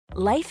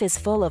Life is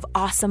full of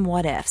awesome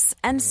what-ifs,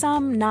 and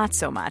some not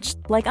so much,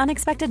 like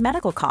unexpected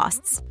medical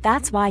costs.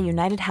 That's why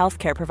United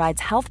Healthcare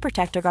provides Health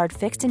Protector Guard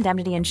fixed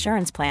indemnity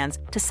insurance plans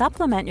to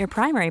supplement your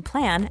primary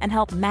plan and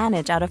help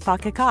manage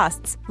out-of-pocket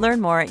costs.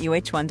 Learn more at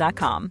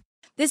uh1.com.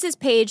 This is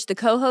Paige, the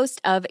co-host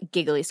of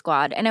Giggly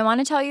Squad, and I want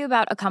to tell you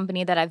about a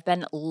company that I've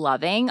been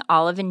loving,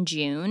 Olive &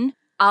 June.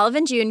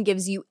 Olive & June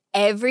gives you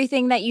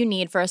everything that you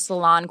need for a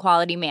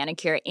salon-quality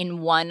manicure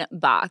in one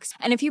box.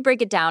 And if you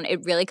break it down,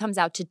 it really comes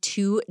out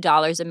to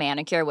 $2 a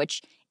manicure,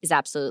 which is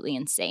absolutely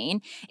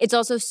insane. It's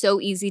also so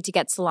easy to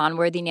get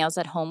salon-worthy nails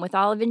at home with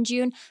Olive &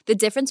 June. The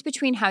difference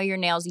between how your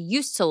nails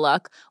used to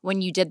look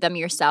when you did them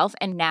yourself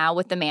and now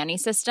with the Mani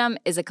system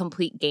is a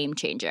complete game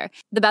changer.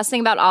 The best thing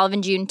about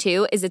Olive & June,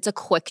 too, is it's a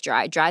quick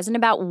dry. Dries in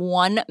about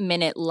 1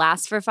 minute,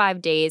 lasts for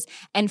 5 days,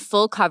 and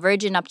full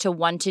coverage in up to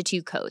 1 to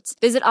 2 coats.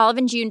 Visit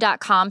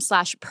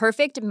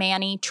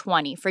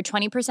oliveandjune.com/perfectmani20 for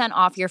 20%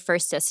 off your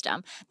first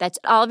system. That's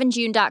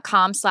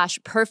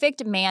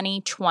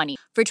oliveandjune.com/perfectmani20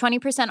 for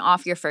 20%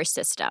 off your first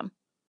system.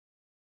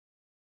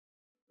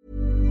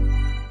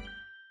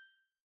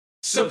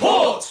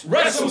 Support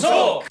Wrestle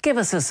Talk! Give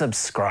us a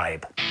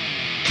subscribe.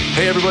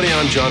 Hey everybody,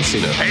 I'm John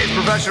Cena. Hey, it's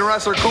professional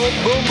wrestler Colt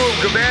Boom Boom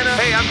Cabana.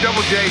 Hey, I'm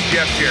Double J,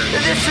 Jeff Jarrett.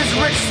 This is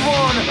Rich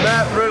Swann.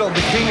 Matt Riddle, the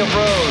King of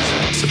Bros.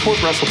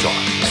 Support Wrestle Talk.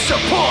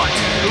 Support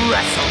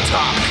Wrestle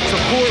Talk.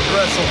 Support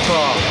Wrestle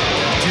Talk.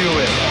 Do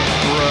it,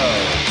 bro.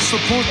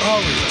 Support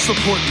Ollie.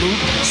 Support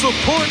Luke.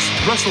 Support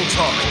Wrestle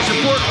Talk.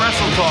 Support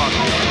Wrestle Talk.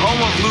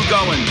 Home of Luke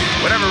Owen.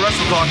 Whatever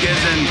Wrestle Talk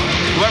is, and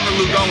whoever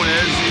Luke Owen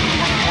is,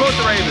 quote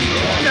the Raven.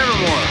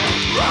 Nevermore.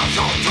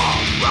 Wrestle Talk.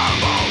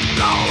 Rambo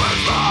now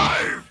is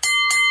live.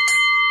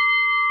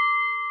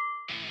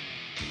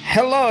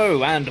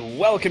 Hello and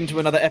welcome to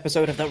another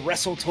episode of the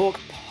Wrestle Talk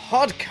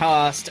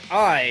podcast.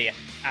 I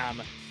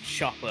am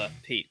Chopper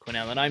Pete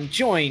Quinnell and I'm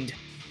joined,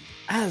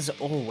 as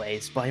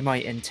always, by my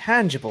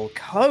intangible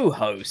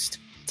co-host,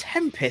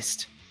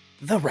 Tempest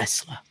the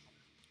Wrestler.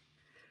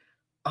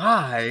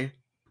 I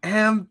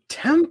am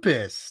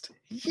Tempest,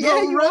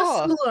 the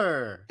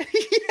wrestler.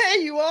 Yeah,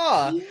 you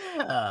are.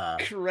 Yeah.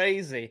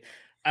 Crazy.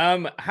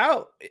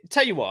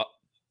 Tell you what,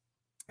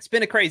 it's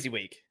been a crazy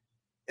week.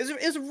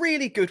 It was a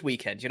really good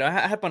weekend. You know, I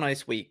had my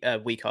nice week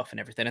off and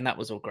everything, and that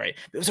was all great.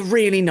 It was a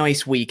really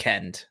nice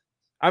weekend.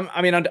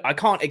 I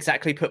can't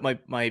exactly put my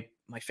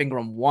finger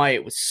on why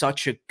it was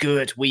such a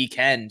good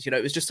weekend. You know,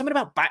 it was just something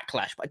about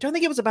Backlash, but I don't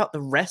think it was about the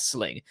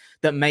wrestling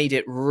that made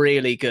it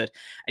really good.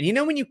 And you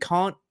know, when you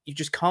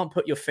just can't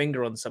put your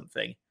finger on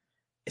something,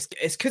 it's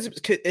because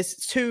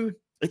it's too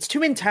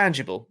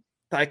intangible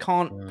that I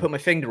can't put my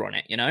finger on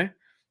it. You know?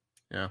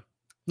 Yeah.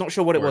 Not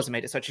sure what it was that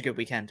made it such a good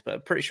weekend, but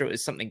I'm pretty sure it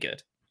was something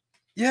good.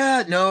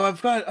 Yeah, no,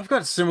 I've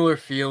got similar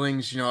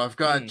feelings. You know, I've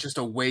got just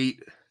a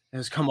weight that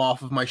has come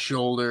off of my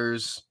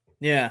shoulders.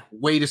 Yeah,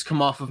 weight has come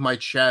off of my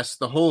chest.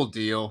 The whole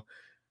deal.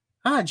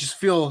 I just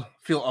feel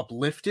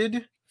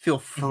uplifted. Feel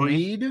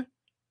freed.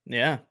 Mm-hmm.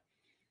 Yeah,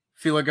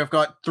 feel like I've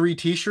got 3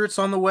 T-shirts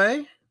on the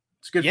way.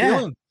 It's a good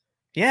feeling.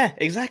 Yeah,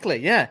 exactly.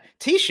 Yeah,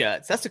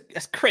 T-shirts. That's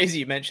crazy.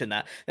 You mentioned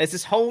that. There's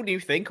this whole new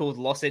thing called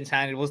Lost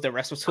Intangibles, the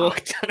Wrestle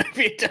Talk.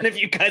 Don't know if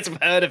you guys have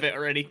heard of it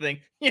or anything.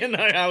 You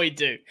know how we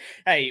do.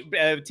 Hey,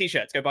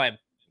 T-shirts. Go buy them.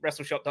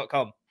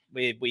 WrestleShop.com.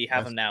 We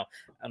have them now,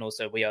 and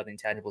also we are the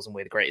Intangibles, and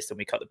we're the greatest, and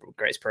we cut the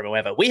greatest promo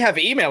ever. We have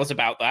emails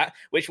about that,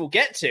 which we'll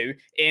get to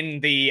in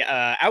the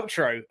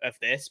outro of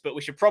this. But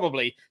we should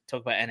probably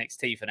talk about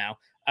NXT for now.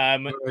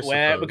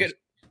 Where we're good.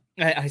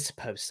 I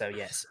suppose so,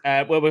 yes.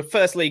 Well, we're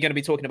firstly going to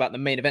be talking about the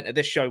main event of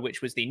this show,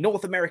 which was the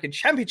North American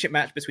Championship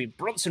match between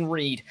Bronson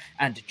Reed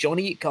and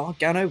Johnny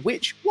Gargano,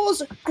 which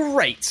was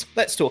great.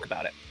 Let's talk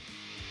about it.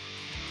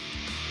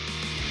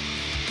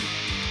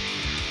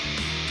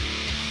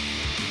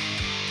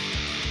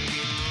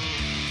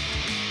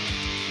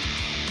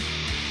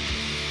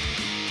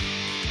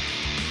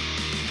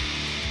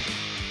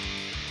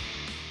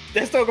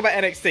 Let's talk about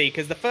NXT,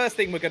 because the first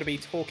thing we're going to be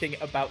talking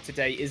about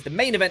today is the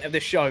main event of the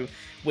show,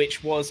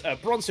 which was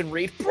Bronson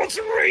Reed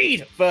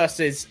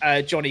versus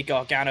Johnny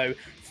Gargano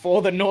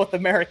for the North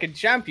American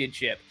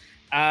Championship.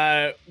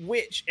 Oh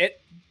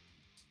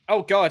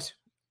God,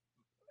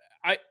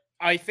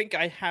 I think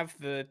I have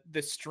the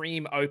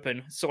stream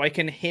open so I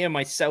can hear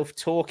myself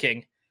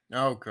talking.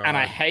 Oh God, and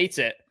I hate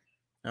it.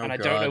 Oh, and I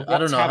God. don't know what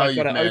tab I've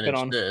got it open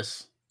on.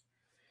 This.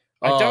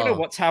 I don't know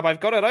what tab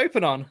I've got it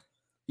open on.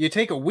 You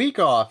take a week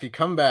off, you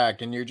come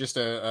back, and you're just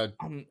a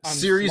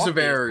series of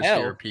errors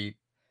here, Pete.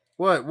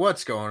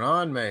 What's going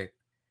on, mate?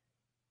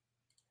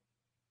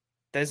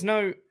 There's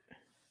no...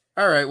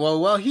 All right,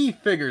 well, while he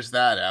figures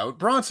that out,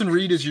 Bronson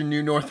Reed is your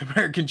new North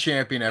American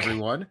champion,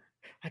 everyone.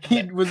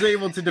 He was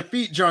able to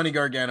defeat Johnny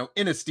Gargano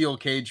in a steel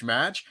cage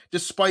match,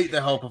 despite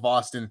the help of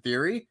Austin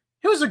Theory.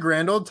 It was a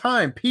grand old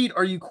time. Pete,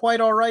 are you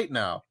quite all right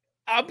now?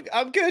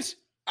 I'm good.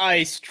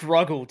 I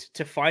struggled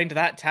to find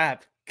that tab.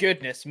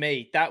 Goodness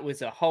me, that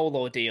was a whole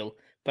ordeal,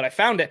 but I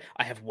found it.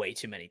 I have way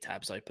too many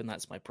tabs open.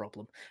 That's my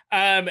problem.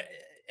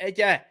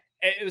 Yeah,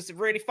 it was a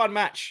really fun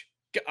match.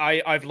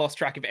 I've lost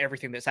track of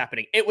everything that's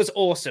happening. It was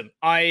awesome.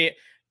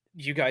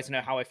 you guys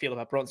know how I feel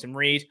about Bronson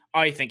Reed.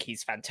 I think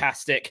he's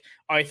fantastic.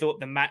 I thought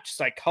the match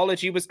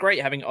psychology was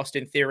great, having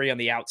Austin Theory on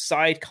the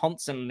outside,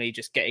 constantly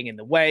just getting in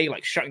the way,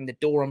 like shutting the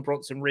door on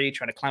Bronson Reed,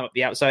 trying to climb up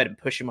the outside and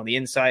push him on the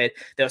inside.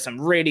 There were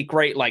some really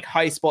great like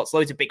high spots,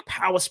 loads of big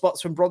power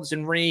spots from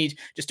Bronson Reed,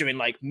 just doing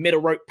like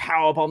middle rope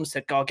power bombs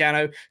to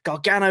Gargano.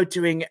 Gargano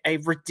doing a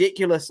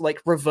ridiculous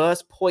like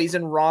reverse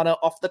poison rana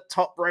off the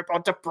top rope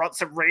onto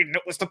Bronson Reed, and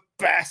it was the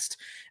best.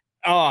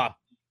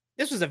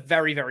 This was a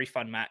very, very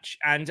fun match.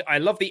 And I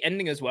love the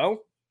ending as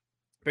well,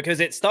 because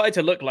it started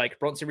to look like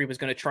Bronson Reed was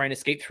going to try and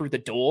escape through the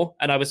door.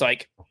 And I was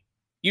like,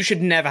 you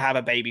should never have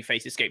a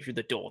babyface escape through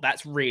the door.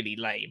 That's really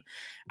lame.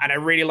 And I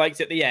really liked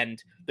at the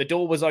end. The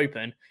door was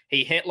open.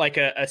 He hit like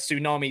a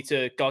tsunami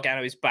to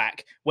Gargano's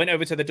back, went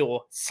over to the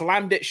door,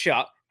 slammed it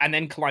shut, and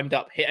then climbed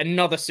up, hit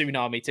another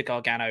tsunami to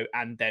Gargano,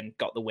 and then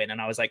got the win. And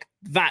I was like,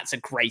 that's a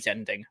great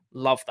ending.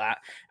 Love that.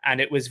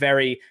 And it was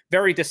very,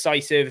 very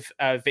decisive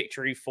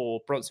victory for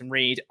Bronson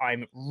Reed.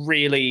 I'm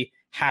really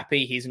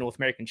happy he's a North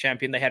American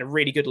champion. They had a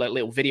really good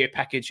little video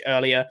package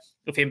earlier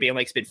of him being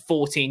like, it's been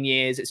 14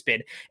 years. It's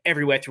been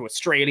everywhere through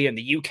Australia and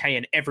the UK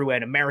and everywhere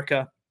in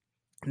America.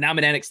 Now I'm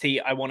in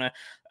NXT. I want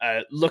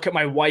to look at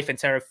my wife and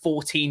tell her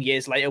 14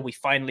 years later, we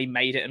finally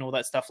made it and all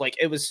that stuff. Like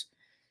it was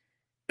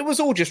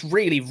all just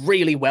really,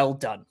 really well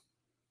done.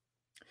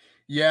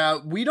 Yeah,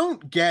 we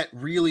don't get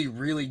really,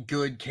 really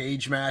good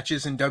cage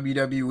matches in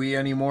WWE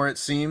anymore, it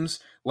seems.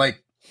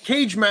 Like,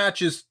 cage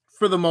matches,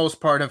 for the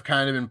most part, have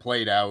kind of been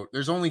played out.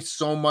 There's only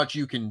so much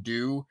you can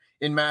do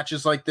in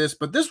matches like this,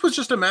 but this was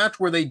just a match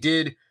where they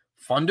did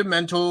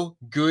fundamental,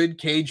 good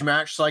cage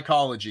match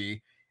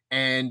psychology,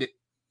 and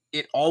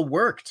it all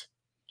worked.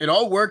 It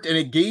all worked, and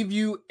it gave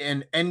you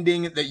an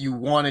ending that you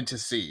wanted to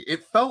see.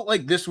 It felt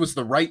like this was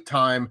the right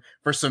time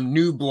for some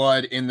new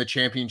blood in the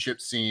championship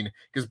scene,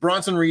 because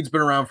Bronson Reed's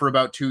been around for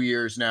about 2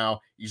 years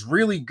now. He's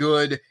really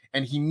good,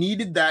 and he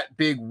needed that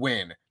big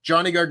win.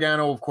 Johnny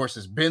Gargano, of course,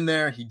 has been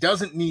there. He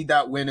doesn't need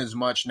that win as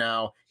much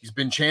now. He's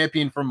been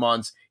champion for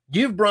months.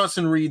 Give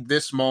Bronson Reed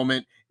this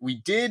moment. We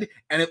did,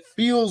 and it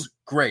feels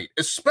great,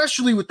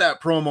 especially with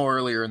that promo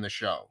earlier in the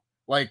show.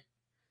 Like,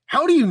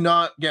 how do you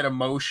not get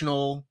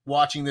emotional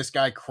watching this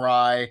guy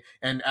cry?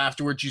 And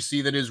afterwards, you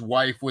see that his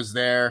wife was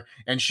there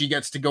and she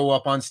gets to go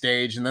up on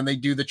stage, and then they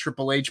do the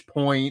Triple H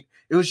point.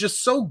 It was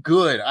just so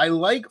good. I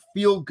like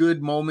feel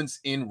good moments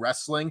in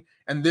wrestling,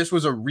 and this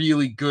was a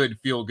really good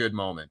feel good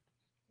moment.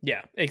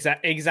 Yeah,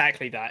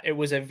 exactly that. It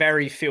was a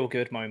very feel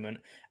good moment.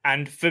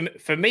 And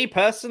for me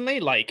personally,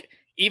 like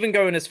even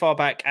going as far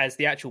back as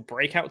the actual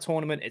breakout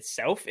tournament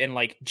itself in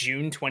like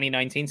June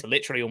 2019, so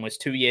literally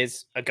almost 2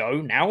 years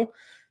ago now,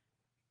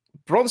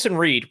 Bronson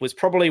Reed was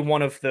probably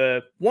one of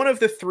the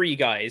three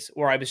guys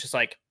where I was just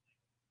like,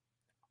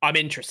 I'm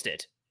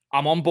interested.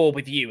 I'm on board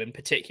with you in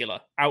particular.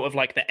 Out of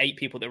like the 8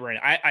 people that were in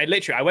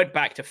it, I went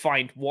back to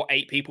find what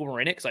 8 people were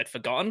in it because I'd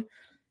forgotten.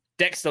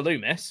 Dexter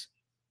Lumis.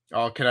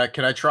 Oh, can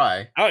I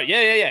try? Oh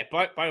yeah.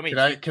 By all means.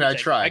 Can I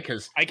try?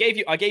 Because I gave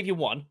you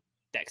one,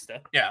 Dexter.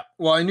 Yeah.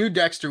 Well, I knew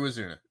Dexter was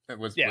in it.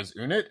 Was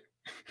in it?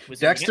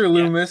 Dexter in it?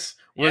 Lumis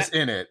was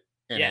in it.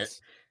 Yes.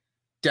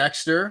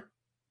 Dexter,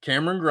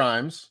 Cameron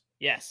Grimes.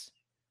 Yes.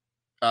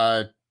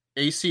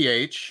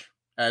 ACH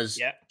as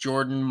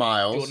Jordan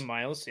Miles. Jordan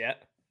Miles, yeah.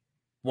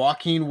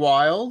 Joaquin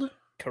Wilde.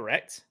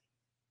 Correct.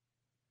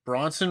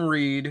 Bronson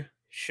Reed.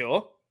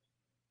 Sure.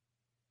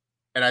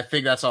 And I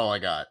think that's all I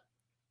got.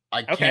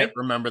 I can't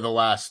remember the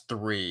last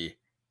 3.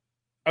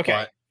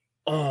 Okay.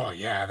 But,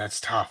 yeah, that's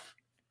tough.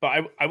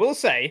 But I will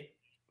say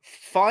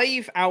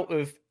 5 out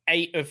of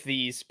 8 of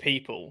these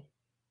people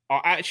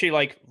are actually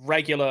like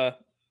regular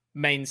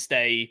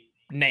mainstay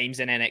names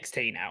in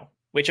NXT now,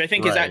 which I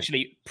think is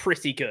actually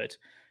pretty good.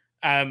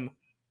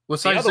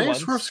 Was Isaiah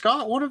Swerve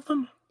Scott one of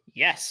them?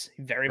 Yes,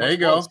 very much. There you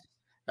go. Was.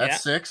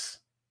 That's 6.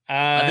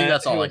 I think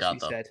that's all I got,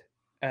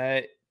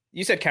 though.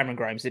 You said Cameron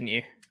Grimes, didn't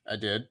you? I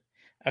did.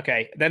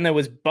 Okay. Then there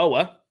was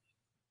Boa.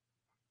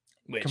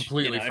 Which,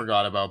 completely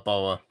forgot about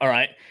Boa. All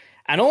right.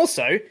 And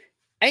also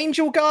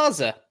Angel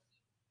Garza.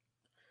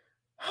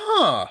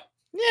 Huh.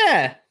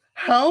 Yeah.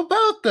 How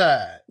about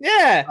that?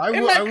 Yeah. I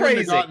wouldn't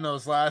have gotten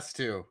those last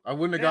 2. I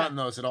wouldn't have gotten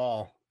those at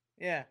all.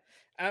 Yeah.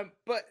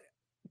 But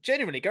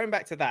genuinely, going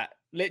back to that,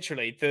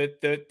 literally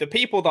the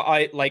people that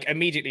I like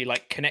immediately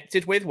like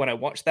connected with when I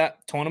watched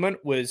that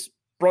tournament was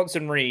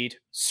Bronson Reed,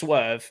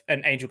 Swerve,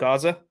 and Angel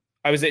Garza.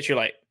 I was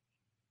literally like,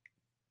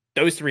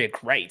 those 3 are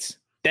great.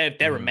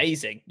 They're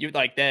amazing. You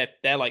like they're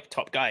like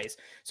top guys.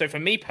 So for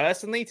me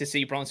personally, to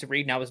see Bronson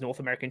Reed now as North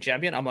American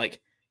champion, I'm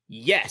like,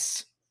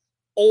 yes,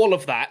 all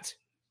of that.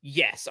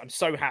 Yes, I'm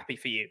so happy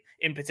for you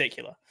in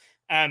particular.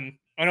 And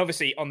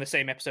obviously on the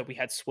same episode, we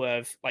had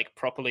Swerve like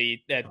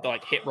properly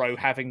like Hit Row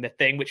having the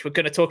thing, which we're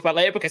going to talk about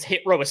later because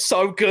Hit Row is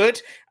so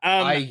good.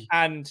 I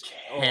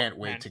can't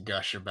wait to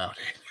gush about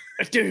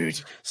it.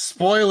 Dude.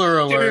 Spoiler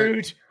alert.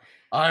 Dude.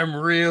 I'm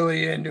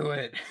really into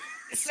it.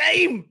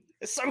 Same.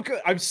 It's so good.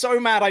 I'm so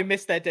mad I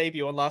missed their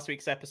debut on last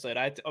week's episode.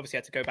 I obviously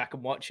had to go back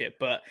and watch it,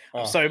 but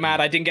I'm so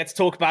mad I didn't get to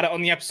talk about it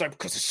on the episode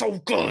because it's so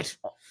good.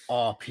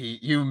 Oh,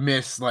 Pete, you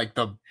missed like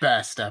the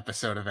best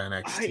episode of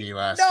NXT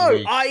last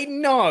week. I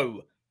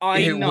know.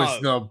 It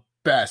was the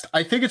best.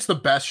 I think it's the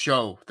best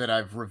show that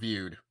I've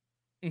reviewed,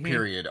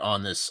 period,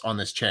 on this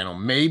channel.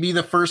 Maybe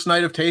the first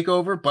night of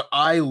TakeOver, but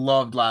I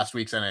loved last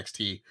week's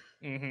NXT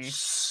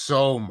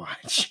so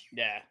much.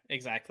 Yeah,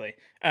 exactly.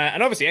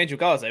 And obviously Angel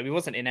Garza, he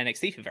wasn't in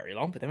NXT for very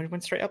long, but then we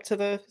went straight up to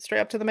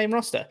the main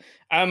roster.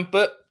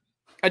 But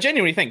I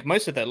genuinely think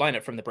most of the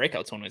lineup from the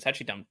breakout tournament's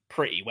actually done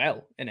pretty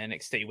well in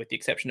NXT, with the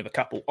exception of a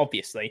couple,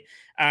 obviously,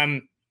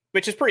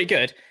 which is pretty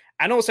good.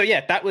 And also,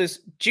 yeah, that was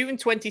June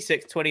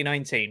 26th,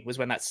 2019 was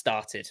when that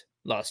started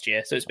last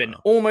year. So it's been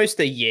almost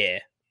a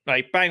year,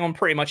 like bang on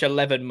pretty much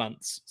 11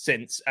 months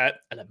since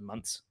 11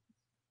 months.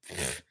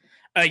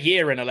 A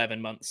year and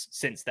 11 months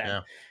since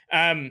then.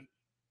 Yeah.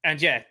 And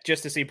yeah,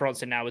 just to see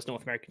Bronson now as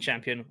North American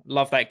champion.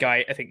 Love that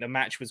guy. I think the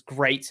match was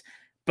great.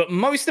 But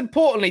most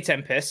importantly,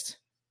 Tempest,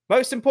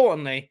 I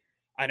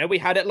know we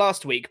had it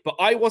last week, but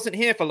I wasn't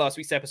here for last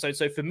week's episode.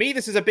 So for me,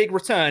 this is a big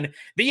return.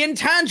 The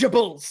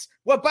Intangibles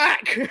were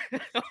back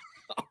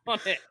on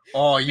it.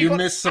 Oh, you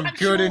missed some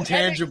good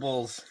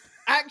Intangibles.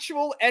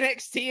 Actual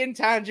NXT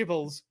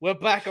Intangibles were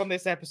back on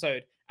this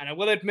episode. And I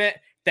will admit,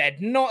 they're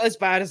not as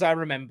bad as I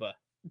remember.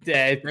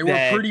 They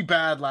were pretty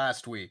bad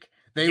last week.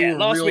 They were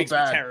last real week's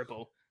bad. Were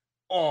terrible.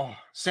 Oh,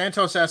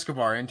 Santos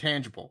Escobar,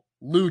 Intangible.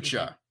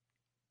 Lucha.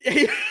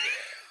 I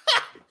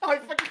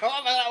forgot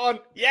about that one.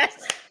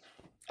 Yes.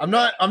 I'm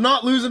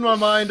not losing my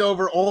mind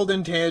over old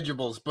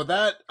Intangibles,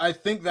 but I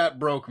think that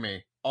broke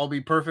me. I'll be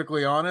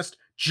perfectly honest.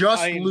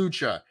 Just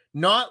Lucha,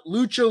 not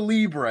Lucha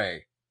Libre.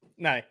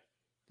 No,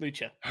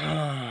 Lucha.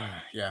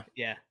 Yeah.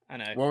 Yeah, I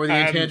know. What were the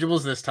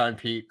Intangibles this time,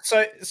 Pete?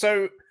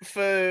 So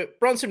for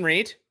Bronson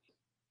Reed,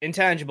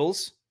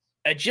 Intangibles,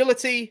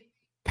 agility,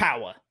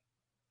 power.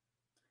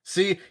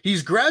 See,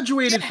 he's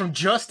graduated from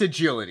just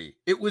agility.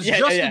 It was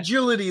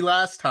agility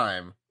last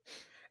time,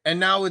 and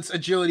now it's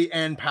agility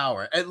and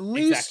power. At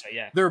least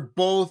they're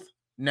both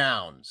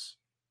nouns.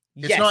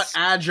 It's not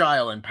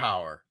agile and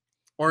power,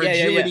 or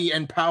agility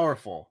and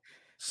powerful.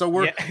 So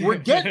we're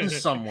getting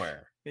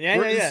somewhere.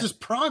 This is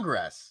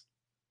progress.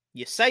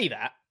 You say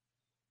that,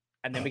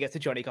 and then we get to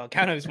Johnny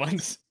Gargano's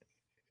ones,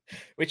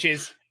 which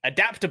is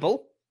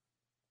adaptable.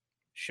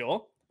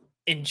 Sure.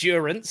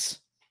 Endurance.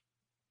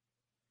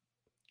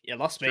 You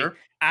lost me. Sure.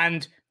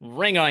 And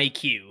ring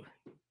IQ.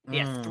 He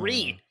had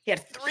three. He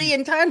had three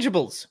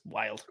intangibles.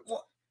 Wild.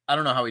 Well, I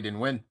don't know how he didn't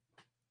win.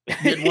 He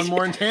had one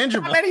more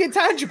intangible. How many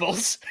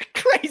intangibles?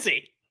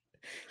 Crazy.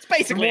 It's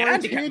basically a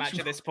handicap match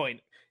at this point.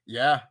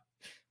 Yeah.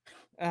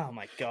 Oh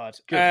my god.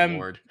 Good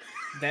lord.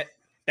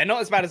 They're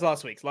not as bad as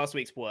last week's. Last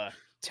week's were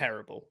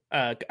terrible.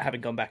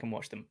 Having gone back and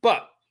watched them.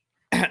 But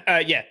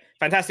yeah,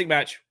 fantastic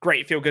match.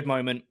 Great feel-good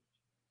moment.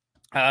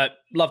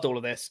 Loved all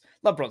of this.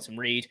 Loved Bronson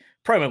Reed.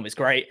 Promo was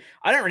great.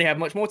 I don't really have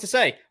much more to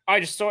say. I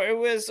just thought it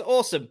was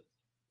awesome.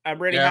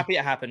 I'm really happy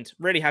it happened.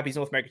 Really happy he's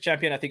North American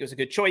champion. I think it was a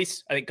good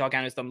choice. I think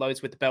Gargano's done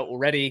loads with the belt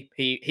already.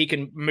 He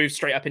can move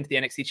straight up into the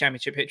NXT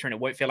championship picture and it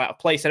won't feel out of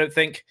place, I don't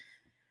think.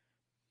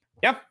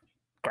 Yeah,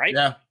 great.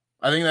 Yeah,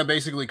 I think that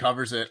basically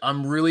covers it.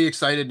 I'm really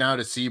excited now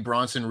to see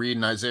Bronson Reed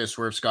and Isaiah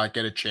Swerve Scott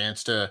get a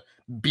chance to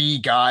be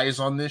guys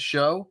on this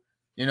show,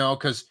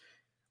 because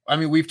I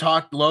mean, we've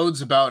talked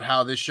loads about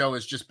how this show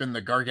has just been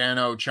the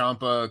Gargano,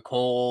 Ciampa,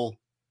 Cole,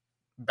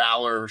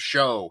 Balor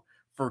show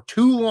for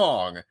too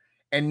long.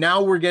 And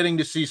now we're getting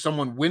to see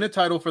someone win a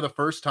title for the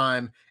first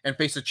time and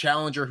face a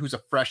challenger who's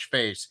a fresh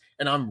face.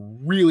 And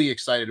I'm really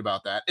excited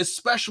about that,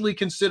 especially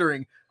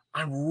considering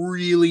I'm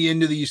really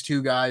into these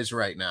two guys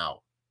right now,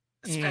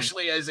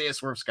 especially Isaiah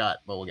Swerve Scott.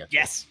 But we'll get to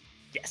Yes.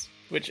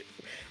 Which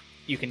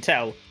you can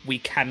tell we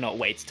cannot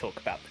wait to talk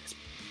about this.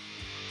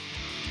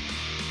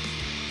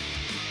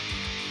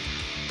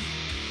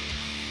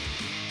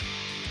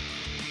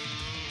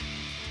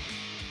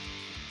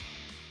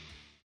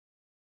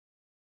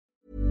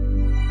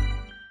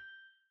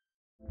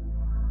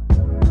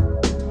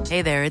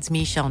 Hey there, it's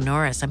Michelle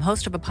Norris. I'm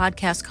host of a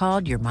podcast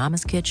called Your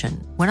Mama's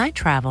Kitchen. When I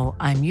travel,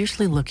 I'm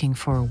usually looking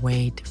for a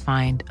way to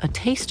find a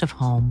taste of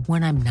home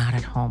when I'm not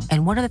at home.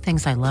 And one of the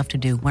things I love to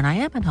do when I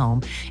am at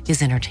home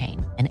is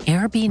entertain. And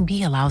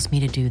Airbnb allows me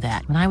to do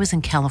that. When I was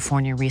in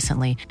California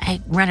recently, I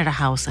rented a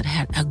house that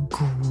had a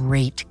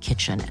great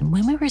kitchen. And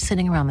when we were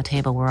sitting around the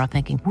table, we're all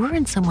thinking, we're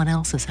in someone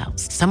else's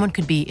house. Someone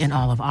could be in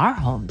all of our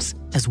homes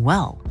as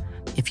well.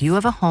 If you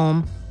have a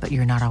home, but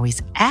you're not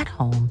always at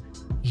home,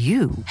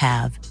 you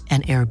have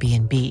an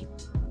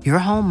Airbnb. Your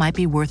home might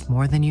be worth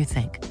more than you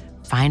think.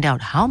 Find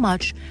out how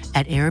much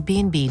at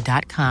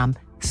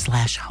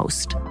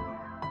airbnb.com/host.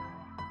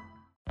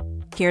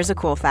 Here's a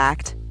cool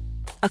fact.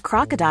 A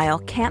crocodile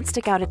can't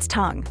stick out its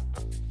tongue.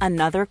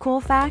 Another cool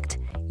fact,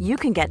 you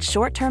can get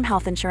short-term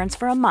health insurance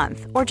for a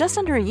month or just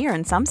under a year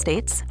in some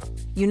states.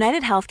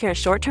 United Healthcare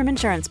short-term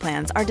insurance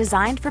plans are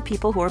designed for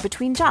people who are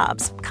between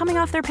jobs, coming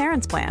off their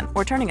parents' plan,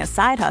 or turning a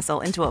side hustle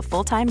into a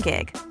full-time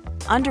gig.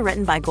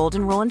 Underwritten by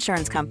Golden Rule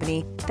Insurance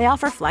Company, they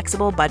offer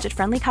flexible,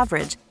 budget-friendly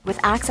coverage with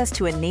access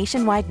to a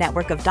nationwide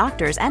network of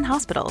doctors and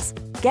hospitals.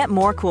 Get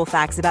more cool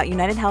facts about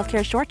United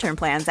Healthcare short-term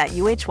plans at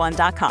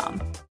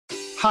uh1.com.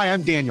 Hi,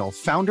 I'm Daniel,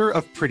 founder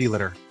of Pretty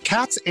Litter.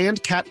 Cats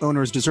and cat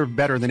owners deserve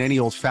better than any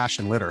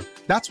old-fashioned litter.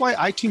 That's why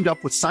I teamed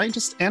up with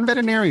scientists and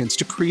veterinarians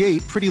to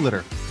create Pretty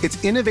Litter.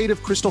 Its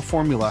innovative crystal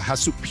formula has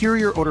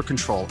superior odor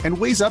control and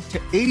weighs up to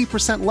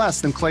 80%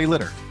 less than clay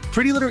litter.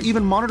 Pretty Litter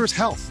even monitors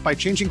health by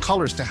changing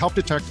colors to help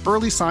detect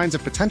early signs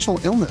of potential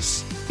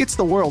illness. It's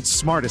the world's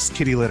smartest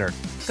kitty litter.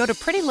 Go to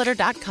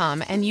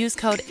prettylitter.com and use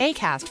code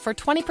ACAST for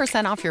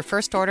 20% off your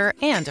first order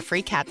and a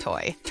free cat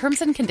toy.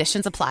 Terms and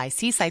conditions apply.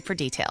 See site for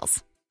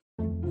details.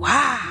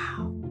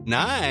 Wow.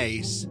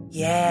 Nice.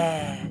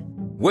 Yeah.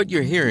 What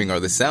you're hearing are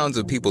the sounds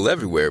of people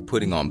everywhere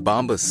putting on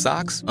Bombas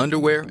socks,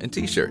 underwear, and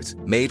T-shirts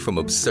made from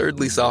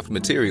absurdly soft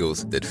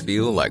materials that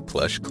feel like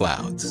plush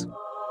clouds.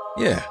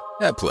 Yeah,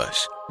 that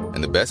plush.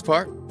 And the best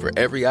part? For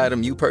every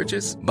item you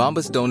purchase,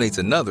 Bombas donates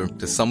another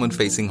to someone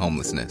facing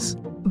homelessness.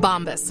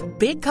 Bombas.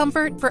 Big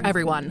comfort for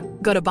everyone.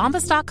 Go to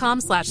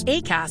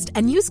bombas.com/ACAST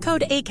and use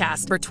code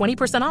ACAST for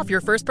 20% off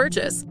your first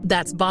purchase.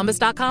 That's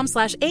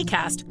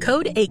bombas.com/ACAST.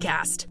 Code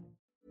ACAST.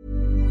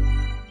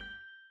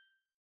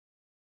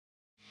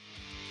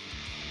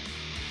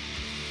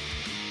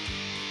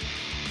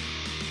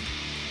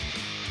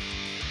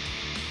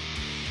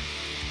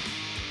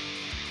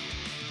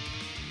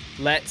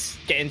 Let's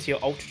get into your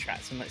Ultra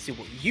Chats and let's see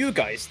what you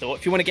guys thought.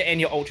 If you want to get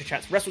in your Ultra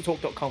Chats,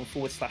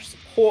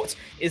 wrestletalk.com/support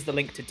is the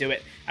link to do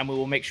it. And we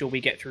will make sure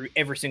we get through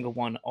every single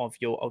one of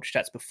your Ultra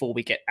Chats before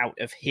we get out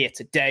of here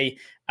today.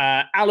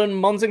 Alan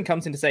Monson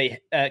comes in to say,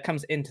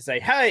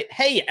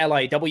 hey,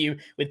 LIW,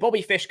 with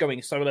Bobby Fish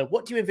going solo,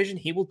 what do you envision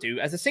he will do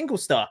as a single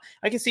star?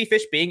 I can see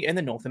Fish being in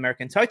the North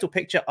American title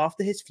picture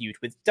after his feud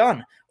with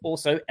Dunn.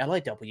 Also,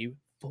 LIW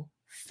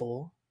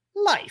for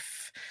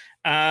life.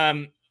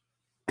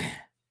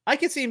 I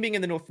could see him being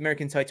in the North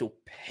American title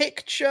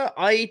picture.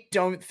 I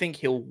don't think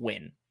he'll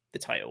win the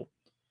title.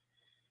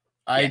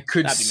 I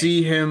could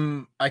see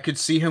him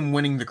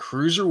winning the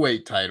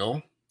Cruiserweight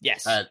title.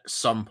 Yes. At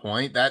some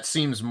point. That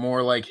seems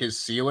more like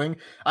his ceiling.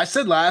 I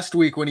said last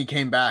week when he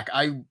came back,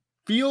 I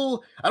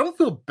don't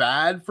feel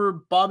bad for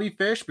Bobby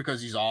Fish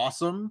because he's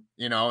awesome,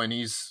 and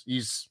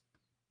he's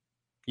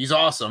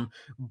awesome,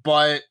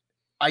 but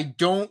I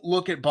don't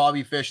look at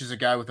Bobby Fish as a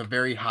guy with a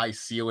very high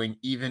ceiling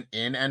even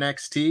in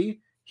NXT.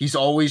 He's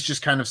always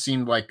just kind of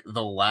seemed like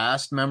the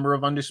last member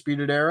of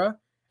Undisputed Era.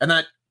 And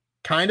that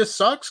kind of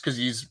sucks because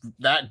he's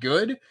that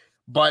good.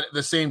 But at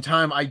the same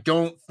time, I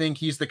don't think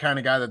he's the kind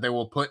of guy that they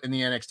will put in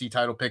the NXT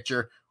title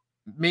picture,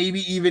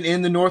 maybe even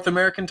in the North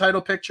American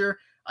title picture.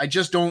 I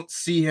just don't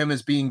see him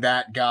as being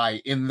that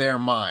guy in their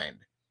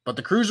mind. But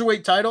the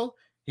Cruiserweight title,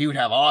 he would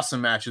have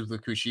awesome matches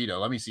with Kushida.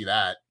 Let me see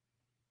that.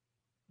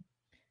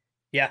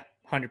 Yeah,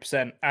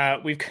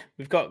 100%.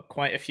 We've got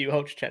quite a few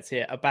Ultra Chats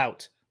here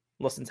about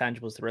Lost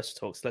Intangibles, the Wrestle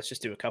Talks. Let's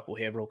just do a couple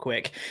here real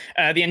quick.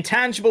 The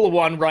intangible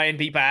one, Ryan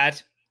B. Bad.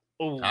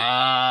 Ooh,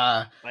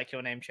 like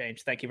your name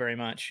change. Thank you very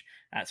much.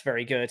 That's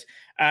very good.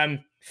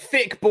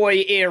 Thick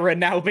boy era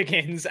now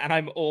begins, and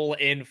I'm all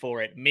in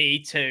for it. Me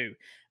too.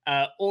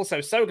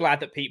 Also, so glad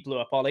that Pete blew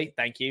up Ollie.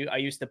 Thank you. I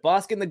used to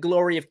bask in the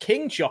glory of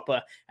King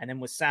Chopper and then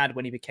was sad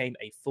when he became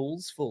a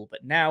fool's fool.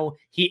 But now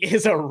he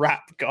is a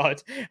rap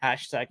god.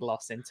 Hashtag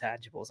Lost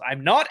Intangibles.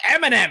 I'm not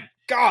Eminem.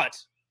 God,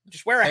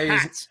 just wear a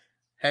hat.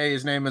 Hey,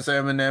 his name is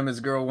Eminem. His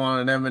girl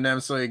wanted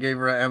Eminem, so he gave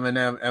her an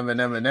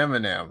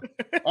Eminem.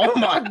 Oh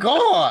my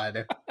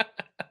God.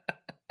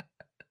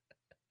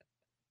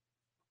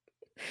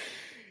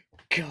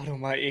 God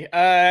almighty.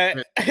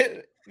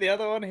 The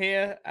other one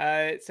here,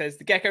 it says,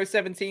 the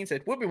Gecko17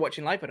 said, we'll be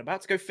watching live, but I'm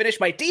about to go finish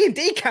my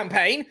D&D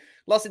campaign.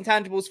 Lost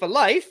Intangibles for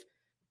life.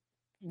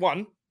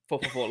 1,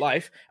 444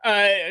 life.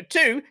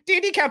 2,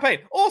 D&D campaign.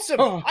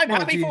 Awesome. I'm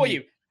happy for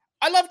you.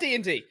 I love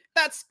D&D.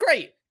 That's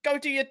great. Go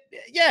do your,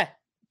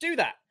 do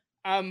that.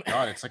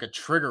 God, it's like a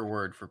trigger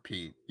word for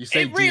Pete. You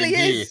say it really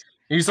D&D. is.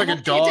 He's like a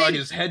dog. D&D.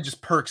 His head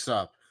just perks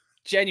up.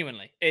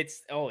 Genuinely.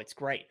 It's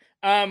great.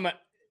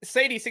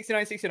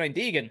 Sadie6969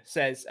 Deegan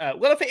says,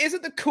 well, if it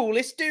isn't the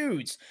coolest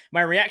dudes,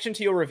 my reaction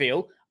to your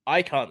reveal,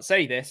 I can't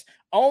say this.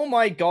 Oh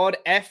my God,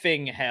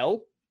 effing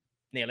hell.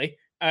 Nearly.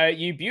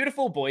 You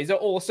beautiful boys are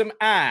awesome.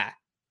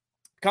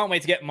 Can't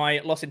wait to get my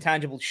Lost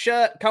Intangibles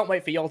shirt. Can't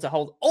wait for y'all to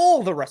hold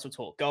all the Wrestle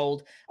Talk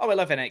gold. Oh, I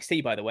love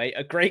NXT, by the way.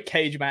 A great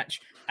cage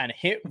match and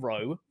hit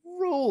row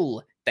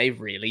rule. They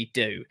really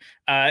do.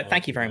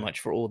 Thank you very much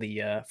for all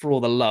the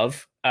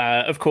love.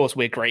 Of course,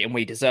 we're great and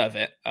we deserve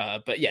it.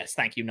 But yes,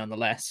 thank you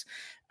nonetheless.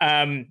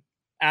 And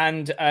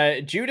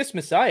Judas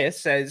Messiah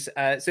says,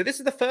 so this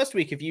is the first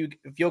week of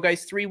your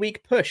guys'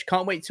 3-week push.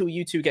 Can't wait till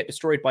you two get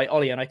destroyed by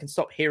Ollie and I can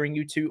stop hearing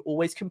you two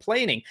always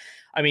complaining.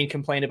 I mean,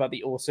 complain about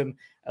the awesome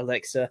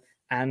Alexa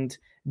and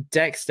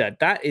Dexter.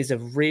 That is a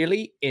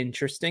really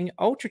interesting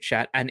Ultra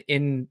Chat. And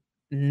in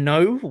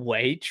no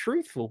way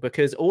truthful,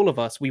 because all of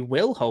us, we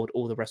will hold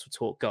all the Wrestle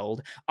Talk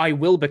gold. I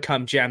will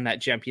become Jam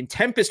That Champion.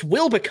 Tempest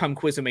will become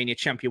Quizomania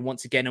champion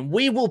once again, and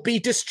we will be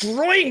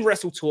destroying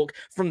Wrestle Talk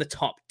from the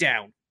top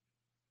down.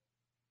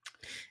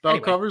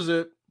 That covers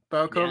it.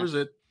 That covers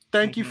it.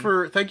 Thank you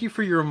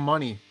for your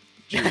money,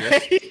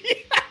 Judas.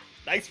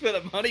 Thanks for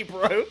the money,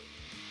 bro.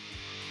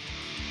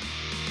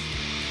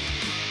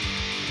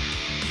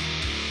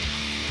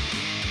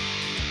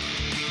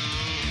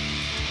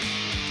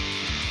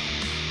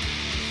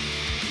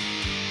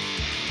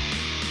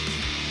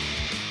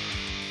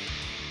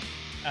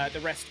 The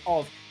rest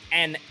of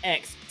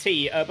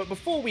NXT. But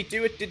before we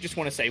do it, did just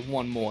want to say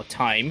one more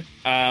time,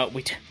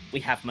 we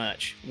have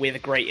merch. We're the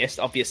greatest,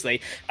 obviously.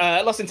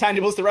 Lost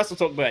Intangibles, the Wrestle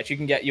Talk merch. You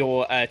can get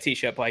your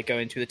t-shirt by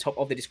going to the top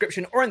of the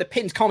description or in the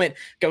pinned comment.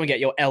 Go and get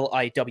your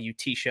LIW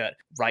t-shirt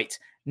right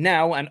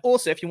now. And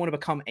also, if you want to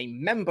become a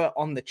member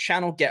on the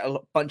channel, get a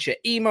bunch of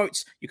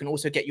emotes. You can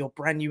also get your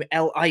brand new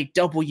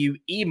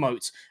LIW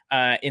emotes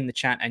in the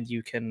chat, and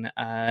you can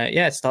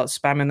start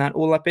spamming that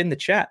all up in the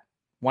chat.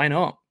 Why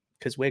not?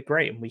 Because we're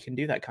great and we can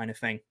do that kind of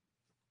thing.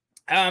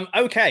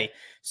 Okay,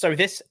 so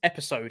this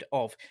episode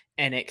of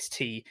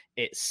NXT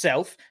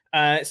itself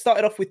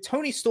started off with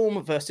Toni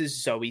Storm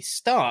versus Zoe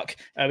Stark,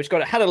 which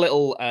had a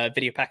little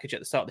video package at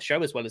the start of the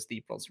show, as well as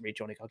the Bronson Reed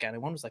Johnny Gargano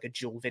one. It was like a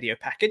dual video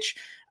package.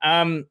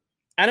 And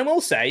I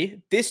will say,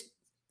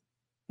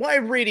 what I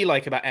really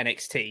like about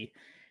NXT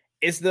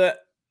is that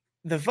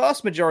the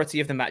vast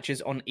majority of the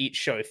matches on each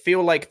show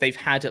feel like they've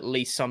had at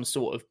least some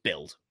sort of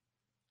build.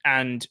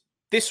 And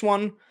this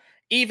one,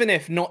 even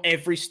if not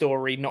every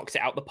story knocks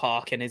it out the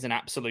park and is an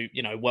absolute,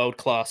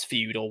 world-class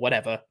feud or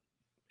whatever,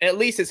 at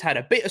least it's had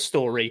a bit of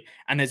story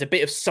and there's a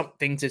bit of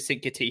something to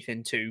sink your teeth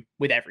into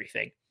with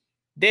everything.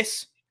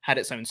 This had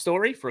its own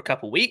story for a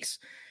couple weeks.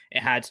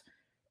 It had,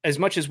 as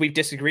much as we've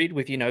disagreed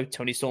with,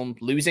 Toni Storm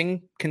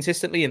losing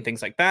consistently and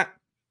things like that,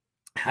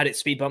 had its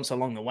speed bumps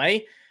along the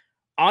way.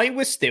 I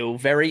was still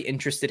very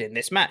interested in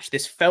this match.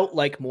 This felt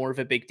like more of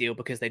a big deal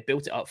because they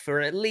built it up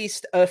for at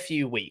least a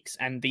few weeks.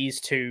 And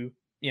these two,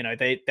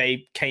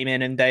 they came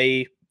in and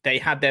they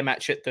had their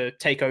match at the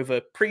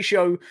TakeOver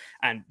pre-show,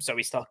 and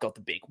Zoe Stark got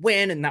the big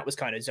win, and that was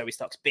kind of Zoe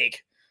Stark's big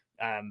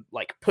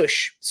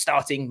push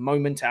starting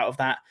moment out of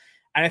that.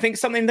 And I think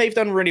something they've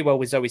done really well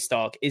with Zoe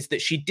Stark is that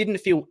she didn't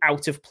feel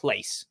out of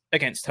place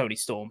against Toni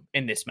Storm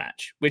in this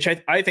match, which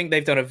I think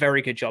they've done a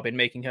very good job in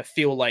making her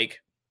feel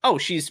like, oh,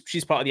 she's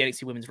part of the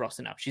NXT women's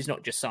roster now. She's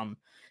not just some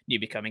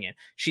newbie coming in.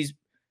 She's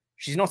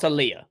not a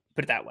Leah,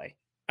 put it that way.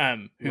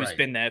 Who's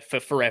been there for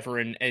forever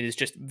and is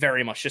just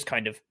very much just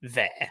kind of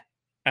there.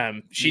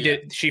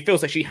 She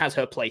feels like she has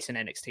her place in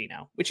NXT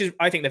now, which is,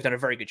 I think they've done a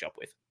very good job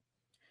with.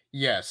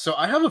 Yeah, so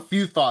I have a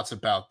few thoughts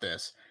about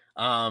this.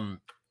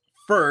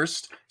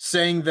 First,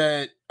 saying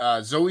that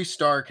Zoe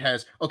Stark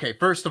has... Okay,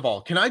 first of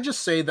all, can I just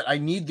say that I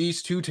need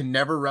these two to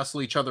never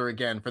wrestle each other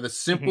again for the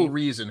simple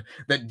reason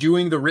that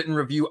doing the written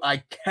review, I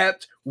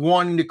kept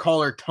wanting to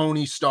call her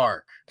Toni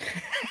Stark.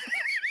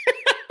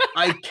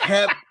 I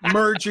kept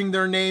merging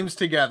their names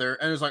together,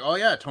 and it was like, oh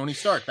yeah, Toni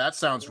Stark. That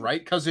sounds right,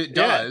 because it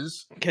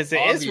does. Because it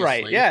is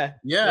right,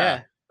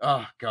 yeah.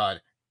 Oh,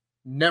 God.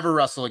 Never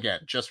wrestle again,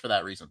 just for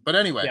that reason. But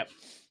anyway,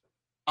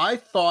 I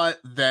thought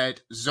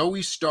that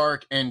Zoe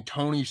Stark and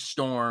Toni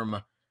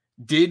Storm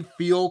did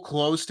feel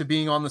close to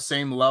being on the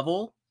same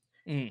level,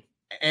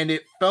 and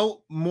it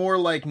felt more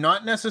like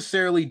not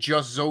necessarily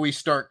just Zoe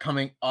Stark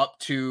coming up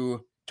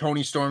to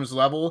Toni Storm's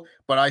level,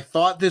 but I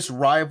thought this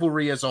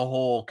rivalry as a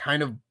whole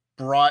kind of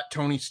brought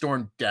Toni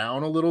Storm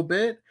down a little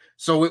bit.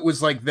 So it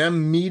was like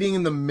them meeting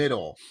in the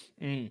middle.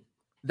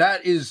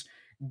 That is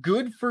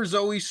good for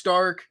Zoe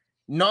Stark,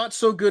 not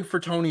so good for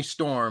Toni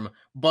Storm.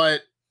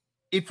 But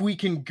if we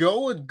can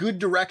go a good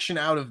direction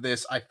out of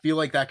this, I feel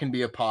like that can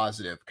be a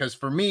positive. Because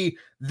for me,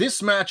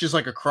 this match is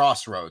like a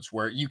crossroads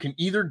where you can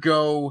either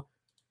go,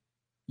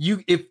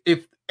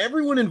 if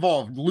everyone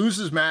involved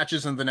loses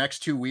matches in the next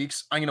 2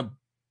 weeks, I'm going to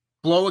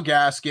blow a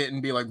gasket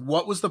and be like,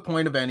 what was the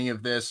point of any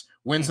of this?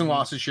 Wins and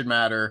losses should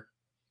matter.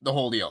 The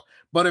whole deal.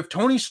 But if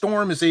Toni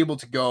Storm is able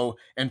to go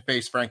and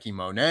face Frankie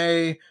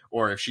Monet,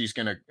 or if she's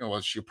going to, well,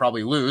 she'll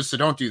probably lose, so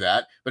don't do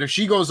that. But if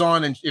she goes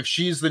on and if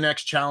she's the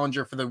next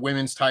challenger for the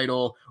women's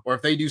title, or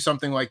if they do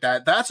something like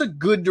that, that's a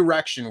good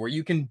direction where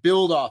you can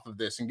build off of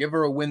this and give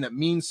her a win that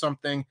means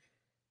something.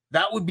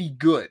 That would be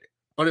good.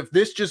 But if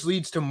this just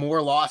leads to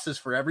more losses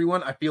for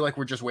everyone, I feel like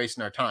we're just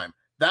wasting our time.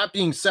 That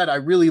being said, I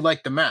really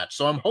like the match.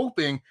 So I'm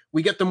hoping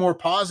we get the more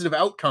positive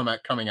outcome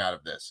coming out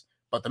of this.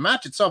 But the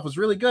match itself was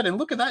really good. And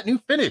look at that new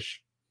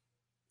finish.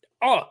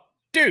 Oh,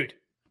 dude.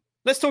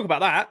 Let's talk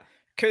about that.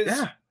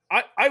 Because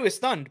I was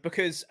stunned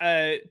because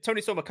Toni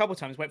Storm a couple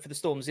times went for the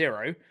Storm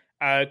Zero,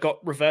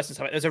 got reversed and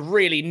stuff. There's a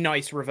really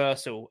nice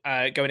reversal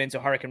going into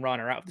Hurricane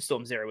Rana out of the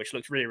Storm Zero, which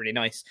looks really, really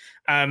nice.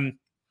 And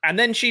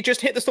then she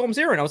just hit the Storm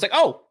Zero. And I was like,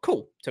 oh,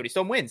 cool. Toni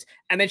Storm wins.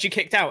 And then she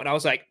kicked out. And I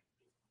was like,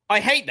 I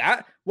hate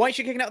that. Why is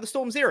she kicking out the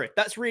Storm Zero?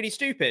 That's really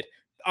stupid.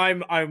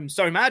 I'm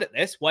so mad at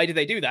this. Why did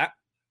they do that?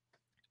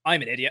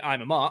 I'm an idiot.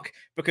 I'm a mark,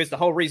 because the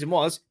whole reason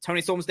was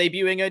Toni Storm's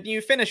debuting a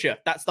new finisher.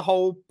 That's the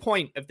whole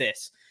point of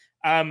this.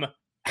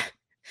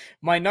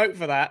 My note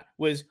for that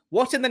was,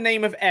 what in the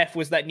name of F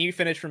was that new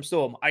finish from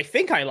Storm? I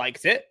think I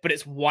liked it, but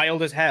it's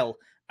wild as hell.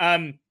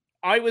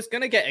 I was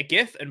going to get a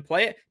GIF and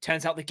play it.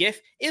 Turns out the GIF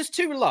is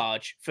too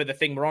large for the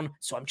thing we're on,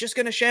 so I'm just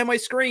going to share my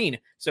screen.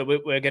 So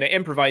we're going to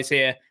improvise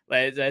here.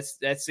 Let's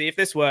see if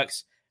this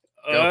works.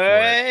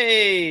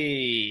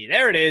 Hey,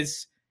 there it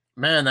is.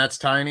 Man, that's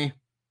tiny.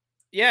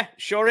 Yeah,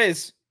 sure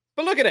is.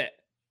 But look at it.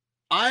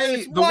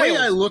 The way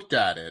I looked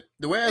at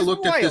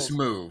this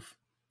move,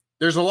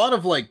 there's a lot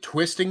of like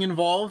twisting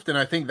involved, and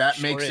I think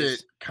that makes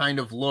it kind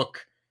of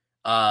look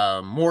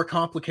more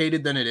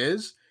complicated than it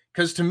is.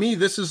 Because to me,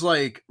 this is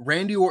like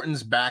Randy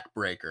Orton's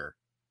backbreaker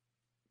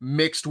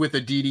mixed with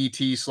a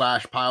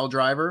DDT / pile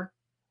driver.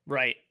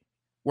 Right.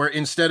 Where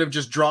instead of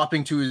just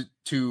dropping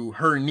to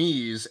her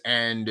knees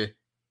and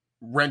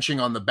wrenching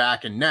on the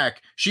back and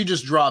neck, she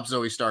just drops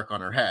Zoe Stark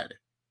on her head.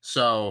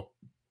 So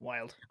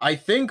wild. I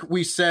think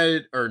we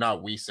said, or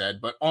not we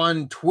said, but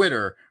on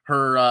Twitter,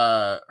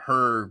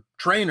 her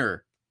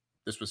trainer,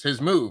 this was his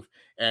move.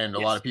 And a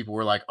lot of people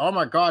were like, oh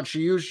my God,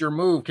 she used your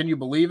move. Can you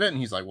believe it? And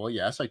he's like, well,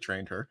 yes, I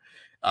trained her.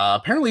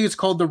 Apparently it's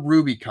called the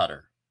Ruby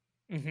Cutter.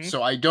 Mm-hmm.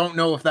 So I don't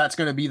know if that's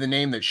going to be the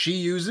name that she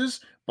uses,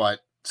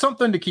 but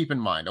something to keep in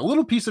mind. A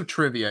little piece of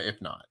trivia,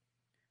 if not.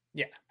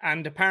 Yeah,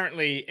 and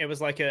apparently it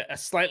was like a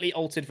slightly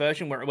altered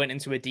version where it went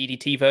into a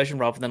DDT version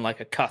rather than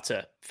like a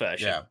cutter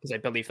version. Yeah. Because I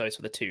believe those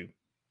were the two.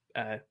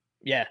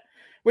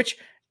 Which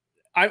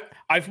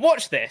I've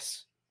watched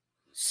this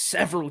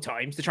several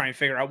times to try and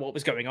figure out what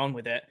was going on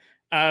with it.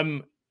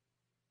 And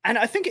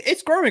I think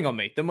it's growing on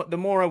me. The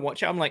more I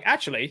watch it, I'm like,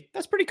 actually,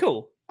 that's pretty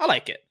cool. I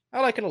like it.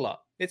 I like it a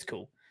lot. It's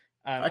cool.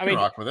 I can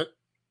rock with it.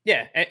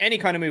 Yeah, any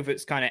kind of move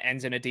that's kind of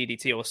ends in a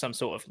DDT or some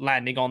sort of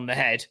landing on the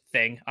head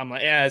thing, I'm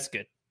like, yeah, that's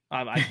good.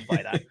 I can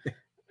buy that.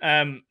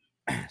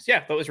 So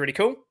yeah, that was really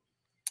cool.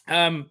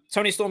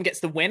 Toni Storm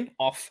gets the win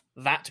off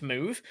that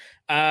move,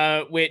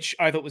 which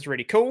I thought was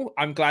really cool.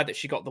 I'm glad that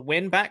she got the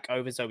win back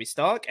over Zoe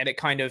Stark, and it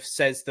kind of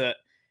says that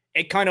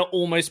it kind of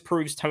almost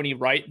proves Toni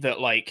right that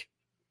like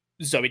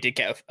Zoe did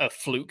get a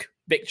fluke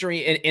victory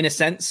in a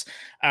sense,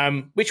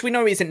 which we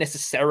know isn't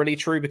necessarily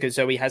true because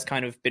Zoe has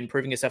kind of been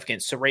proving herself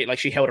against Sarray. Like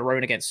she held her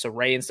own against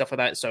Sarray and stuff like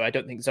that. So I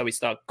don't think Zoe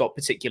Stark got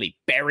particularly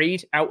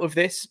buried out of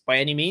this by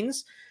any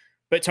means.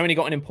 But Toni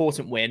got an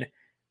important win,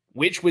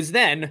 which was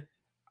then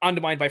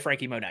undermined by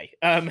Frankie Monet,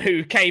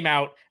 who came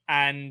out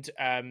and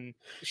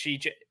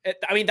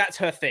that's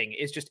her thing,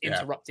 is just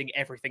interrupting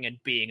everything and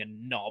being a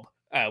knob,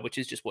 which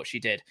is just what she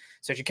did.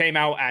 So she came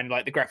out and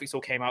like the graphics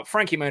all came out.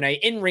 Frankie Monet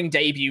in-ring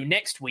debut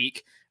next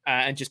week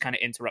and just kind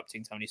of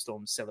interrupting Toni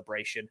Storm's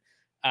celebration.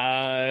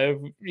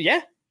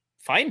 Yeah,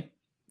 fine.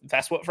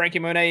 That's what Frankie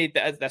Monet,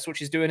 that's what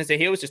she's doing as a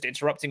heel, is just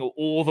interrupting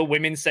all the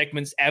women's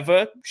segments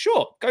ever.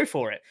 Sure, go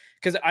for it.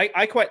 Because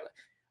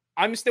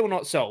I'm still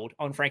not sold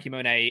on Frankie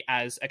Monet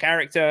as a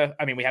character.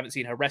 I mean, we haven't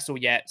seen her wrestle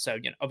yet. So,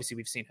 obviously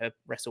we've seen her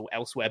wrestle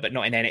elsewhere, but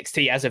not in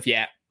NXT as of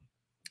yet.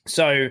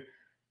 So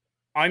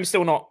I'm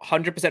still not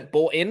 100%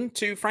 bought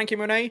into Frankie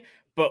Monet,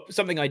 but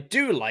something I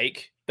do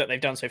like that they've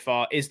done so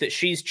far is that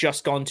she's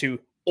just gone to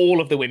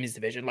all of the women's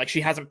division. Like she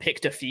hasn't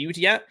picked a feud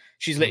yet.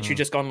 She's literally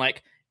just gone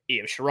like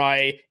Io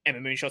Shirai,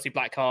 Emma Moon, Shotzi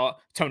Blackheart,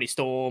 Toni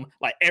Storm.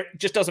 Like it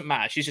just doesn't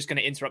matter. She's just going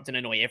to interrupt and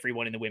annoy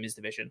everyone in the women's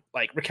division.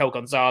 Like Raquel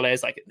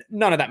Gonzalez, like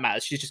none of that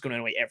matters. She's just going to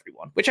annoy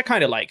everyone, which I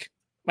kind of like.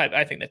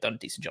 I think they've done a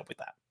decent job with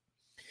that.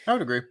 I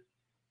would agree.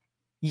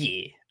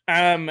 Yeah.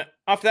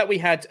 After that, we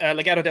had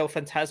Legado del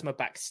Fantasma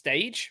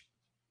backstage.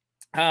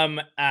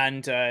 And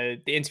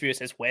the interviewer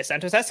says, "Where's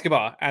Santos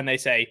Escobar?" And they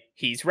say,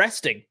 "He's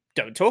resting.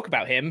 Don't talk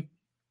about him."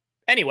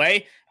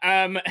 Anyway,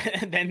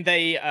 then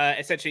they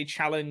essentially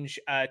challenge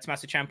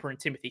Tommaso Ciampa and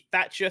Timothy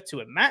Thatcher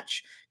to a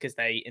match because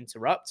they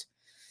interrupt.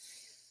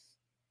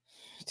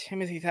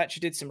 Timothy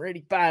Thatcher did some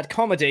really bad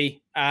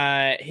comedy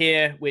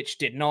here, which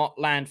did not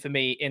land for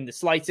me in the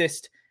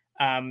slightest.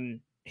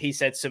 He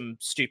said some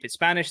stupid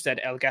Spanish,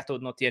 said El gato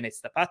no tiene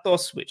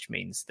zapatos, which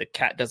means the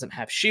cat doesn't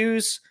have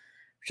shoes,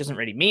 which doesn't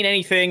really mean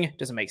anything,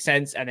 doesn't make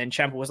sense. And then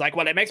Ciampa was like,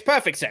 "Well, it makes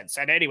perfect sense.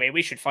 And anyway,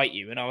 we should fight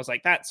you." And I was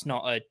like, that's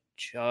not a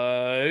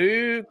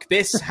joke.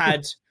 This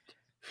had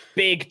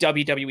big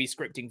WWE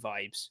scripting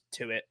vibes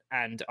to it,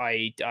 and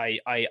I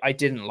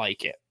didn't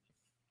like it.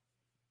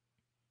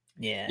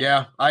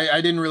 Yeah,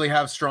 I didn't really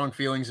have strong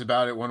feelings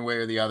about it one way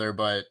or the other,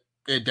 but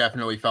it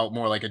definitely felt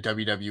more like a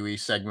WWE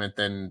segment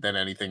than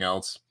anything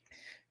else.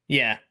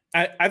 Yeah.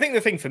 I think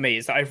the thing for me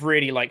is that I've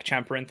really liked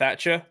Ciampa and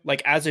Thatcher.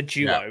 Like, as a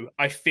duo,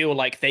 I feel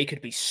like they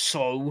could be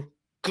so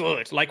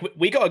good. Like,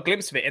 we got a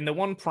glimpse of it in the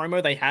one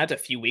promo they had a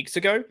few weeks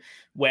ago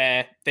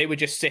where they were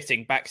just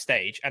sitting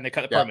backstage and they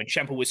cut the promo and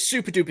Ciampa was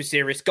super duper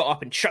serious, got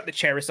up and shut the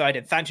chair aside,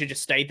 and Thatcher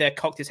just stayed there,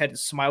 cocked his head and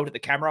smiled at the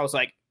camera. I was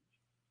like,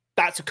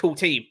 that's a cool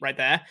team right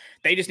there.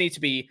 They just need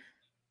to be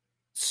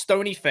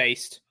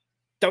stony-faced,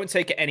 don't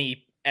take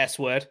any S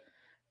word,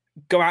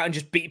 go out and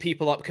just beat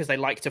people up because they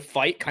like to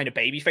fight, kind of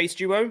babyface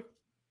duo.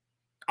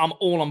 I'm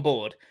all on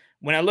board.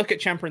 when I look at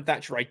Ciampa and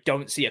Thatcher, I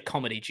don't see a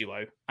comedy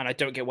duo, and I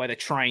don't get why they're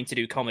trying to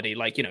do comedy,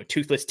 like, you know,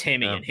 Toothless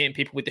Timmy and hitting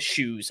people with the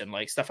shoes and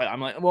like stuff like that.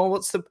 I'm like,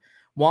 well,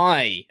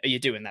 why are you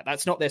doing that?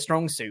 That's not their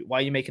strong suit. Why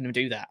are you making them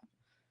do that?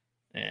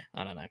 Yeah,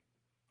 I don't know.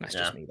 That's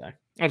just me, though.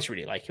 I just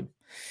really like him.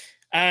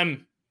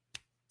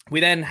 We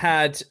then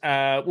had,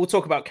 we'll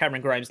talk about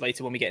Cameron Grimes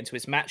later when we get into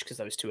his match, because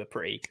those two are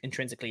pretty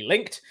intrinsically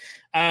linked.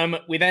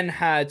 We then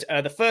had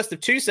the first of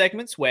two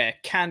segments where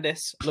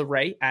Candice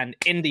LeRae and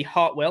Indy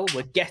Hartwell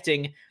were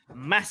getting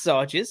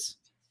massages.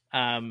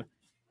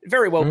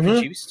 Very well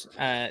produced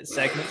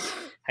segments.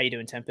 How you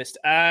doing, Tempest?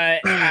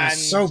 And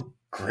so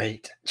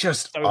great.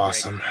 Just so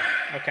awesome.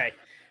 Great. Okay.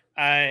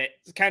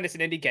 Candice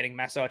and Indy getting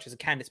massages, and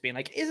Candice being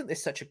like, isn't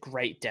this such a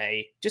great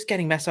day? Just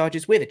getting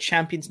massages. We're the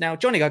champions now.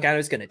 Johnny Gargano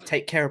is going to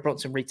take care of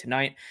Bronson Reed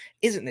tonight.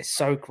 Isn't this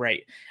so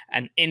great?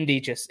 And Indy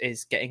just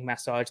is getting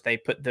massaged. They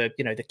put the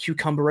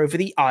cucumber over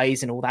the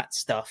eyes and all that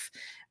stuff.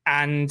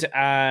 And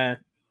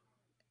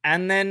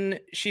then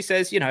she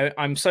says,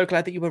 I'm so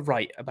glad that you were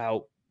right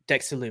about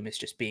Dexter Lumis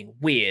just being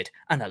weird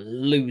and a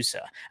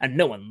loser, and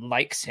no one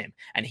likes him,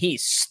 and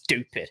he's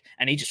stupid,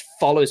 and he just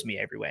follows me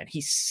everywhere, and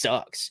he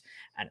sucks.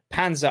 And it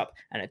pans up,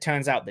 and it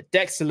turns out that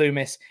Dexter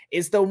Lumis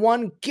is the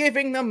one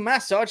giving the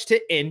massage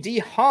to Indy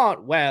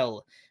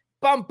Hartwell.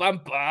 Bum,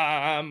 bum,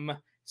 bum.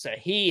 So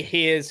he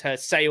hears her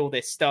say all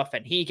this stuff,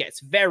 and he gets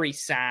very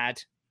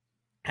sad,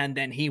 and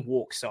then he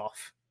walks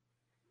off.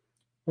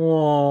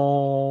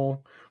 Oh,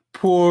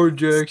 poor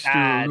Dexter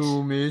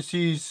Lumis.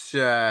 He's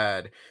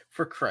sad.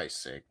 For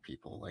Christ's sake,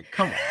 people, like,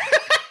 come on.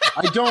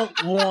 I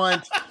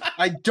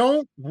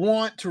don't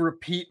want to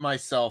repeat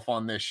myself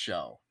on this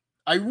show.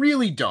 I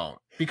really don't,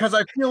 because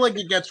I feel like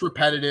it gets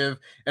repetitive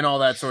and all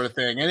that sort of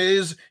thing. And it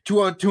is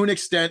to an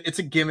extent, it's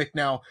a gimmick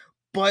now.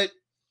 But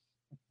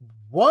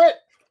what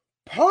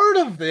part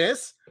of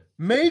this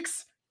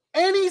makes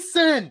any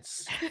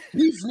sense?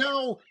 He's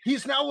now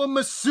a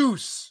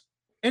masseuse.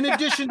 In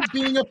addition to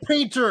being a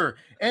painter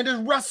and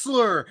a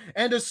wrestler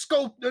and a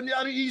sculptor,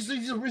 he's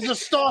a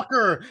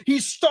stalker.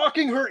 He's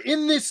stalking her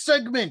in this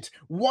segment.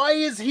 Why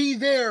is he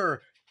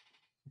there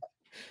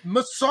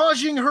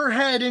massaging her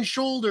head and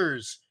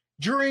shoulders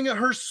during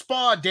her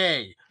spa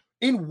day?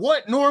 In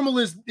what normal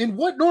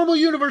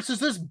universe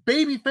is this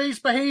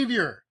babyface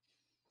behavior?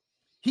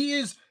 He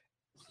is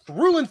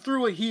through and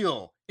through a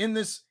heel in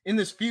this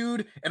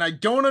feud, and I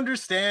don't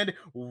understand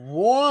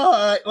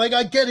what. Like,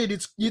 I get it,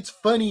 it's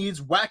funny, it's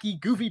wacky,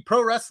 goofy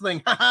pro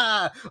wrestling.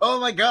 Oh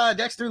my god,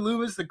 Dexter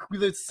Lumis,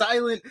 the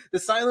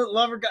silent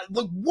lover guy.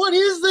 Look, what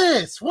is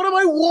this? What am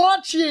I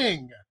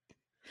watching?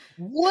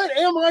 What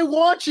am I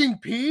watching,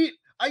 Pete?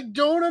 I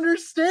don't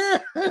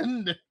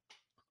understand.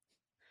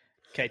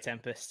 Okay,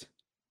 Tempest.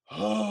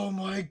 Oh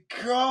my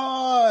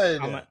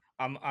god.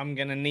 I'm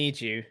gonna need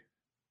you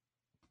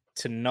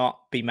to not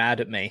be mad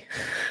at me.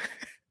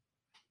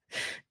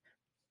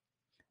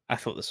 I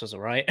thought this was all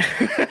right.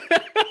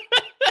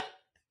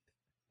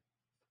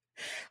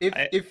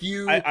 If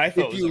you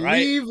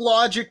leave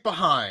logic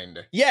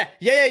behind, yeah,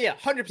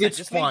 100%.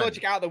 Just fun. leave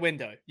logic out the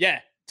window. Yeah,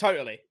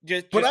 totally.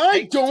 But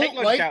I don't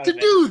like to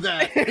do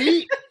that,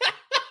 Pete.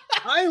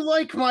 I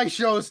like my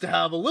shows to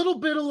have a little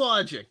bit of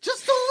logic,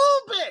 just a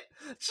little bit,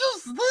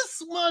 just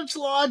this much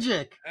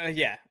logic.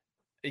 Yeah.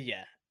 He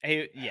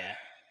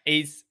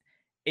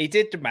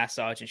did the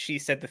massage, and she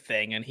said the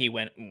thing, and he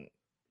went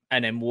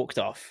and then walked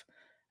off.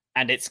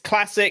 And it's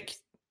classic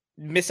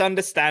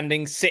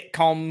misunderstanding,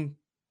 sitcom,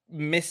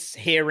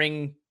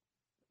 mishearing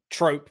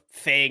trope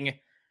thing.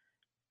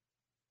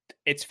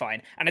 It's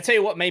fine. And I tell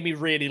you what made me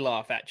really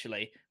laugh,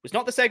 actually, was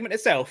not the segment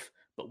itself,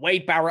 but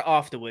Wade Barrett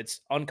afterwards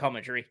on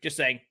commentary, just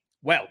saying,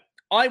 well,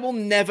 I will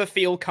never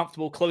feel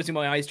comfortable closing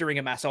my eyes during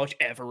a massage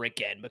ever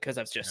again, because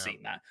I've just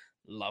seen that.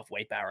 Love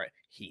Wade Barrett.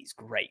 He's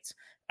great.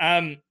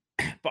 But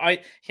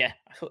I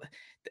thought,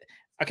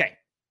 okay.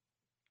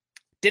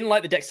 Didn't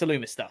like the Dexter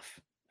Lumis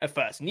stuff at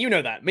first. And you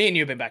know that. Me and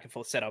you have been back and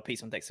forth, said our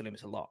piece on Dexter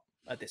Lumis a lot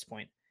at this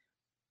point.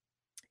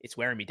 It's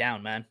wearing me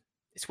down, man.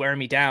 It's wearing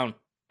me down.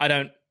 I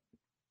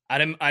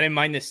didn't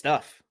mind this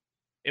stuff.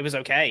 It was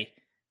okay.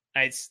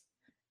 It's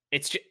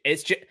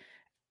just,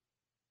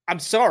 I'm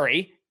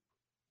sorry.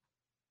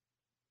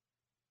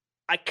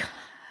 I kind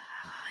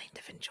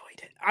of enjoyed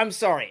it. I'm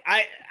sorry.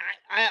 I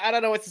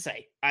don't know what to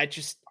say. It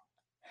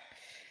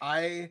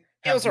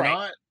was all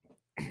right.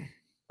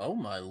 Oh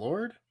my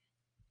lord.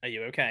 Are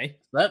you okay?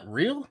 Is that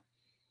real?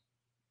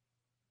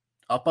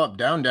 Up,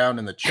 down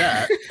in the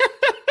chat.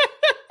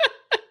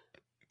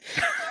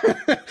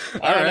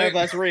 I don't know if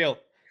that's real.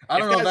 I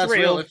don't know if that's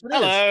real.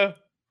 Hello.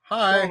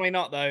 Hi. Probably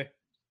not, though.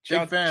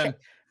 Big fan.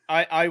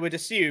 I would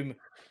assume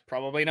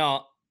probably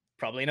not.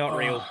 Probably not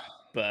real.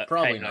 But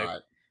probably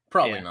not.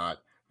 Probably not.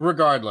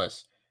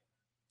 Regardless,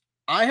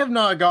 I have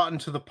not gotten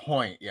to the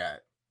point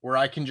yet where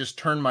I can just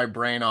turn my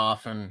brain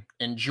off and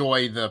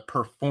enjoy the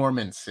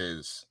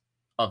performances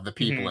of the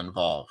people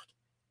involved.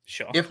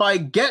 Sure. If I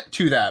get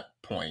to that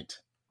point,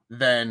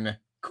 then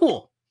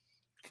cool.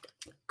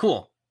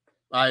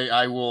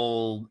 I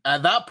will,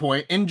 at that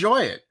point,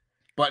 enjoy it.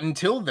 But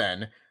until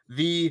then,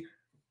 the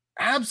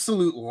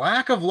absolute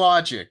lack of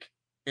logic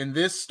in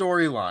this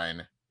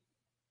storyline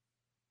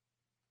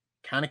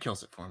kind of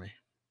kills it for me.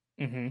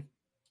 Mm-hmm.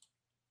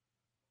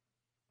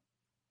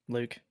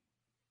 Luke,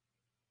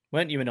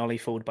 weren't you and Ollie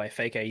fooled by a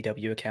fake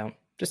AEW account?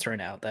 Just throwing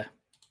it out there.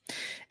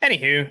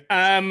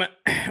 Anywho,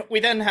 we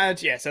then had,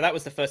 so that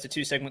was the first of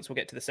two segments. We'll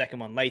get to the second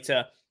one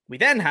later. We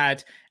then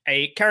had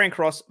a Karrion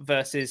Kross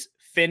versus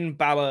Finn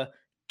Balor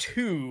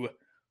 2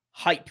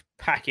 hype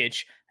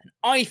package. And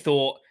I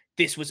thought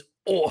this was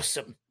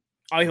awesome.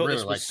 I thought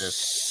this was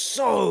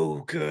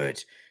so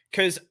good.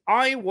 Because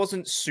I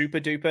wasn't super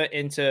duper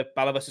into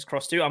Balor versus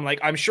Kross 2.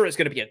 I'm sure it's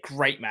going to be a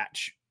great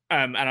match.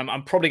 And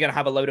I'm probably going to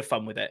have a load of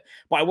fun with it.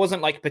 But I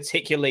wasn't like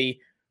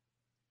particularly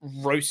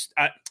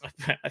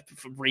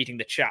reading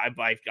the chat.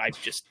 I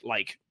just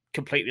like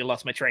completely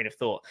lost my train of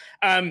thought.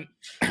 I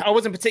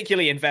wasn't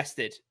particularly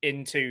invested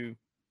into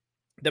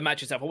the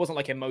match itself. I wasn't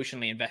like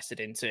emotionally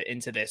invested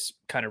into this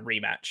kind of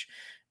rematch.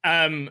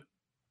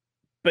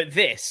 But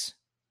this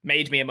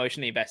made me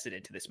emotionally invested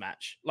into this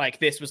match. Like,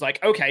 this was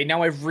like, okay,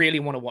 now I really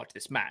want to watch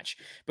this match,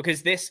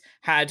 because this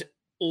had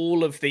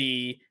all of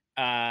the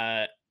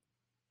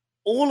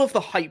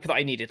hype that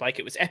I needed. Like,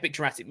 it was epic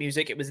dramatic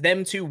music. It was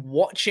them two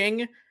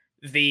watching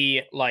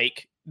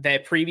their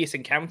previous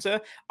encounter.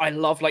 I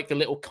love like the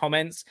little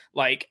comments,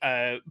 like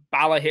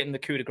Balor hitting the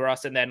coup de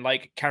grace, and then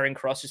like Karrion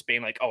Kross just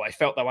being like, oh, I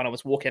felt that when I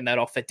was walking that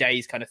off for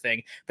days kind of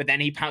thing. But then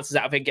he pounces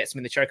out of it and gets him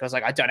in the choke. I was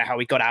like, I don't know how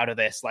he got out of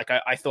this. Like,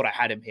 I thought I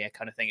had him here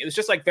kind of thing. It was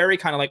just like very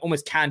kind of like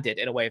almost candid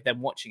in a way of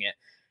them watching it.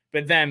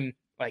 But then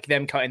like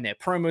them cutting their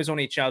promos on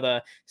each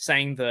other,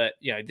 saying that,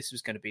 this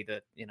was going to be the,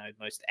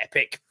 most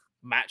epic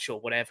match or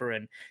whatever.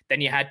 And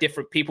then you had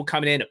different people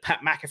coming in,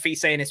 Pat McAfee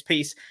saying his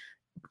piece.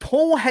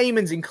 Paul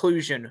Heyman's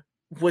inclusion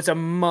was a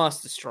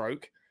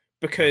masterstroke,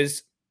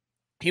 because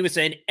he was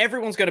saying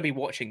everyone's going to be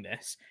watching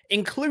this,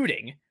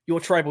 including your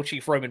tribal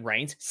chief Roman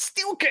Reigns,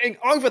 still getting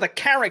over the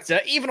character,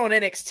 even on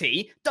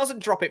NXT, doesn't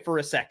drop it for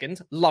a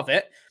second. Love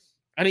it.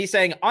 And he's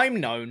saying,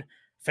 I'm known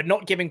for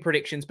not giving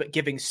predictions, but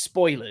giving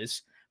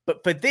spoilers.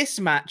 But for this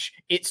match,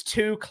 it's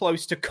too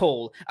close to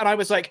call. And I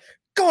was like,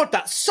 God,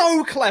 that's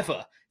so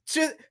clever.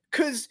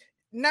 Because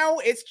now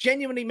it's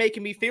genuinely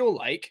making me feel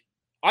like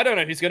I don't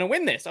know who's going to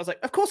win this. I was like,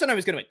 of course I know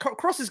who's going to win.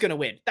 Kross is going to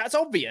win. That's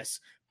obvious.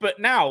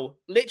 But now,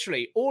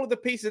 literally, all of the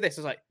pieces of this,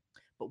 I was like,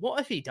 but what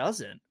if he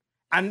doesn't?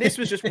 And this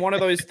was just one of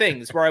those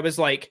things where I was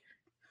like,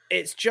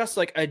 it's just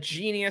like a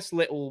genius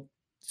little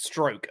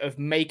stroke of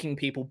making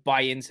people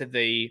buy into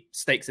the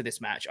stakes of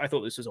this match. I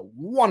thought this was a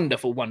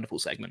wonderful, wonderful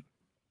segment.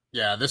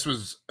 Yeah, this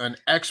was an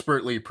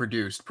expertly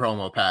produced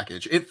promo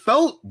package. It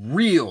felt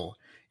real.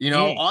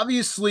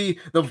 Obviously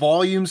the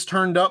volume's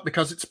turned up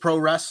because it's pro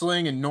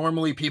wrestling, and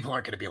normally people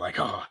aren't going to be like,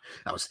 oh,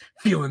 I was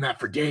feeling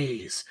that for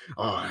days.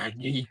 Oh,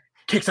 he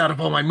kicks out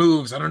of all my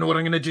moves. I don't know what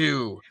I'm going to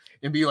do,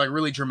 and be like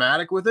really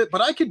dramatic with it.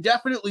 But I could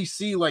definitely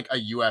see like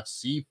a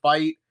UFC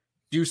fight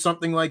do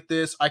something like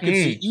this. I could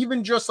see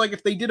even just like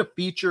if they did a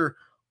feature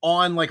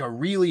on like a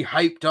really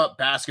hyped up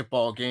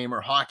basketball game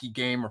or hockey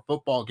game or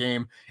football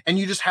game, and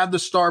you just have the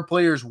star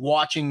players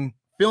watching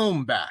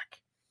film back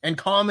and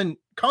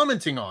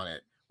commenting on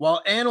it,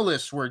 while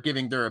analysts were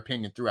giving their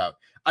opinion throughout.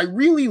 I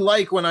really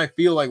like when I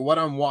feel like what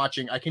I'm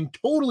watching, I can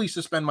totally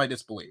suspend my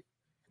disbelief.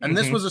 And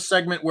this was a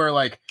segment where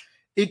like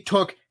it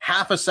took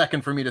half a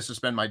second for me to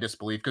suspend my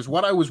disbelief, because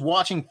what I was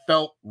watching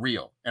felt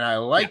real. And I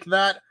like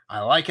that.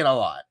 I like it a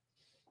lot.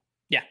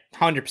 Yeah,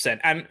 100%.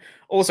 And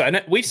also,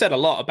 and we've said a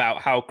lot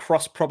about how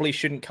Kross probably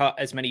shouldn't cut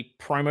as many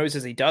promos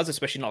as he does,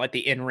 especially not like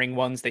the in-ring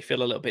ones. They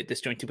feel a little bit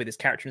disjointed with his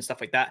character and stuff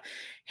like that.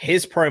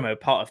 His promo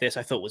part of this,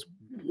 I thought, was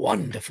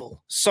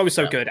wonderful. So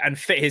good, and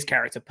fit his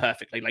character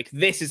perfectly. Like,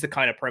 this is the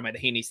kind of promo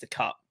that he needs to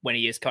cut when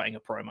he is cutting a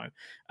promo.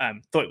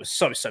 Thought it was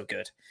so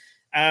good.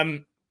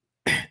 I'm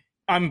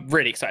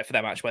really excited for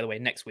that match, by the way,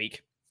 next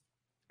week.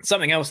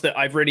 Something else that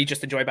I've really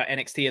just enjoyed about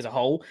NXT as a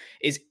whole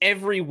is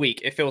every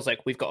week it feels like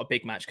we've got a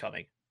big match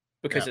coming.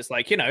 Because it's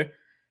like,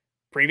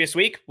 previous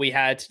week we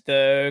had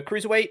the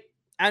Cruiserweight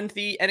and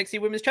the NXT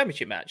Women's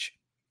Championship match.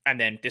 And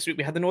then this week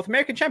we had the North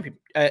American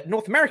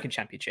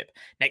Championship.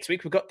 Next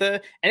week we've got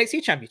the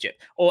NXT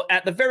Championship. Or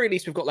at the very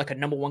least, we've got like a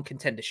number one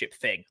contendership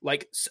thing.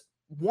 Like,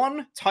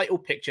 one title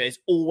picture is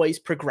always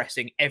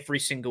progressing every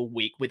single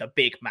week with a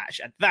big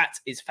match. And that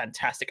is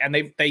fantastic.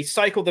 And they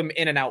cycle them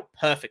in and out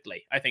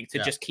perfectly, I think,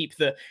 to just keep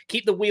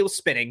the wheels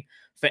spinning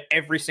for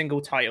every single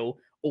title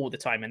all the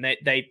time. And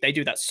they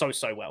do that so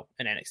well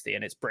in NXT,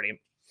 and it's brilliant.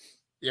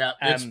 Yeah,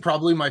 it's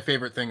probably my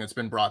favorite thing that's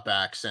been brought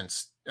back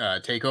since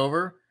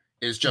TakeOver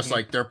is just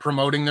like they're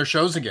promoting their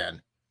shows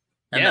again.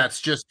 And that's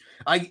just,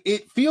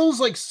 it feels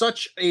like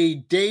such a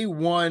day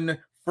one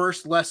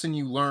first lesson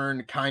you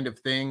learn kind of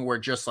thing, where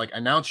just like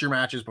announce your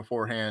matches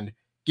beforehand,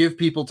 give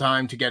people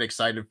time to get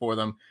excited for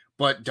them.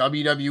 But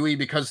WWE,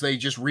 because they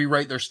just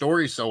rewrite their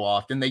stories so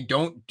often, they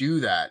don't do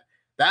that.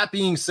 That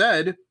being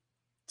said,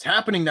 it's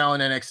happening now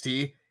in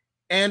NXT.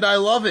 And I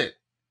love it.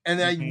 And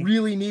I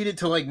really need it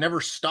to like never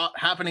stop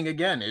happening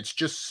again. It's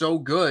just so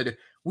good.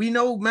 We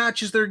know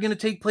matches that are going to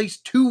take place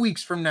 2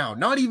 weeks from now,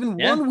 not even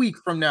 1 week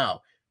from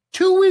now.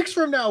 2 weeks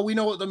from now, we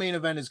know what the main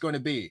event is going to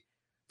be.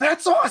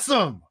 That's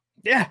awesome.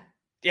 Yeah.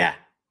 Yeah.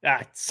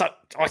 It's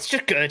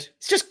just good.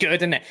 It's just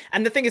good, isn't it?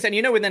 And the thing is, and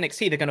with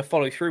NXT, they're going to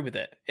follow through with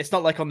it. It's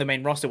not like on the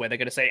main roster where they're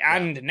going to say,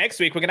 and next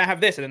week we're going to have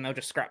this, and then they'll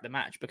just scrap the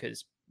match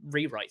because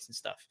rewrites and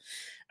stuff.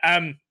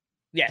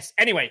 Yes.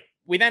 Anyway,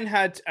 we then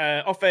had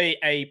off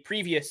a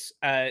previous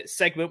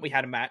segment, we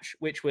had a match,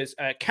 which was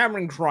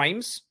Cameron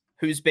Grimes,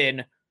 who's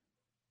been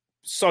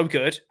so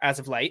good as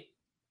of late.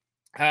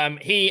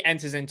 He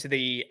enters into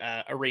the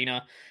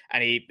arena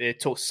and he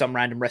talks to some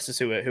random wrestlers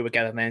who are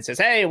gathered there and says,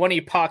 "Hey, why don't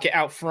you park it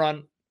out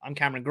front? I'm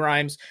Cameron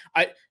Grimes."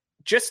 I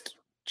just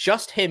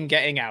him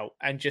getting out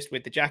and just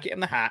with the jacket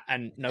and the hat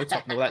and no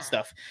top and all that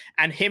stuff,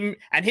 and him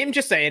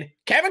just saying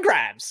Cameron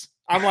Grimes.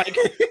 I'm like,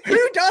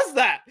 who does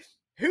that?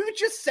 Who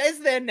just says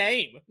their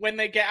name when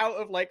they get out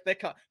of like their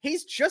car?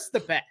 He's just the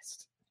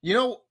best.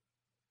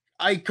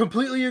 I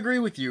completely agree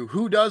with you.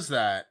 Who does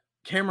that?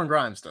 Cameron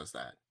Grimes does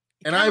that,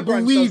 and Cameron I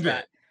believe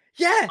it.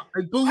 Yeah,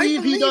 I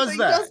believe he does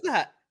that. He does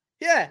that.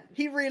 Yeah,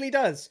 he really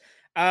does.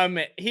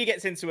 He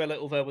gets into a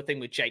little verbal thing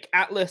with Jake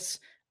Atlas.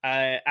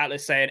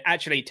 Atlas saying,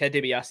 actually, Ted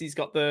DiBiase's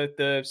got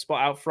the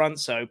spot out front,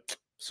 so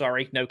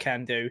sorry, no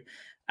can do.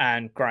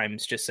 And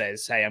Grimes just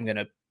says, "Hey, I'm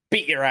gonna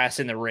beat your ass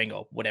in the ring,"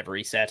 or whatever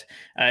he said.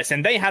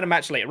 So they had a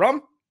match later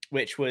on,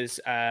 which was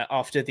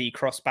after the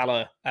Cross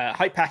Balor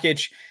hype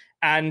package.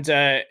 And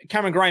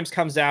Cameron Grimes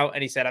comes out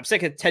and he said, "I'm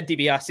sick of Ted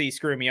DiBiase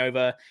screwing me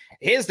over.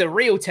 Here's the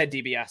real Ted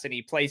DiBiase." And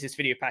he plays this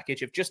video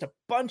package of just a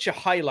bunch of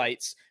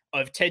highlights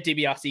of Ted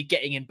DiBiase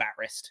getting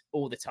embarrassed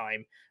all the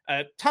time.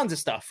 Tons of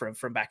stuff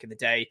from back in the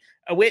day,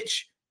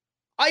 which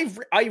I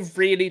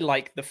really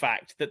like the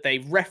fact that they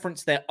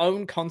reference their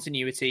own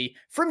continuity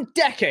from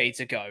decades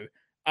ago.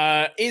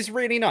 Is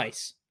really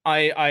nice.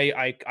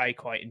 I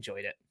quite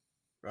enjoyed it.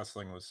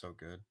 Wrestling was so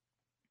good.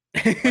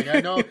 Like,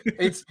 I know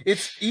it's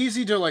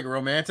easy to like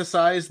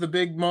romanticize the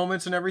big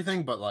moments and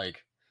everything, but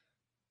like,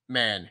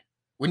 man,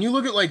 when you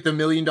look at like the $1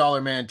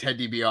 Million Man Ted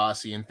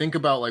DiBiase and think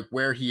about like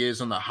where he is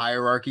on the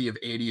hierarchy of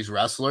 80s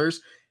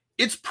wrestlers,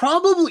 it's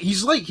probably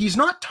he's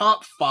not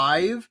top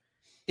 5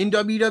 in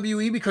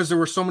WWE because there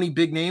were so many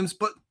big names,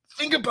 but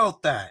think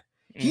about that.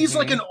 He's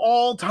like an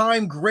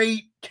all-time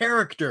great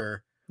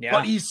character,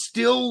 but he's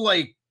still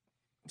like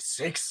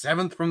 6th,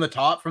 7th from the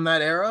top from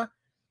that era.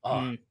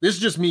 This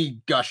is just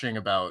me gushing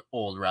about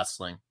old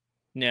wrestling.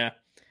 Yeah,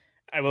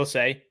 I will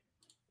say,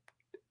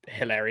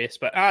 hilarious.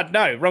 But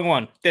no, wrong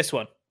one. This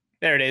one.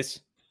 There it is.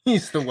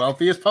 He's the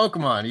wealthiest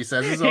Pokemon. He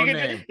says his own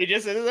name. He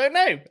just says his own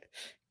name.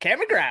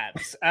 Cameron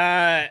Grimes.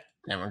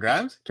 Cameron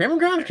Grimes.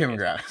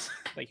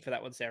 Thank you for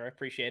that one, Sarah.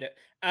 Appreciate it.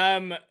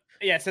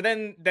 Yeah. So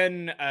then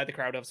the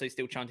crowd obviously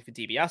still chanting for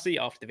DiBiase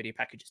after the video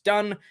package is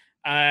done.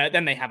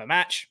 Then they have a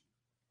match.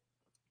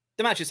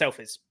 The match itself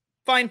is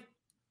fine.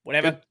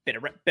 Whatever, bit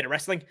of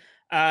wrestling.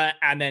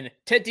 And then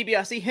Ted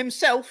DiBiase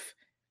himself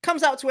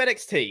comes out to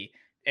NXT.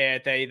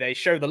 They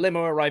show the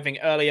limo arriving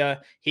earlier.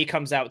 He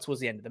comes out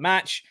towards the end of the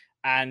match,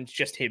 and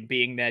just him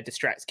being there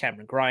distracts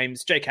Cameron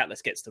Grimes. Jake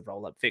Atlas gets the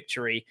roll-up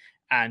victory,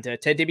 and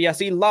Ted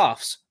DiBiase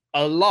laughs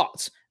a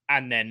lot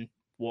and then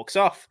walks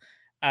off.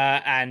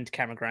 And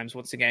Cameron Grimes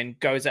once again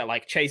goes out,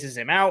 like chases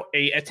him out.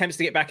 He attempts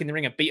to get back in the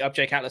ring and beat up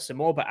Jake Atlas some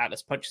more, but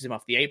Atlas punches him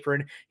off the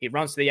apron. He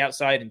runs to the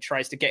outside and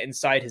tries to get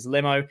inside his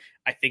limo.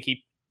 I think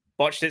he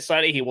botched it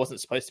slightly. He wasn't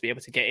supposed to be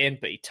able to get in,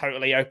 but he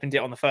totally opened it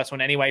on the first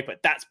one anyway.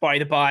 But that's by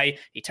the by.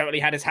 He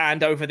totally had his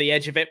hand over the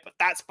edge of it, but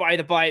that's by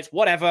the by. It's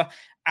whatever.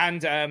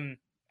 And then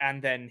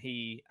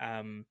the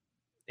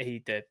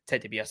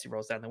Ted DiBiase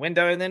rolls down the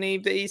window, and then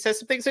he says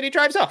some things and he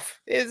drives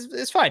off.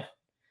 It's fine.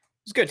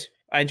 It's good.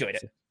 I enjoyed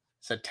it.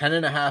 It's a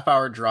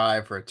 10.5-hour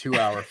drive for a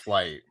 2-hour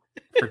flight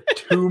for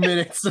 2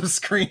 minutes of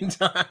screen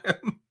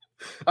time.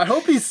 I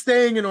hope he's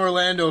staying in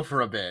Orlando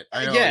for a bit.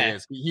 I know he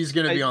is. He's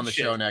going to be on the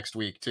show next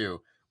week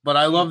too. But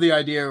I love the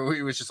idea where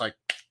he was just like,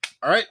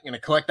 "All right, I'm going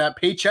to collect that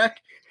paycheck.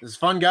 This is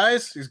fun,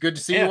 guys. It's good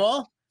to see you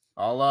all.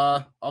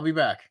 I'll be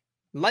back."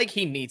 Like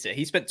he needs it.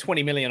 He spent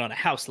 $20 million on a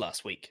house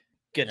last week.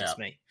 Goodness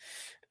me.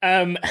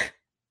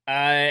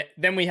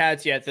 Then we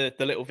had the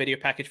little video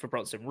package for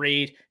Bronson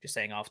Reed, just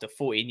saying after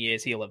 14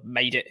 years he'll have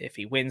made it if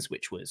he wins,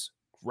 which was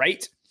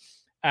great.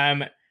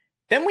 Then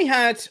we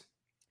had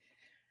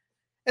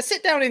a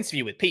sit-down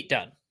interview with Pete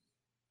Dunne.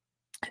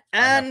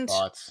 And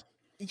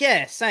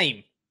yeah,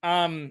 same.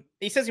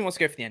 He says he wants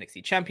to go for the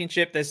NXT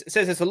Championship. It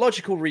says there's a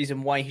logical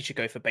reason why he should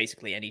go for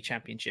basically any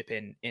championship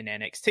in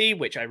NXT,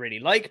 which I really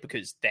like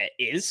because there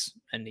is,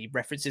 and he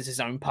references his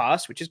own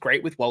past, which is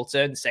great with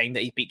Walter, and saying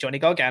that he beat Johnny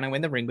Gargano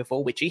in the ring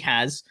before, which he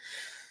has,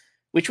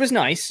 which was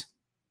nice.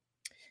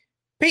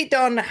 Pete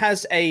Dunne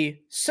has a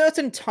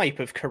certain type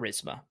of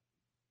charisma.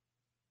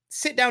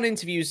 Sit-down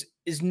interviews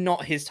is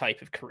not his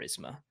type of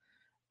charisma.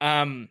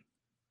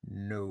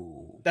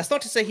 No. That's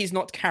not to say he's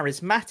not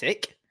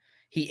charismatic.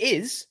 He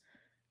is.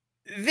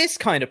 This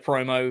kind of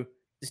promo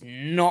is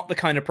not the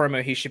kind of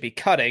promo he should be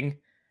cutting.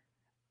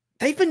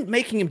 They've been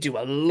making him do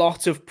a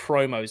lot of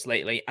promos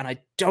lately, and I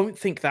don't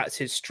think that's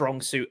his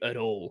strong suit at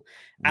all.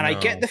 And I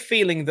get the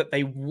feeling that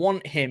they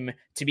want him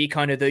to be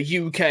kind of the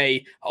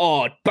UK,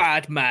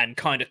 bad man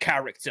kind of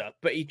character,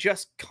 but he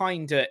just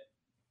kind of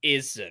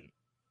isn't.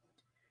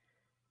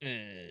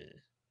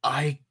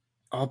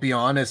 I'll be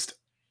honest,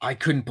 I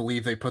couldn't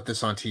believe they put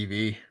this on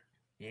TV.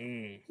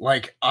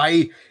 Like,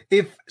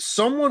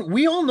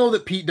 we all know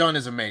that Pete Dunne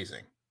is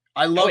amazing.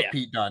 I love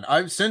Pete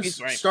Dunne.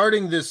 Since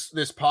starting this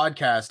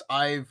podcast,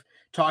 I've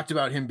talked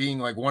about him being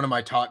like one of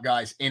my top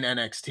guys in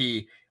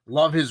NXT.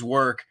 Love his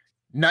work.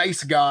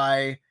 Nice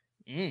guy.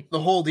 The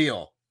whole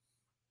deal.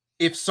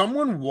 If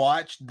someone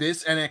watched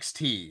this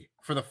NXT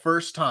for the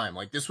first time,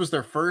 like this was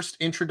their first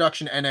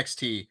introduction to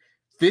NXT,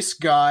 this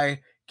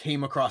guy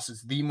came across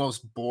as the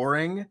most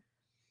boring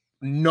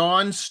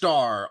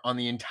non-star on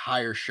the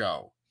entire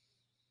show.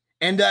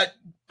 And that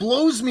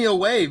blows me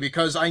away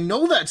because I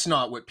know that's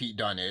not what Pete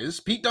Dunne is.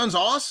 Pete Dunne's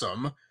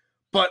awesome,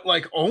 but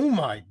like, oh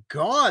my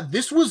God,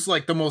 this was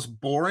like the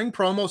most boring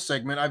promo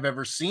segment I've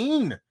ever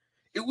seen.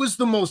 It was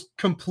the most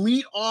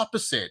complete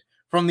opposite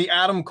from the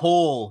Adam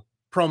Cole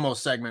promo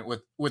segment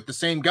with the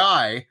same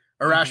guy,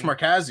 Arash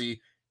Markazi,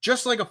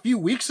 just like a few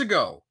weeks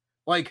ago.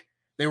 Like,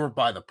 they were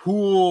by the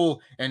pool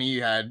and he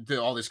had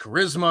all this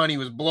charisma and he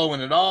was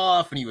blowing it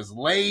off and he was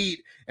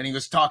late and he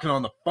was talking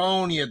on the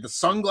phone. He had the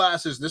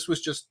sunglasses. This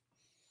was just,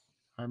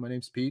 hi, my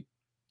name's Pete.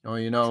 Oh,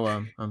 you know,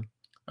 I'm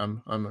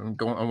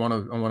going. I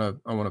want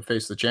to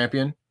face the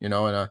champion. You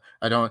know, and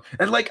I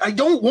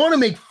don't want to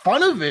make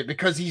fun of it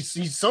because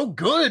he's so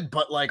good.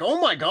 But like,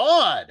 oh my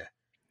God.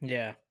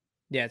 Yeah,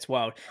 it's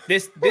wild.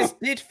 This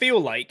did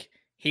feel like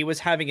he was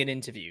having an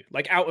interview,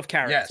 like out of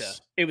character.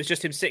 Yes. It was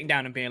just him sitting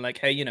down and being like,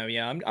 hey, you know,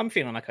 I'm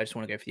feeling like I just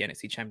want to go for the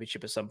NXT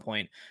Championship at some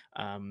point.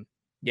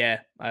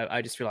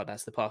 I just feel like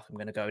that's the path I'm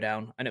going to go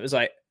down. And it was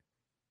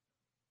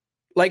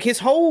like his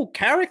whole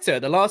character,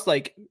 the last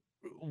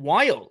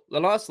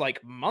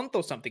month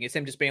or something, is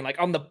him just being like,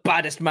 I'm the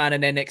baddest man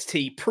in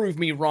NXT. Prove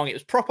me wrong. It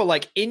was proper,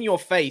 like, in your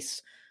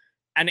face.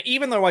 And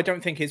even though I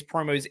don't think his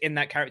promos in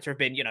that character have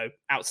been, you know,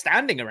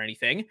 outstanding or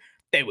anything,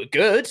 they were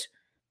good.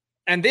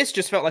 And this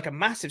just felt like a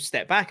massive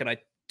step back, and I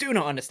do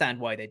not understand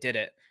why they did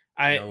it.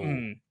 I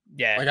don't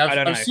know.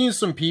 I've seen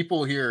some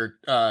people here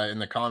in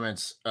the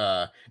comments,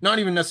 not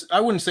even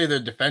I wouldn't say they're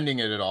defending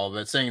it at all,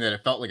 but saying that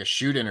it felt like a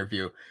shoot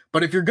interview.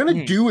 But if you're going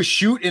to do a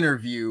shoot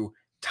interview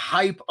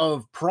type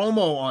of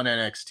promo on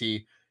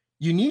NXT,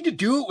 you need to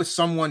do it with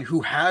someone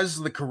who has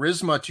the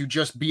charisma to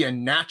just be a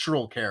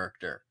natural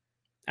character.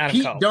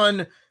 Pete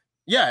Dunne.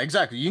 Yeah,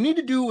 exactly. You need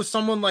to do it with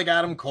someone like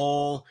Adam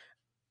Cole.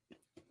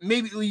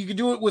 Maybe you could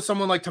do it with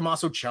someone like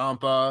Tommaso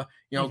Ciampa,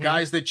 you know,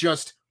 guys that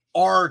just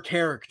are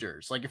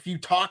characters. Like, if you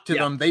talk to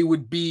them, they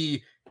would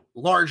be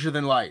larger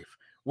than life.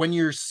 When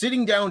you're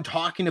sitting down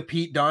talking to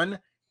Pete Dunne,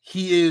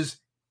 he is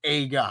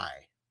a guy.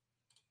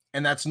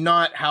 And that's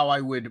not how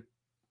I would.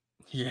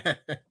 Yeah.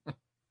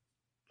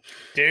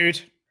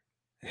 Dude.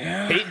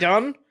 Yeah. Pete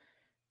Dunne,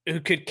 who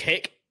could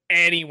kick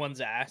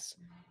anyone's ass.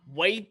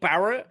 Wade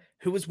Barrett,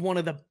 who was one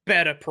of the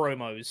better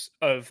promos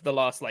of the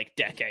last, like,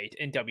 decade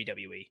in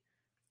WWE.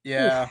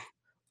 Yeah.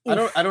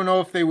 Oof. I don't know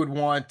if they would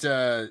want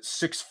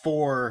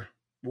 6'4"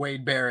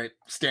 Wade Barrett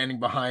standing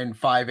behind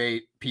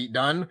 5'8" Pete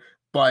Dunne,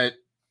 but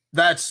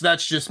that's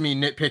just me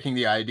nitpicking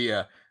the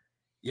idea.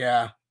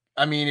 Yeah.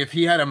 I mean, if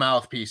he had a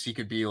mouthpiece, he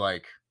could be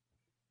like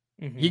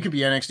he could be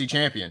NXT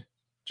champion.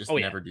 Just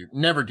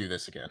never do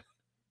this again.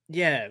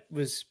 Yeah, it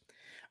was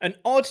an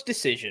odd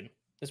decision,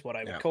 is what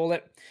I would call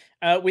it.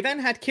 We then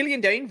had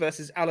Killian Dane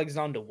versus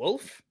Alexander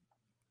Wolf,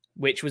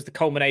 which was the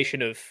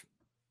culmination of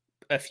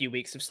a few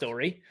weeks of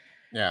story.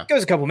 Yeah.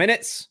 Goes a couple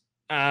minutes.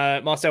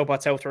 Marcel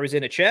Bartel throws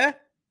in a chair.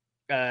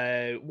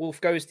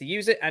 Wolf goes to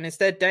use it, and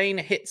instead Dane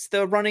hits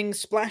the running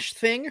splash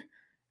thing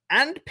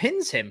and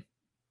pins him.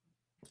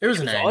 It was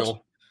an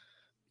angle.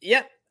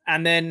 Yep.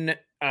 And then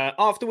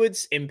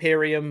afterwards,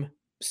 Imperium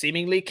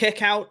seemingly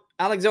kick out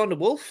Alexander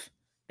Wolf.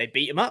 They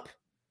beat him up.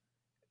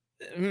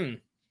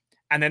 And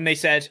then they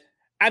said,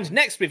 and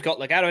next we've got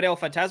Legado del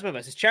Fantasma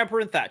versus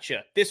Ciampa and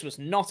Thatcher. This was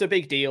not a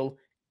big deal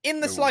in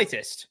the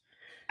slightest.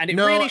 And it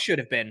really should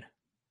have been.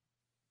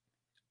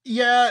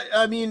 Yeah,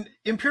 I mean,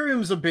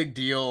 Imperium's a big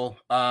deal.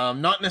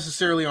 Not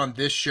necessarily on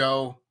this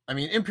show. I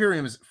mean,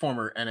 Imperium's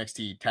former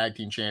NXT tag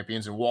team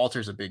champions, and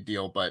Walter's a big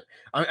deal, but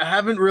I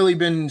haven't really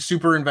been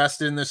super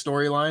invested in this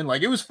storyline.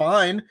 Like, it was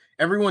fine.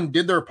 Everyone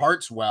did their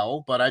parts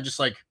well, but I just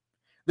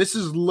this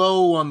is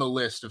low on the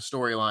list of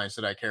storylines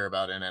that I care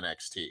about in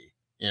NXT.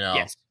 You know?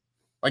 Yes.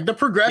 Like, the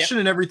progression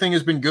and everything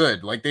has been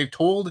good. Like, they've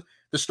told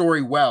the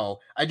story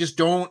well. I just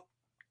don't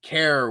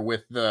care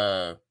with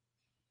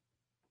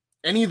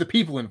any of the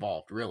people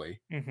involved,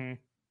 really.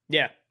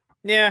 Yeah,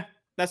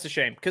 that's a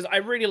shame, because I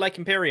really like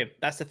Imperium.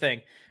 That's the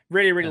thing.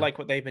 Really like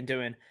what they've been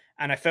doing,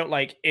 and I felt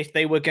like if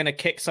they were going to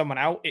kick someone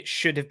out, it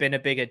should have been a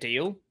bigger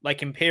deal.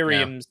 Like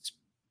Imperium's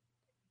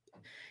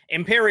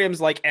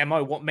like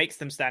MO, what makes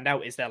them stand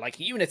out is their like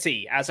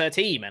unity as a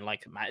team, and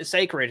like Matt is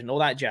sacred and all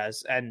that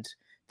jazz, and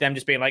them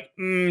just being like,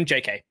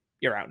 JK,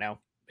 you're out now,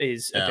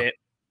 is a bit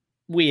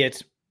weird,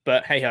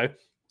 but hey ho.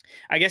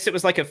 I guess it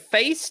was like a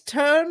face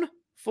turn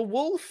for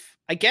Wolf,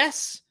 I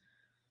guess.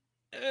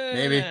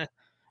 Maybe.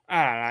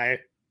 I don't know.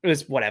 It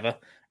was whatever.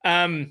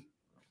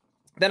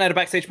 Then I had a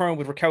backstage promo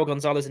with Raquel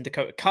Gonzalez and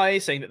Dakota Kai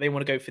saying that they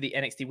want to go for the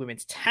NXT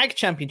Women's Tag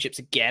Championships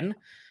again.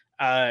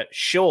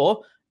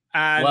 Sure.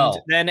 And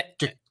then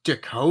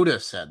Dakota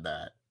said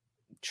that.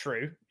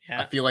 True.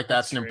 Yeah, I feel like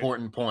that's an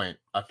important point.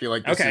 I feel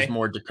like this is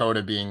more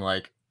Dakota being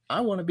like,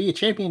 I want to be a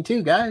champion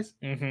too, guys.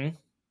 Mm-hmm.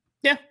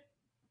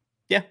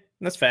 Yeah,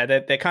 that's fair.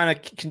 They're kind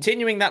of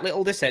continuing that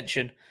little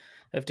dissension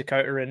of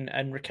Dakota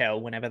and Raquel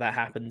whenever that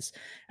happens.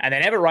 And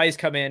then Ever Rise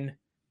come in,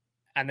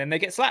 and then they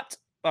get slapped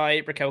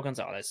by Raquel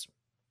Gonzalez.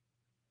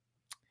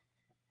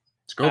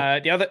 Let's go.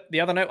 The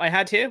other note I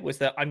had here was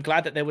that I'm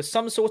glad that there was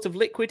some sort of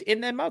liquid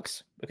in their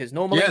mugs, because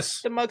normally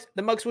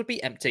the mugs would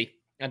be empty.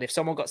 And if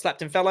someone got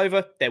slapped and fell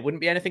over, there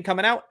wouldn't be anything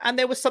coming out, and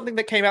there was something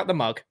that came out the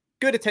mug.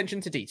 Good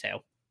attention to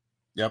detail.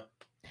 Yep.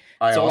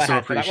 I also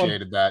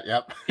appreciated that.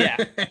 Yep. Yeah,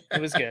 it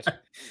was good.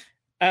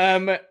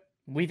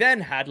 We then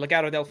had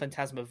Legado del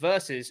Fantasma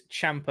versus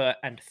Ciampa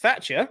and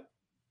Thatcher.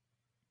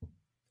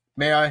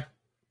 May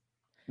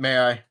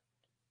I?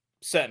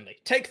 Certainly.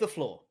 Take the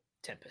floor,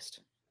 Tempest.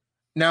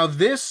 Now,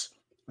 this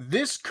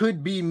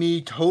could be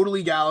me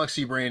totally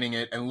galaxy braining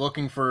it and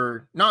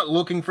not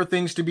looking for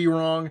things to be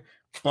wrong,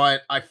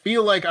 but I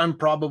feel like I'm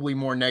probably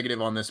more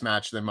negative on this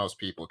match than most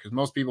people, because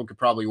most people could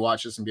probably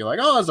watch this and be like,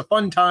 oh, it's a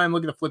fun time,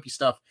 look at the flippy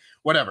stuff,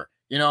 whatever,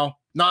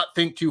 not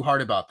think too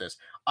hard about this.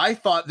 I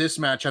thought this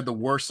match had the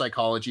worst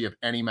psychology of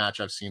any match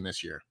I've seen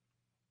this year.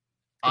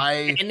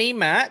 Any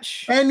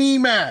match?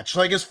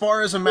 Like, as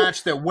far as a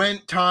match that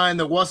went time,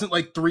 that wasn't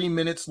like 3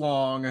 minutes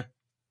long,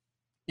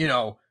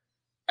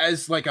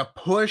 as like a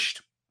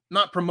pushed,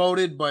 not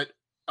promoted, but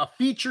a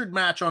featured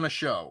match on a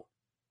show.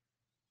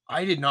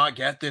 I did not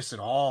get this at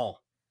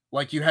all.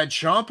 Like, you had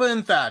Ciampa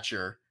and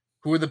Thatcher,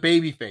 who are the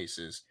baby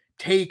faces,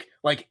 take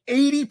like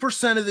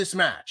 80% of this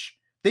match.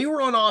 They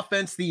were on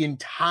offense the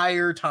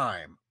entire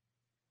time.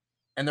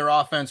 And their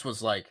offense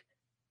was like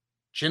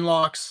chin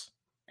locks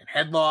and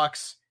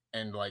headlocks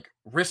and like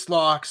wrist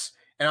locks.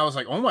 And I was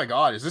like, oh my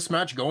God, is this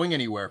match going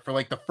anywhere for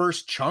like the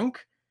first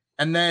chunk?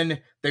 And then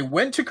they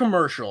went to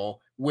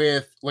commercial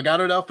with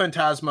Legado del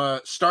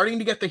Fantasma starting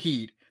to get the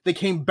heat. They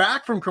came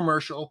back from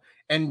commercial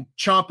and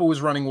Ciampa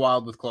was running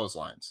wild with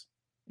clotheslines.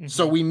 Mm-hmm.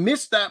 So we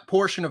missed that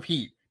portion of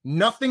heat.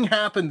 Nothing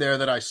happened there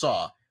that I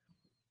saw.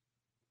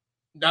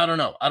 I don't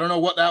know. I don't know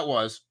what that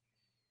was.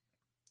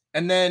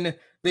 And then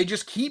they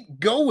just keep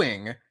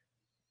going.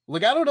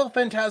 Legado del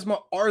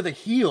Fantasma are the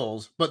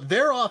heels, but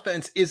their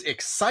offense is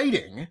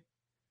exciting.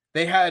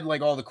 They had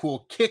like all the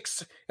cool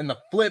kicks and the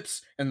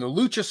flips and the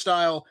lucha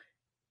style.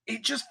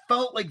 It just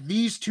felt like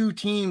these two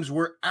teams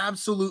were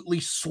absolutely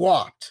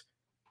swapped.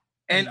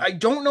 And I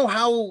don't know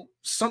how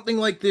something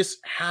like this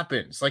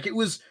happens. Like,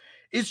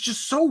 it's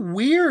just so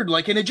weird.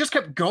 Like, and it just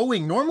kept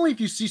going. Normally, if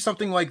you see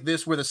something like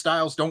this where the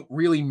styles don't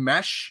really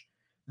mesh,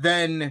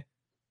 then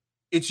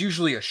it's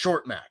usually a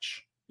short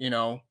match,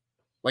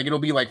 like it'll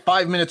be like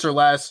 5 minutes or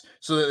less,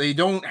 so that they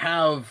don't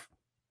have,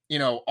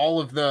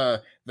 all of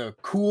the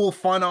cool,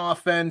 fun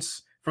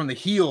offense from the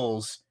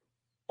heels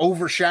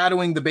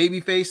overshadowing the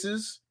baby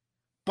faces.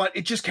 But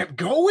it just kept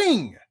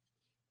going.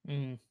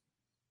 Mm.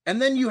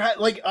 And then you had,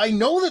 like, I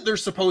know that they're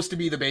supposed to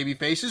be the baby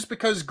faces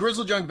because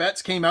Grizzled Young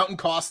Vets came out and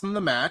cost them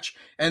the match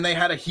and they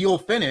had a heel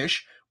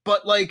finish.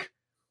 But, like,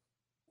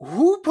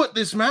 who put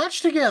this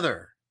match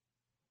together?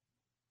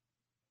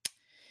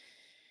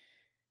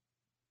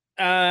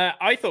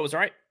 I thought it was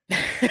right.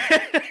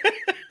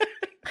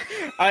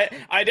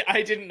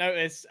 I didn't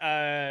notice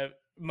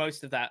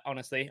most of that,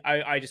 honestly.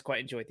 I just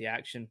quite enjoyed the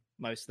action,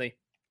 mostly.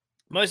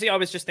 Mostly, I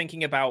was just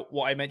thinking about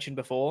what I mentioned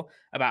before,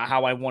 about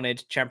how I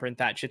wanted Ciampa and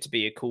Thatcher to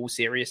be a cool,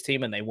 serious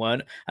team, and they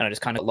weren't. And I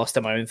just kind of lost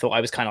in my own thought.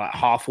 I was kind of like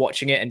half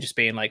watching it and just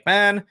being like,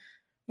 man,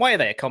 why are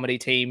they a comedy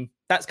team?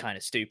 That's kind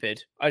of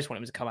stupid. I just want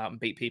them to come out and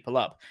beat people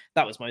up.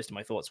 That was most of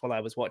my thoughts while I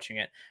was watching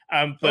it.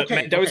 But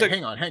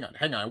hang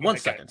on. One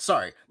second.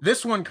 Sorry.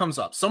 This one comes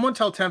up. Someone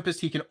tell Tempest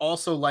he can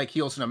also like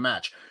heels in a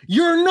match.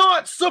 You're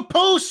not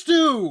supposed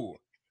to!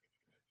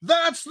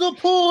 That's the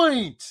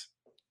point!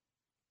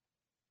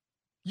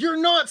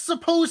 You're not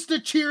supposed to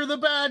cheer the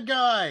bad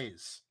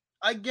guys.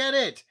 I get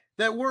it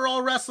that we're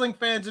all wrestling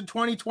fans in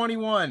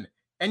 2021,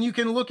 and you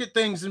can look at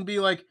things and be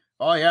like,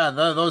 oh yeah,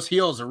 those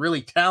heels are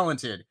really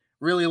talented,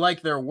 really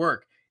like their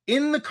work.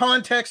 In the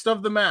context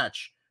of the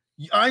match,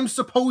 I'm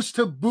supposed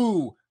to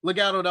boo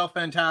Legado del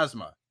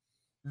Fantasma.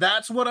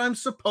 That's what I'm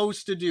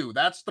supposed to do.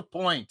 That's the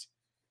point.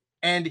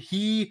 And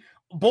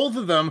both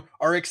of them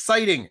are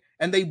exciting,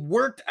 and they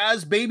worked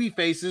as baby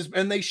faces,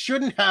 and they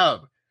shouldn't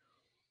have.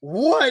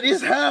 What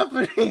is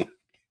happening?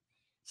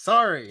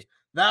 Sorry,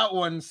 that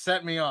one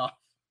set me off.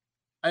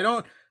 I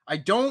don't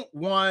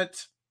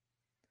want.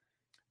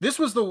 This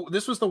was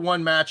the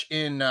one match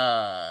in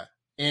the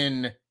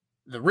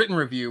written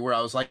review where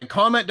I was like,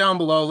 comment down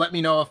below, let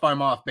me know if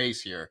I'm off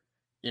base here,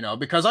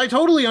 because I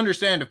totally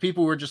understand if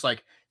people were just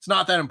like, it's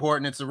not that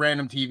important, it's a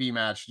random TV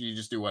match, you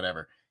just do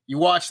whatever. You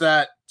watch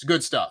that, it's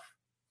good stuff.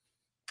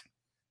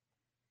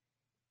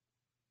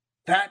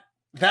 That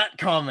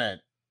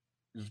comment.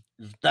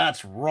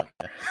 That's wrong.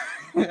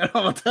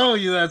 I'll tell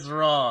you that's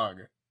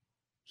wrong.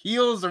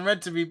 Heels are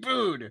meant to be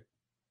booed.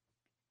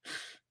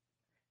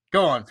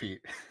 Go on, Pete.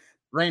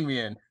 Rein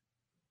me in.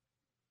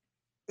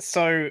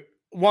 So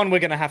One, we're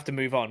going to have to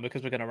move on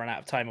because we're going to run out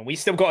of time, and we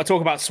still got to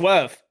talk about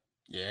Swerve.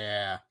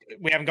 Yeah.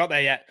 We haven't got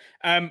there yet.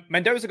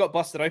 Mendoza got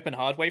busted open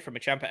hard way from a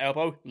Ciampa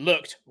elbow.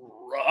 Looked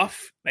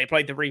rough. They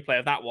played the replay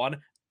of that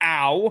one.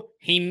 Ow.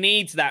 He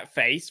needs that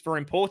face for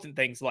important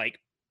things like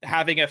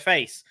having a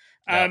face.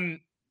 Yeah.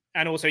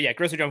 And also,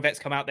 Grizzled Young Vets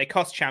come out. They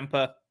cost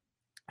Ciampa.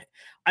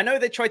 I know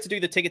they tried to do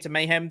the Ticket to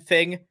Mayhem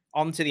thing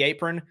onto the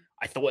apron.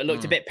 I thought it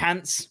looked a bit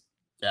pants.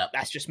 Yeah.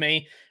 That's just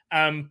me.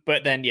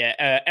 But then,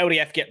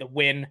 LDF get the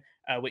win,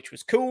 which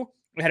was cool.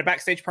 We had a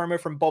backstage promo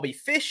from Bobby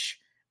Fish,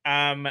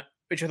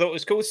 which I thought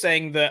was cool,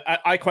 saying that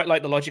I quite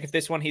like the logic of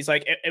this one. He's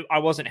like, I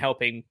wasn't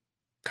helping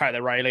Kyle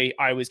O'Reilly.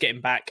 I was getting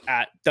back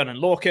at Dunn and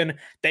Lorcan.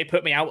 They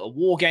put me out at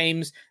War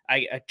Games,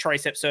 a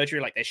tricep surgery.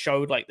 Like they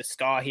showed like the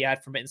scar he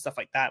had from it and stuff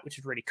like that, which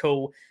is really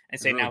cool. And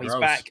so now he's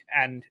back,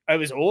 and it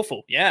was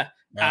awful. Yeah.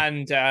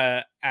 And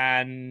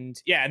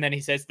then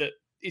he says that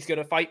he's going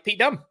to fight Pete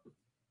Dunne.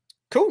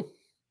 Cool.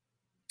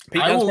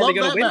 Pete Dunne's probably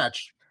going to win.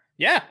 Match.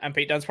 Yeah. And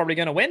Pete Dunne's probably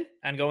going to win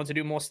and go on to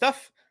do more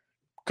stuff.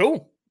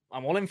 Cool.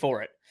 I'm all in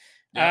for it.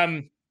 Yeah.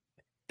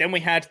 Then we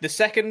had the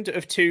second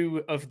of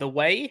two of the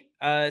Way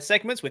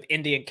segments with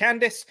Indy and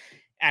Candice.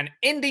 And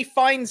Indy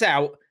finds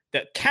out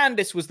that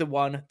Candice was the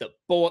one that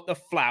bought the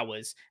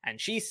flowers. And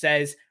she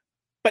says,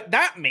 but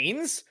that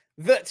means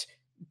that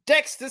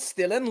Dexter's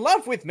still in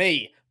love with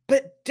me.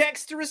 But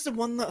Dexter is the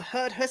one that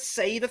heard her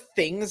say the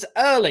things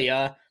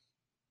earlier.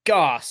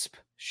 Gasp.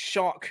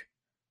 Shock.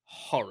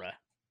 Horror.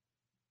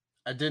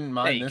 I didn't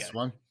mind this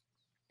one.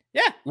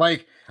 Yeah.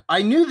 Like,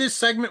 I knew this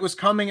segment was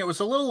coming. It was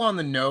a little on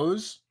the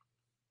nose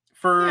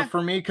for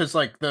me, because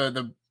like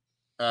the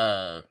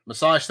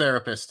massage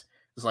therapist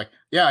was like,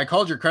 yeah, I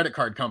called your credit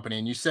card company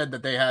and you said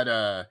that they had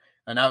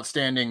an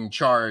outstanding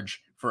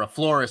charge for a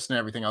florist and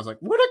everything. I was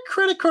like, would a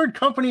credit card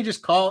company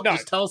just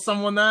tell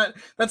someone that?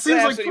 That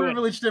seems like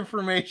privileged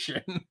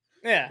information.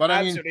 Yeah, but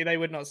absolutely, they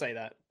would not say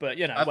that. But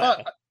you know,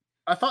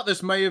 I thought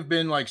this may have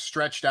been like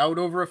stretched out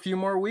over a few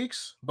more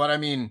weeks, but I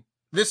mean,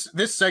 this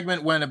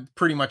segment went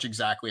pretty much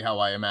exactly how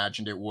I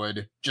imagined it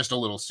would, just a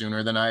little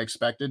sooner than I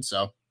expected.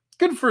 So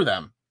good for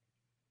them.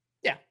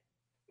 Yeah,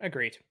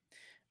 agreed.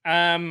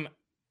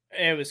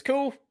 It was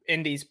cool.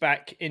 Indy's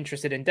back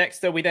interested in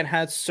Dexter. We then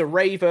had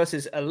Saray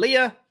versus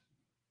Aaliyah.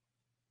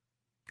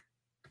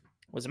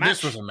 Was a match.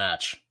 This was a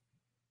match.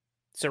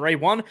 Saray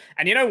won,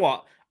 and you know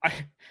what?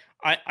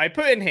 I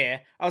put in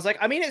here. I was like,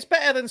 I mean, it's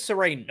better than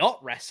Saray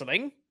not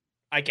wrestling,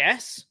 I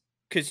guess,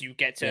 because you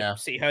get to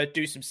see her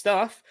do some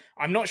stuff.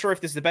 I'm not sure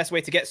if this is the best way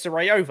to get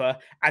Saray over.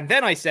 And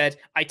then I said,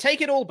 I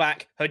take it all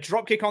back. Her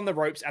dropkick on the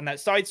ropes and that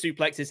side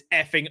suplex is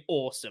effing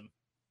awesome.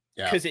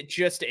 Because it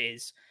just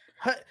is.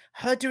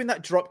 Her doing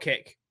that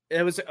dropkick.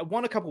 There was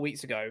one a couple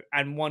weeks ago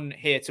and one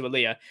here to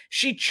Aaliyah.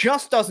 She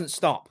just doesn't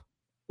stop.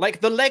 Like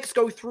the legs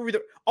go through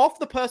off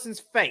the person's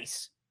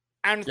face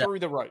and through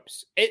the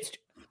ropes.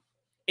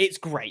 It's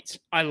great.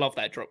 I love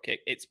that dropkick.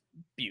 It's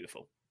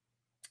beautiful.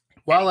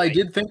 While I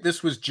did think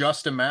this was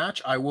just a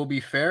match, I will be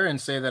fair and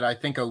say that I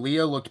think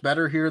Aaliyah looked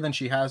better here than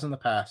she has in the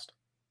past.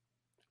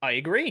 I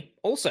agree.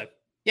 Also,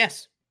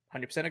 yes,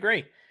 100%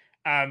 agree.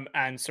 And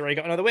Saray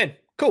got another win.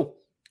 Cool.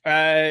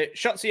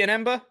 Shotzi and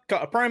Ember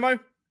got a promo.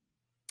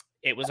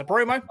 It was a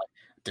promo.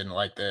 Didn't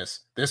like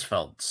this. This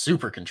felt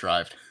super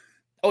contrived.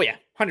 Oh yeah,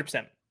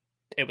 100%.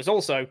 It was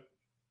also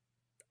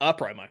a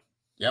promo.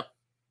 Yep.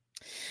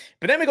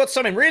 But then we got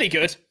something really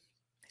good,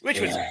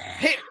 which was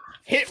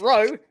Hit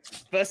Row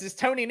versus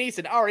Tony Nese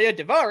and Aria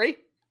Daivari.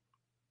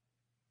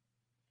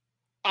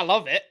 I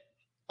love it.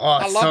 Oh,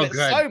 I love it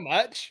so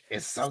much.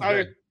 It's so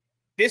good.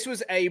 This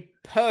was a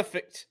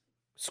perfect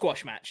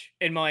squash match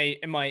in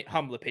my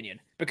humble opinion,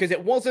 because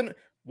it wasn't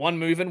one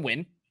move and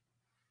win.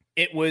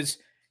 It was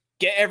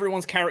get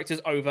everyone's characters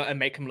over and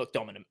make them look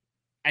dominant.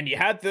 And you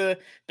had the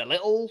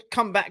little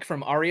comeback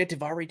from Aria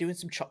Daivari doing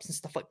some chops and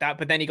stuff like that,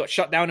 but then he got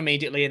shut down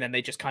immediately, and then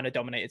they just kind of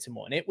dominated some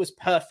more. And it was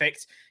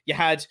perfect. You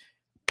had,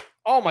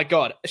 oh my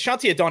God,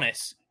 Shanti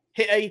Adonis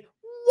hit a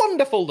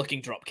wonderful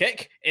looking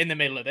dropkick in the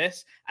middle of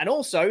this. And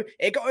also,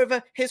 it got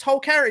over his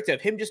whole character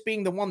of him just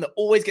being the one that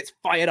always gets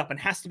fired up and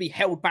has to be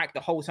held back the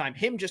whole time.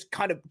 Him just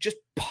kind of just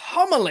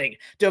pummeling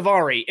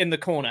Daivari in the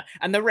corner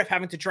and the ref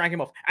having to drag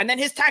him off. And then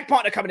his tag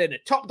partner coming in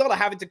and Top Dollar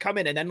having to come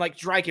in and then like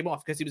drag him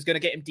off because he was going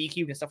to get him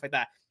DQ'd and stuff like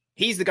that.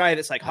 He's the guy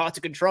that's like hard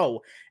to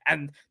control.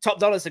 And Top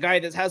Dollar's the guy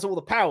that has all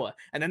the power.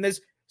 And then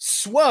there's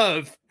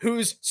Swerve,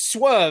 who's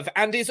Swerve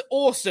and is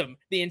awesome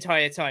the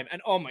entire time.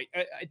 And oh my...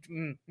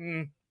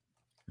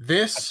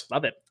 This... I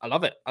love it. I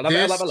love it. I love it.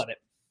 I love it. I love it.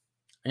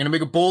 I'm going to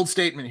make a bold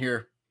statement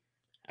here.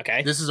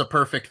 Okay. This is a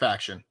perfect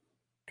faction.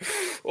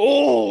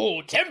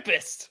 Oh,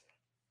 Tempest.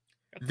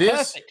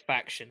 Perfect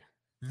faction.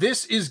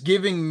 This is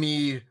giving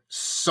me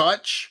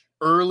such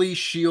early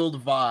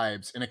Shield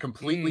vibes in a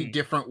completely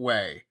different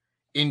way.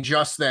 In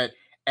just that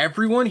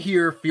everyone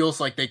here feels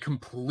like they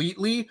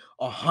completely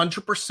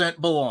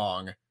 100%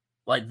 belong.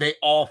 Like they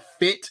all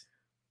fit,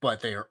 but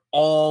they are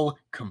all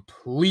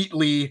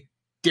completely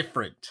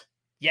different.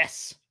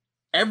 Yes.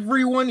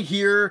 Everyone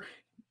here,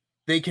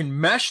 they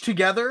can mesh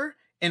together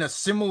in a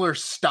similar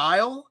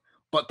style,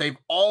 but they've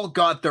all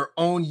got their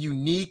own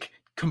unique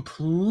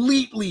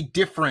completely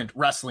different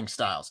wrestling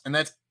styles. And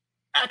that's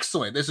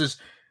excellent. This is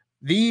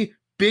the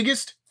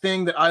biggest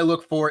thing that I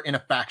look for in a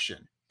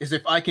faction, is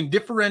if I can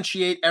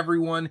differentiate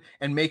everyone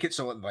and make it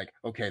so like,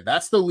 okay,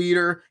 that's the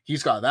leader.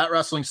 He's got that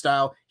wrestling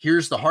style.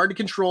 Here's the hard to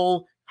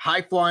control,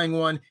 high flying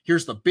one.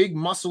 Here's the big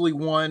muscly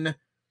one.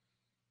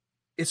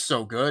 It's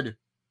so good.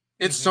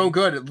 It's so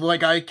good.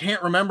 Like, I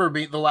can't remember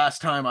the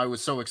last time I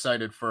was so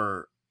excited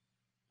for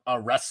a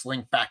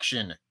wrestling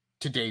faction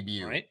to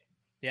debut. Right.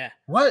 Yeah.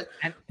 What?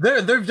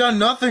 They've done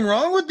nothing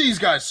wrong with these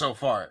guys so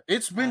far.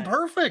 It's been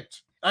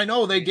perfect. I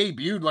know they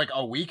debuted like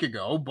a week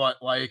ago, but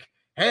like,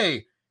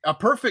 hey, a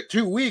perfect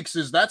 2 weeks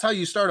that's how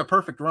you start a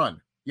perfect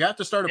run. You have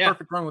to start a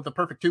perfect run with a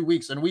perfect 2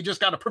 weeks, and we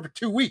just got a perfect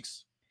 2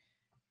 weeks.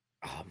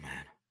 Oh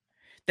man.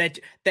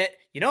 That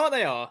you know what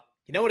they are?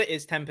 You know what it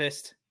is,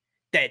 Tempest?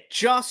 They're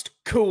just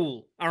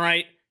cool. All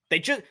right. They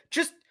just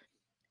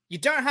you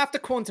don't have to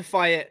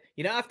quantify it.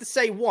 You don't have to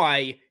say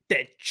why.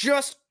 They're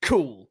just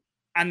cool.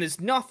 And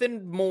there's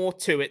nothing more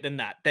to it than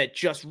that. They're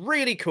just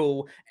really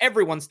cool.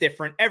 Everyone's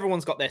different.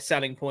 Everyone's got their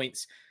selling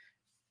points.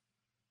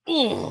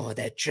 Oh,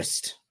 they're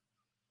just...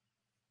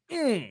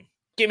 Give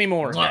me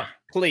more of it,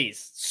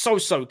 please.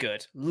 So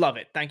good. Love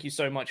it. Thank you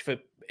so much for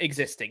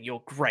existing.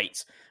 You're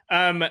great.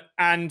 And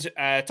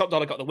Top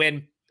Dollar got the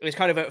win. It was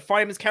kind of a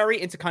fireman's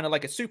carry into kind of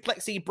like a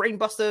suplexy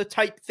brainbuster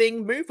type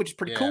thing move, which is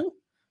pretty cool.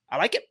 I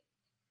like it.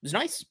 It was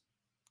nice.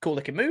 Cool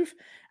looking move.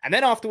 And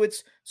then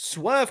afterwards,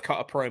 Swerve cut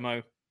a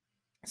promo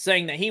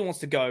saying that he wants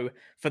to go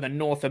for the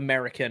North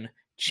American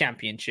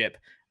Championship.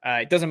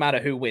 It doesn't matter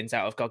who wins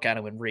out of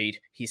Gargano and Reed.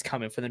 He's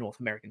coming for the North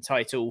American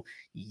title.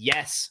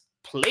 Yes,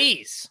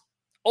 please.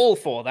 All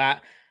for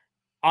that.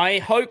 I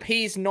hope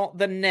he's not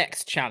the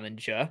next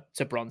challenger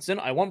to Bronson.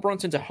 I want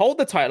Bronson to hold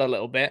the title a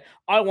little bit.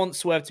 I want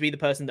Swerve to be the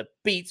person that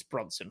beats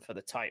Bronson for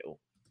the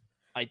title,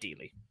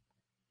 ideally.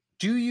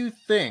 Do you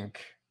think,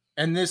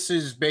 and this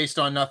is based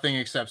on nothing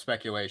except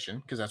speculation,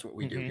 because that's what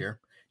we do here,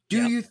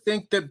 do you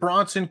think that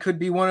Bronson could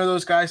be one of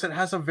those guys that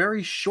has a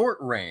very short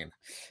reign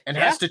and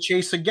has to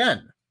chase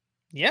again?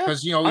 Yeah.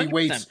 Because, you know, he 100%.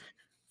 waits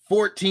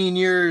 14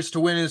 years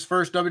to win his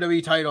first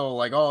WWE title.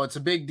 Like, oh, it's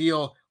a big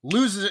deal.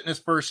 Loses it in his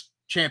first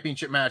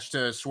championship match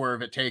to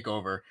Swerve at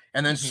TakeOver.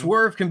 And then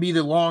Swerve can be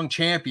the long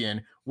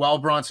champion while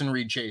Bronson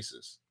Reed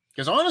chases.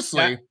 Because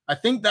honestly, I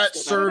think that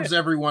serves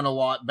everyone a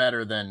lot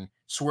better than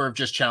Swerve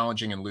just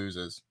challenging and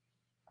loses.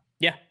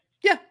 Yeah.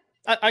 Yeah.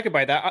 I could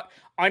buy that.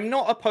 I'm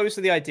not opposed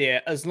to the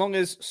idea as long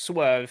as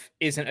Swerve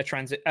isn't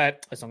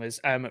as long as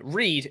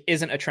Reed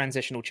isn't a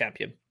transitional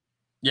champion.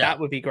 Yeah. That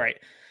would be great.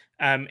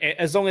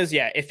 As long as,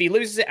 if he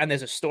loses it and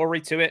there's a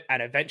story to it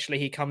and eventually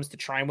he comes to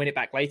try and win it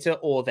back later,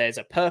 or there's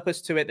a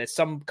purpose to it, there's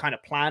some kind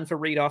of plan for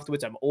Reed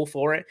afterwards, I'm all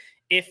for it.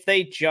 If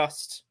they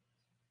just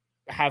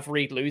have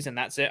Reed lose and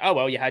that's it, oh,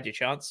 well, you had your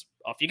chance,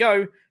 off you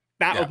go,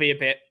 that would be a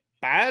bit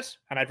bad,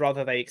 and I'd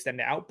rather they extend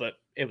it out, but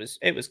it was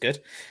good.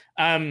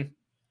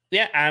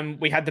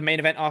 We had the main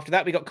event after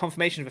that. We got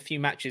confirmation of a few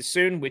matches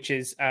soon, which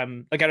is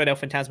Legado del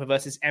Fantasma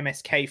versus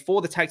MSK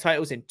for the tag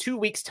titles in 2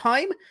 weeks'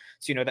 time.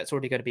 So, you know, that's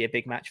already going to be a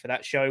big match for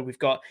that show. We've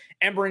got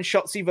Ember and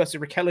Shotzi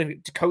versus Raquel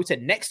and Dakota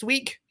next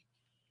week.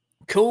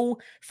 Cool.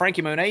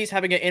 Frankie Monet's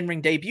having an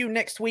in-ring debut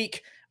next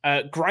week.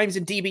 Grimes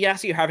and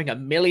DiBiase are having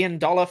 $1 million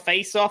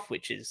face-off,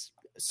 which is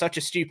such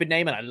a stupid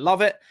name, and I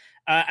love it.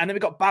 And then we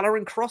got Balor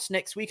and Cross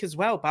next week as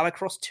well. Balor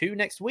Cross 2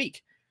 next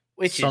week.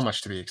 Which so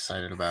much to be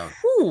excited about.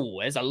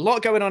 There's a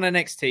lot going on in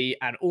NXT,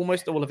 and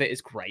almost all of it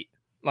is great.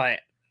 Like,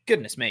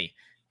 goodness me.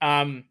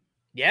 Overall,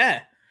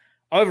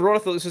 I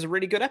thought this was a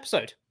really good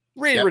episode.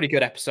 Really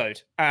good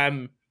episode.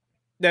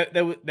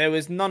 There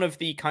was none of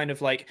the kind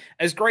of like,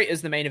 as great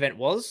as the main event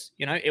was,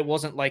 you know, it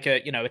wasn't like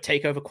a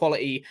TakeOver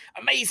quality,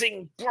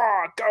 amazing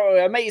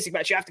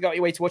match. You have to go out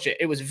your way to watch it.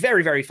 It was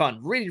very, very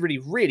fun. Really, really,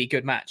 really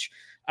good match.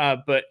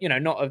 But, you know,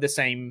 not of the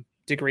same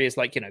degree as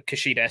like, you know,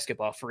 Kushida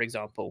Escobar, for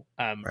example,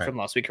 from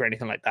last week or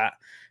anything like that.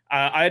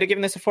 I'd have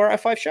given this a 4 out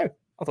of 5 show.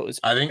 I thought it was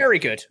very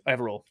good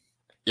overall.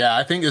 Yeah,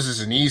 I think this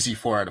is an easy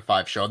 4 out of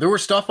 5 show. There were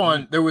stuff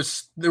on there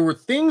were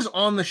things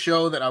on the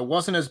show that I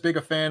wasn't as big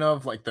a fan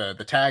of, like the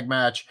tag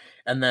match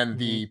and then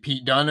the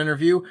Pete Dunne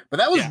interview, but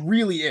that was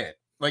really it.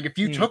 Like, if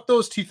you took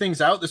those two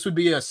things out, this would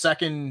be a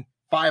second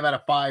 5 out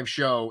of 5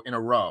 show in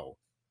a row.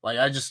 Like,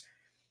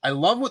 I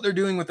love what they're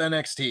doing with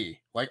NXT.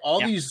 Like, all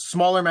these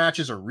smaller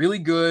matches are really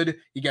good.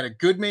 You get a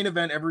good main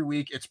event every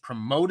week. It's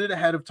promoted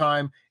ahead of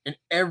time, and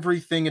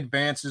everything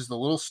advances the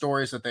little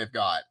stories that they've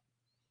got.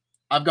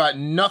 I've got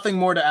nothing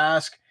more to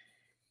ask.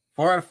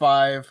 4 out of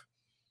 5.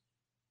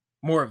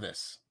 More of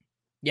this.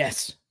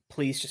 Yes,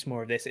 please, just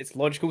more of this. It's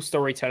logical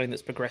storytelling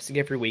that's progressing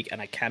every week,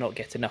 and I cannot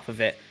get enough of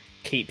it.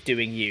 Keep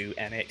doing you,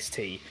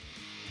 NXT.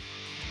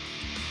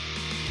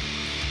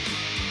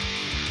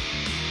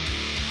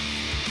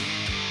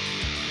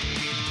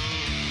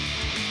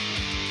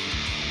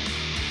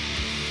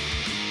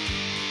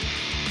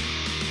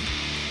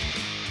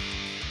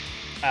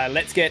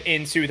 Let's get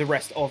into the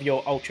rest of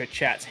your Ultra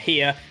chats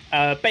here.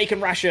 Bacon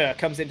Rasher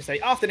comes in to say,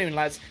 afternoon,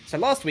 lads. So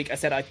last week I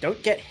said I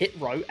don't get hit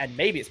row, and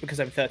maybe it's because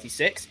I'm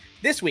 36.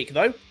 This week,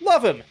 though,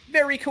 love him.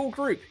 Very cool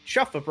group.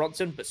 Chuff for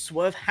Bronson, but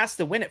Swerve has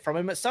to win it from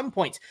him at some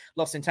point.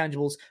 Lost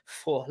Intangibles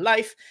for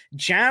life.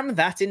 Jam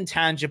that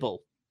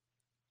intangible.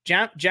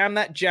 Jam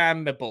that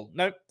jammable.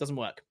 Nope, doesn't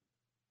work.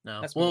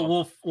 No,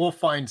 we'll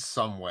find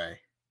some way.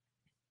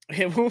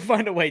 We'll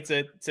find a way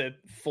to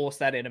force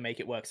that in and make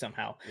it work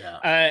somehow.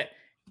 Yeah.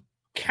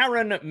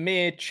 Karen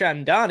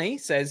Mirchandani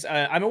says,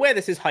 I'm aware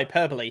this is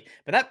hyperbole,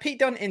 but that Pete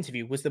Dunne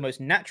interview was the most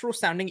natural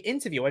sounding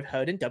interview I've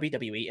heard in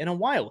WWE in a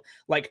while.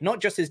 Like, not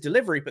just his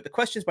delivery, but the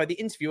questions by the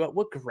interviewer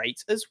were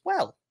great as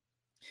well.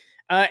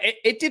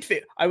 It did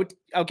feel,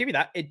 I'll give you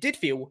that. It did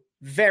feel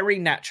very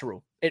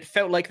natural. It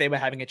felt like they were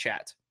having a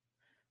chat,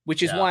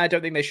 which is why I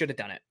don't think they should have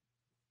done it.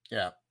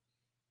 Yeah.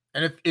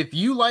 And if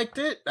you liked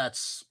it,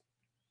 that's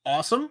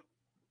awesome.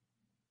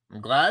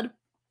 I'm glad.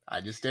 I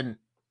just didn't.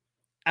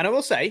 And I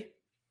will say,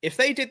 if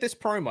they did this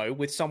promo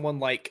with someone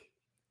like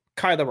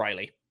Kyle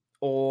O'Reilly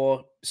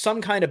or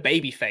some kind of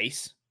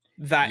babyface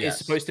that is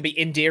supposed to be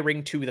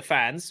endearing to the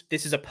fans,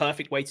 this is a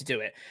perfect way to do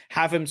it.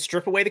 Have them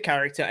strip away the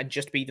character and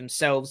just be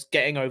themselves,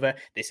 getting over,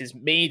 this is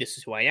me, this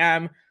is who I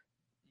am.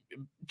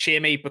 Cheer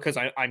me because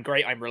I'm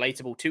great, I'm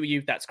relatable to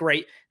you. That's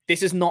great.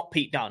 This is not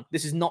Pete Dunne.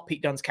 This is not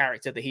Pete Dunne's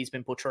character that he's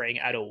been portraying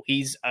at all.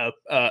 He's a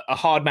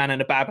hard man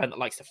and a bad man that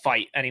likes to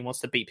fight and he wants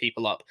to beat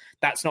people up.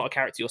 That's not a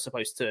character you're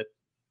supposed to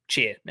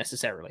cheer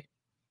necessarily.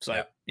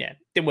 So, yeah,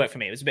 didn't work for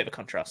me. It was a bit of a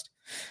contrast.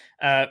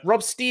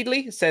 Rob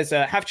Steedley says,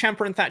 have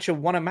Ciampa and Thatcher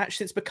won a match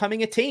since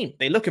becoming a team?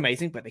 They look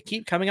amazing, but they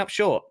keep coming up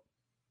short.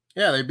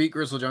 Yeah, they beat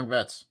Grizzled Young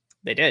Vets.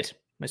 They did.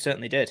 They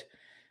certainly did.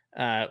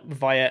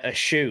 Via a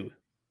shoe.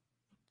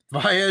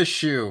 Via a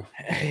shoe.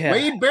 Yeah.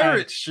 Wade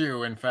Barrett's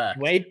shoe, in fact.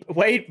 Via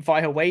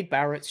Wade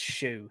Barrett's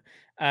shoe.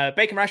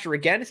 Bacon Rasher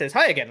again says,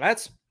 hi again,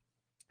 lads.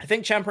 I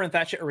think Ciampa and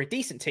Thatcher are a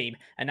decent team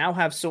and now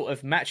have sort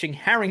of matching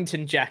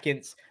Harrington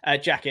jackets.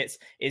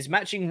 Is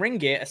matching ring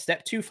gear a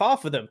step too far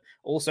for them?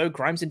 Also,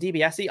 Grimes and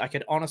DiBiase, I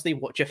could honestly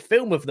watch a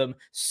film of them.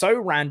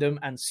 So random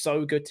and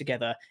so good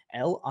together.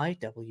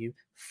 LIW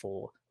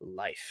for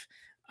life.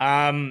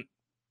 Yeah.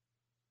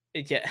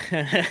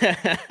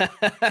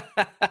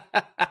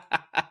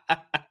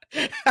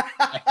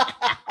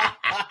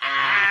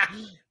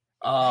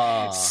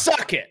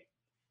 Suck it.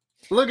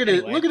 Look at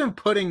it. Look at him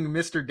putting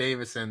Mr.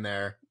 Davis in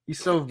there.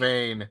 He's so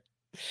vain.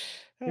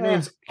 His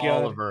name's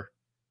Oliver.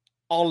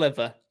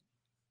 Oliver.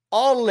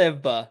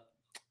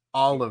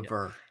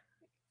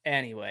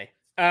 Anyway.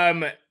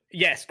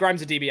 Yes,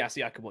 Grimes and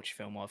DiBiase I could watch a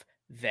film of.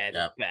 They're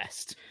the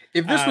best.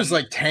 If this was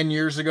like 10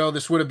 years ago,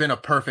 this would have been a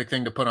perfect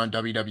thing to put on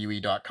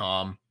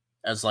WWE.com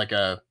as like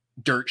a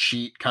dirt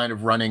sheet kind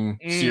of running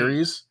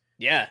series.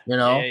 Yeah. You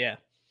know? Yeah.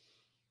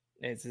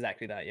 It's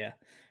exactly that, yeah.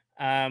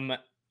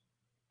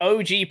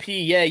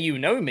 OGP, yeah, you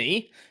know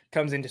me,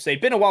 comes in to say,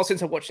 been a while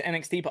since I watched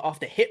NXT, but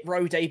after Hit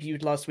Row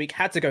debuted last week,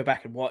 had to go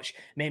back and watch.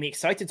 Made me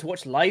excited to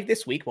watch live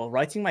this week while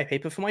writing my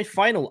paper for my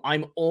final.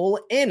 I'm all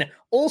in.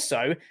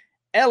 Also,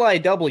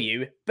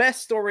 LIW,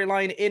 best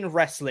storyline in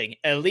wrestling.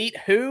 Elite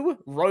who?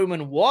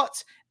 Roman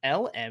what?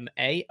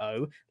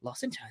 LMAO,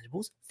 Lost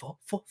Intangibles for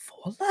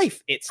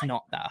life. It's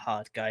not that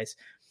hard, guys.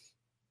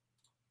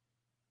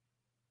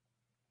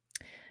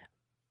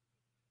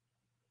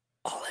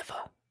 Oliver.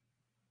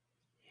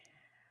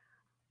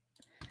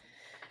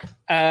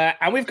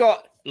 And we've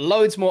got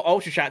loads more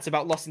Ultra Chats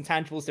about Lost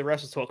Intangibles to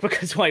Wrestle Talk,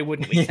 because why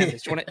wouldn't we? Do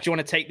you want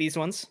to take these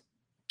ones?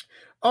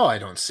 Oh, I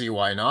don't see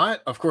why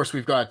not. Of course,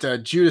 we've got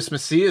Judas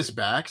Macias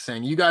back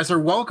saying, you guys are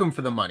welcome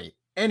for the money.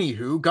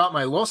 Anywho, got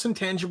my Lost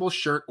Intangibles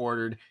shirt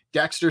ordered.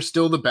 Dexter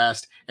still the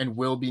best and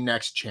will be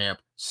next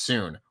champ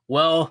soon.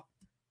 Well,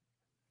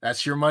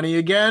 that's your money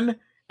again.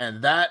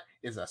 And that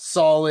is a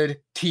solid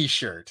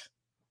t-shirt.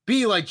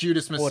 Be like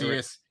Judas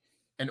Macias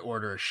and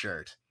order a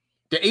shirt.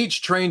 The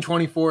H Train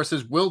 24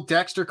 says, will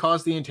Dexter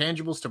cause the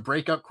Intangibles to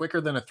break up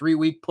quicker than a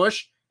 3-week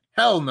push?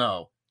 Hell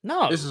no.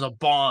 No. This is a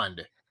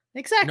bond.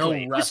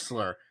 Exactly. No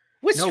wrestler.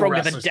 We're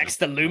stronger than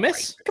Dexter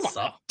Loomis. Come on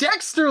now.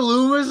 Dexter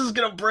Loomis is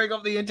going to break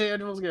up the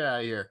Intangibles. Get out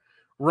of here.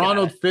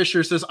 Ronald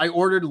Fisher says, I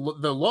ordered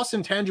the Lost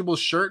Intangibles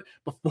shirt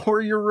before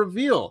your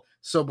reveal.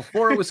 So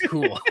before it was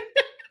cool.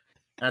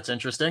 That's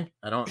interesting.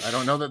 I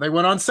don't know that they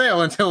went on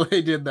sale until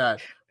they did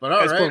that. But all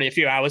right. It was probably a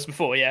few hours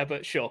before, yeah,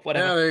 but sure,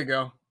 whatever. Yeah, there you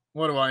go.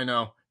 What do I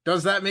know?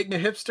 Does that make me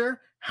hipster?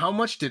 How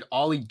much did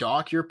Ollie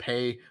Docker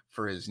pay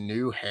for his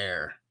new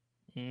hair?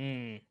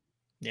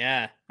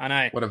 Yeah, I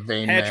know. What a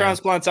vain hair man.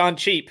 Transplants aren't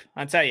cheap,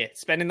 I tell you.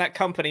 Spending that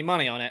company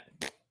money on it.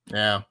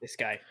 Yeah. This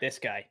guy.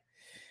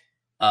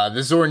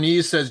 The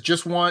Zornese says,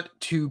 just want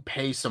to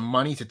pay some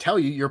money to tell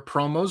you your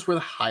promos were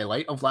the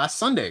highlight of last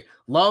Sunday.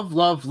 Love,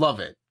 love,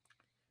 love it.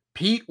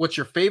 Pete, what's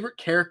your favorite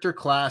character,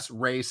 class,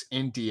 race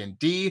in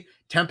D&D?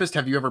 Tempest,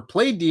 have you ever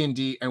played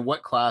D&D, and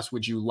what class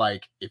would you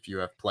like if you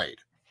have played?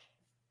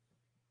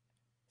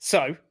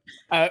 So,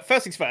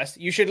 first things first,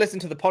 you should listen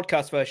to the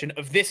podcast version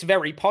of this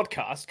very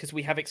podcast, because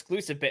we have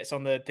exclusive bits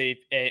on the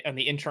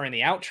intro and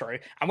the outro,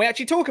 and we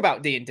actually talk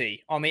about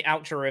D&D on the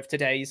outro of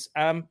today's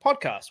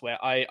podcast, where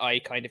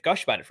I kind of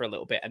gush about it for a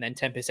little bit, and then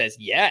Tempest says,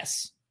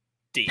 yes,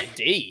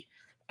 D&D.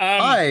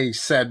 I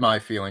said my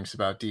feelings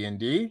about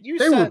D&D. You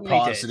They were certainly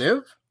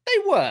positive.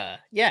 They were,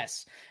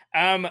 yes.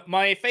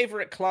 My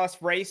favorite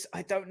class race,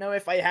 I don't know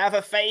if I have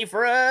a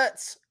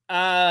favorite.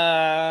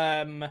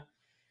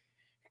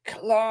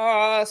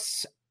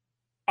 Class,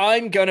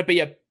 I'm gonna be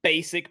a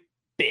basic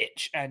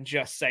bitch and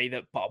just say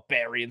that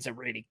barbarians are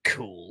really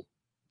cool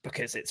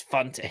because it's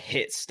fun to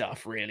hit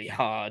stuff really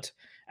hard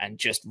and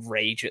just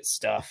rage at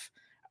stuff.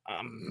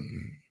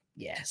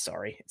 Yeah,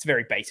 sorry. It's a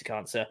very basic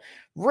answer.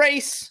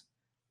 Race,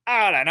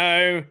 I don't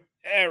know.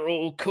 They're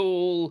all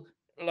cool.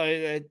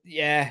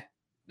 Yeah,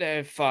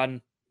 they're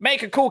fun.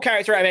 Make a cool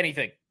character out of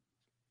anything.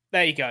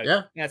 There you go.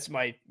 Yeah. That's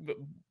my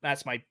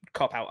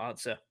cop-out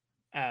answer.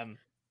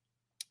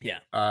 Yeah.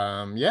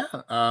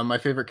 My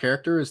favorite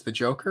character is the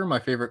Joker. My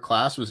favorite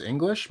class was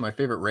English. My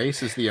favorite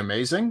race is the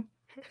Amazing.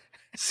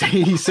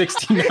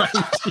 C69.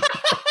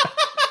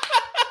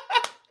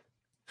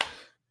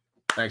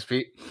 Thanks,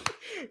 Pete.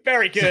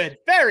 Very good.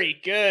 Very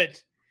good.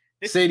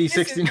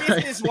 Sadie69.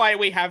 This is why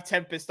we have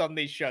Tempest on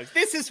these shows.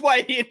 This is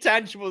why the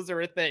intangibles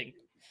are a thing.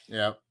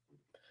 Yep.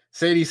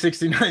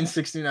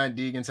 Sadie6969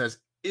 Deegan says,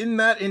 in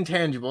that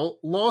intangible,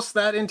 lost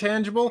that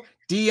intangible,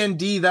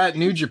 D&D that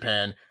New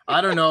Japan.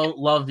 I don't know.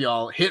 Love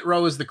y'all. Hit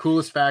Row is the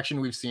coolest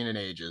faction we've seen in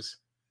ages.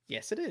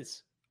 Yes, it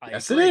is.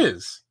 Yes, it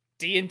is.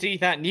 D&D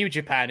that New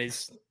Japan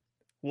is.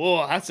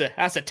 Whoa,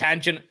 that's a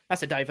tangent.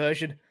 That's a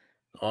diversion.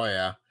 Oh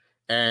yeah.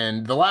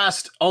 And the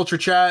last Ultra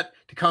Chat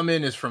to come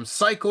in is from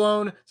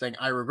Cyclone saying,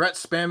 I regret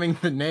spamming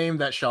the name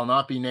that shall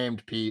not be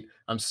named, Pete.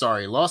 I'm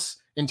sorry.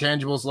 Lost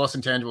intangibles, lost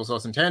intangibles,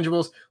 lost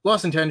intangibles,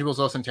 lost intangibles,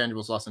 lost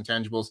intangibles, lost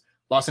intangibles,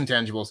 lost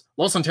intangibles,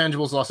 lost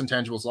intangibles, lost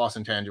intangibles, lost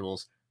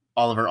intangibles.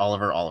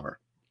 Oliver.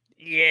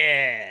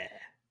 Yeah.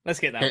 Let's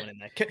get that one in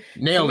there.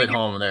 Nailed it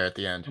home there at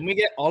the end. Can we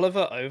get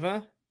Oliver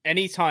over?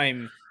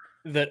 Anytime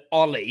that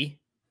Ollie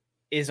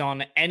is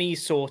on any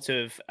sort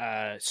of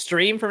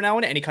stream from now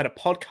on, any kind of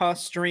podcast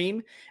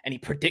stream, any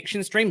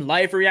prediction stream,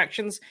 live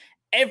reactions,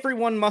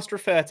 everyone must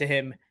refer to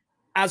him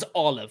as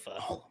Oliver.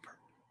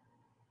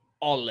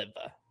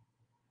 Oliver.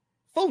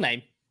 Full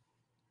name,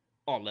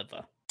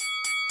 Oliver.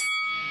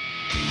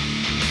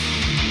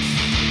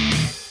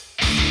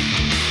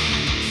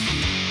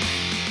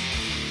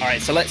 All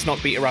right, so let's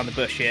not beat around the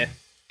bush here.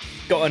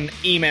 Got an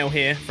email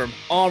here from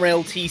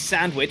RLT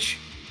Sandwich.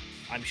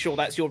 I'm sure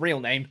that's your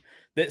real name.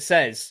 That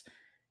says,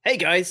 hey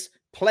guys,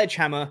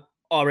 Pledgehammer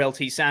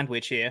RLT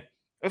Sandwich here.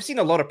 I've seen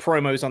a lot of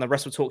promos on the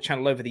Wrestle Talk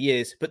channel over the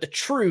years, but the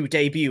true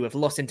debut of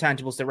Lost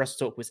Intangibles to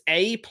Wrestle Talk was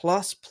A+++.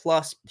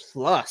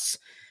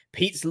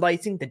 Pete's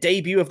lighting, the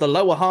debut of the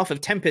lower half of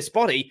Tempest's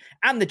body,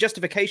 and the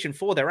justification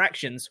for their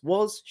actions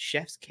was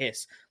Chef's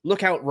Kiss.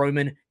 Look out,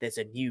 Roman. There's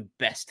a new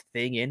best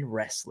thing in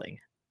wrestling.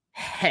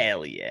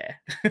 Hell yeah.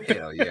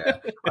 Hell yeah.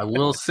 I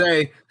will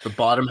say the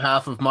bottom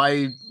half of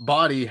my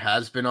body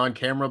has been on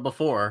camera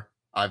before.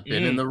 I've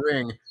been in the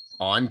ring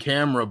on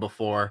camera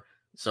before.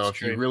 So if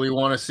you really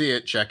want to see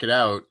it, check it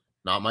out.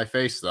 Not my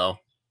face, though.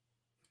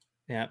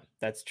 Yeah,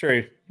 that's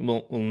true.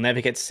 We'll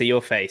never get to see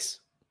your face.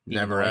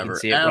 Never, ever.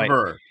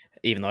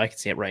 Even though I can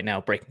see it right now,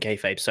 breaking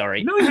kayfabe,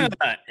 sorry. No, you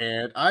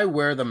and I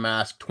wear the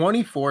mask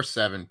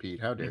 24/7,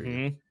 Pete. How dare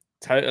you?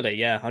 Totally,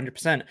 yeah,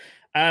 100%.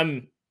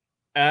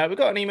 We've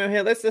got an email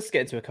here. Let's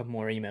get into a couple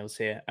more emails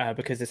here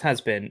because this has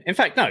been... In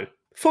fact, no.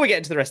 Before we get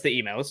into the rest of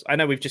the emails, I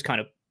know we've just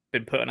kind of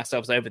been putting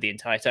ourselves over the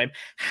entire time.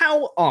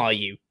 How are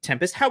you,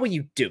 Tempest? How are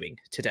you doing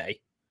today?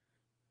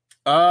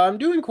 I'm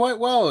doing quite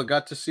well. I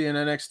got to see an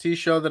NXT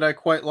show that I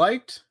quite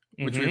liked,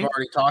 which we've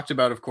already talked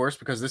about, of course,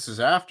 because this is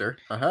after.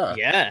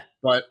 Yeah.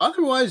 But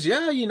otherwise,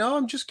 yeah,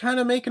 I'm just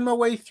kind of making my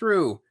way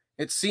through.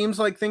 It seems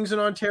like things in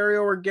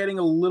Ontario are getting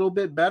a little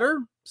bit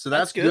better, so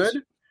that's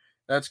good.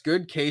 That's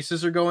good.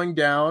 Cases are going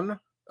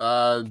down.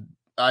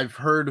 I've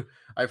heard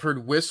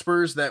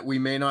whispers that we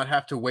may not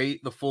have to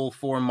wait the full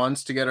 4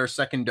 months to get our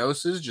second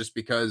doses, just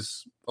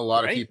because a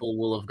lot of people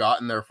will have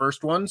gotten their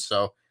first one.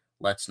 So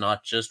let's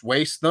not just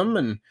waste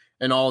them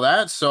and all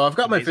that. So I've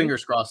got my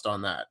fingers crossed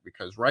on that,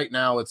 because right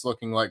now it's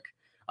looking like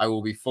I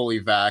will be fully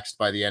vaxxed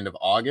by the end of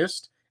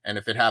August. And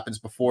if it happens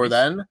before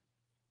then,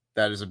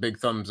 that is a big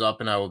thumbs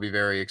up and I will be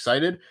very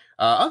excited.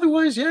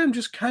 Otherwise, yeah, I'm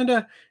just kind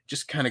of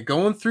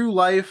going through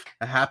life,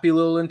 a happy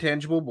little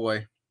intangible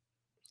boy.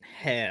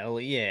 Hell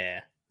yeah.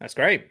 That's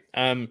great.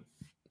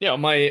 Yeah, on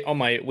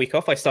my week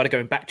off, I started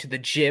going back to the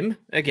gym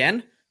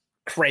again.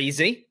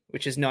 Crazy,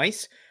 which is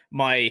nice.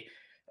 My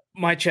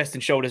chest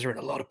and shoulders are in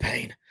a lot of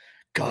pain.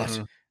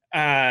 God.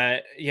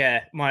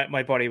 Yeah,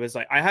 my body was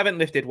like, I haven't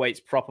lifted weights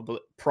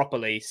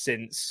properly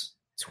since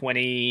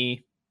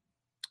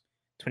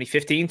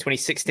 2015,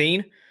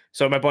 2016.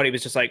 So my body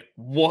was just like,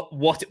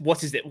 what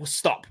is it? Well,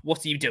 stop.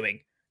 What are you doing?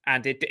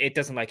 And it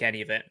doesn't like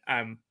any of it.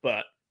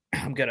 But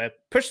I'm going to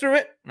push through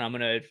it and I'm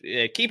going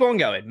to keep on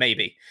going,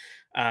 maybe.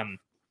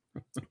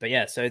 But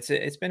yeah, so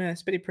it's been a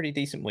pretty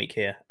decent week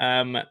here.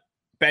 But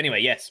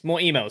anyway, yes, more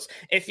emails.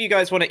 If you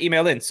guys want to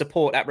email in,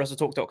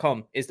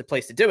 support@wrestletalk.com is the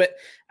place to do it.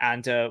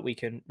 And we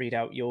can read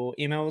out your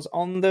emails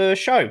on the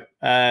show.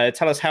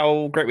 Tell us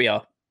how great we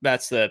are.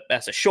 That's a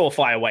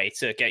surefire way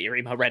to get your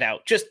email read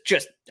out. Just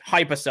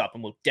hype us up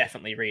and we'll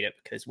definitely read it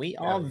because we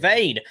are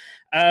vain.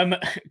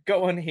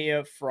 Got one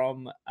here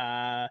from,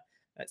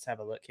 let's have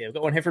a look here. We've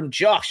got one here from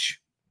Josh,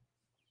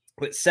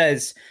 which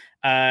says,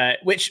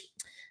 which,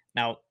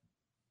 now,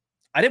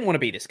 I didn't want to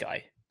be this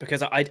guy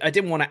because I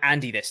didn't want to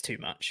Andy this too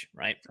much,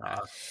 right?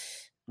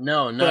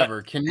 No,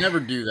 never. Can never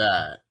do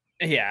that.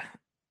 Yeah,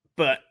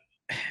 but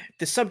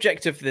the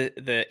subject of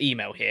the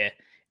email here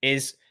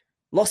is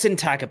Los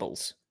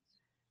Intagables,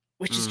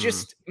 which is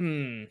just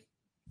you've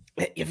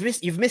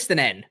missed an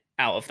N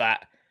out of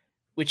that,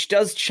 which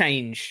does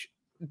change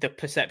the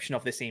perception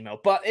of this email,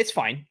 but it's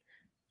fine.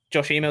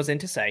 Josh emails in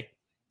to say,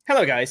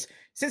 "Hello guys,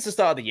 since the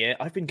start of the year,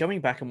 I've been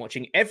going back and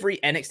watching every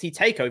NXT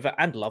takeover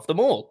and love them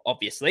all,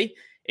 obviously.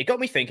 It got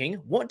me thinking,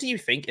 what do you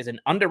think is an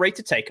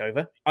underrated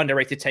takeover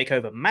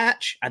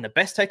match, and the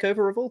best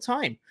takeover of all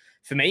time?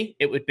 For me,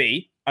 it would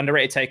be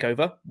underrated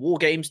takeover, War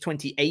Games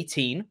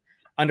 2018,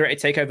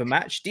 underrated takeover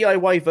match,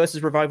 DIY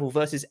versus Revival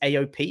versus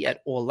AOP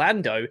at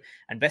Orlando,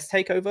 and best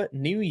takeover,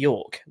 New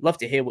York. Love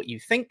to hear what you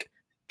think.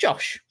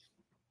 Josh."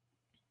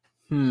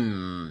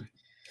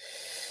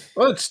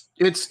 Well,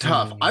 it's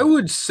tough. I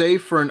would say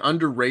for an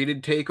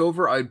underrated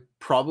takeover, I'd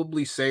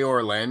probably say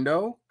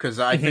Orlando, because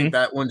I think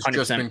that one's 100%.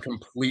 Just been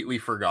completely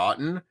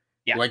forgotten.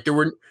 Yeah. Like there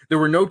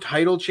were no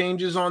title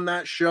changes on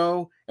that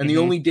show, and the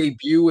only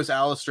debut was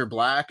Aleister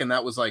Black, and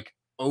that was like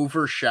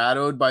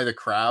overshadowed by the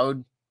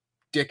crowd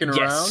dicking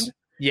around.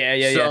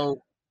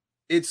 So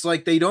it's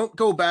like they don't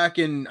go back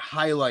and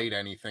highlight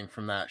anything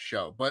from that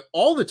show. But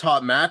all the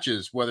top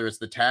matches, whether it's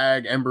the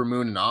tag, Ember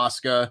Moon and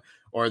Asuka,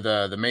 or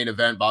the main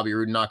event, Bobby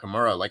Roode and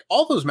Nakamura, like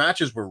all those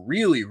matches were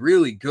really,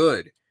 really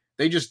good.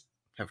 They just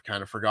have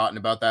kind of forgotten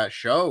about that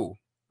show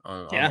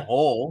on the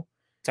whole.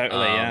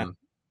 Totally,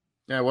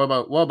 Yeah, what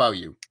about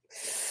you?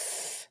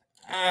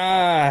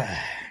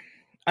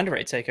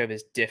 Underrated takeover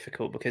is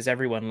difficult because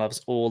everyone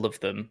loves all of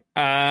them.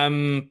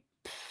 I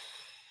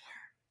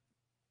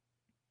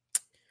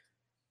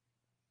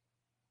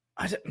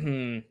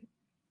don't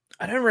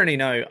really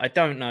know. I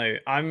don't know.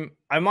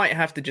 I might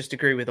have to just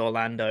agree with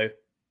Orlando,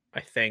 I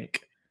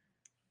think.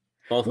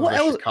 Both of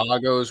the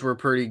Chicagos were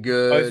pretty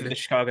good. Both of the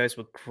Chicagos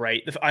were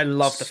great. I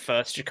love the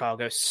first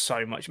Chicago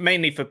so much,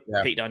 mainly for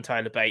Pete Dunne,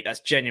 Tyler Bate.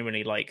 That's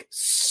genuinely like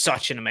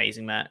such an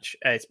amazing match.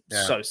 It's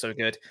so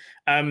good.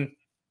 An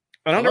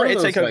underrated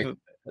takeover.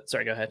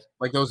 Sorry, go ahead.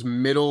 Like those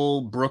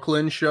middle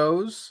Brooklyn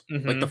shows.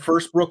 Like the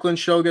first Brooklyn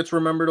show gets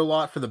remembered a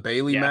lot for the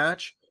Bayley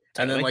match.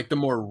 Totally. And then like the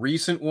more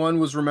recent one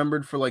was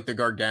remembered for like the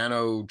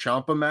Gargano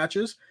Ciampa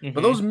matches.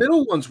 But those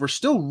middle ones were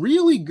still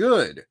really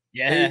good.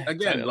 Yeah.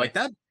 Again, like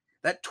that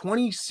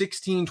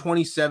 2016,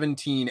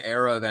 2017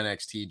 era of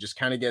NXT just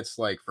kind of gets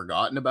like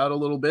forgotten about a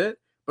little bit.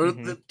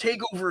 But the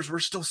takeovers were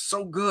still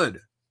so good.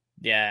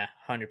 Yeah,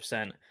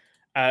 100%.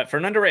 For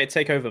an underrated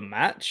takeover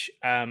match,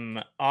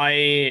 the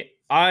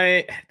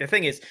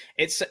thing is,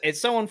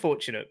 it's so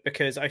unfortunate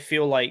because I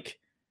feel like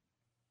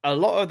a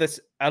lot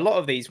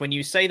of these, when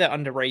you say they're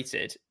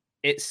underrated,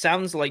 it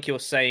sounds like you're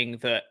saying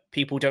that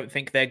people don't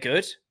think they're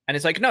good. And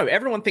it's like, no,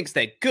 everyone thinks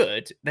they're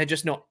good. They're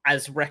just not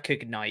as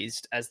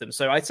recognized as them.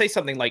 So I'd say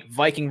something like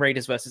Viking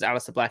Raiders versus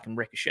Aleister Black and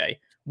Ricochet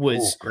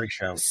was great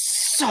show.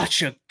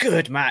 Such a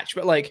good match.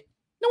 But like,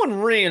 no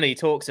one really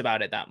talks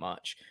about it that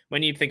much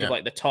when you think of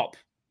like the top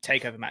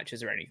takeover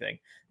matches or anything.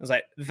 I was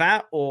like,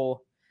 that or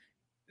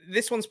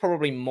this one's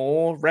probably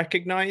more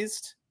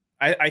recognized.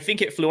 I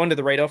think it flew under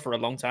the radar for a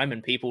long time,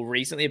 and people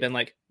recently have been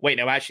like, wait,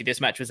 no, actually,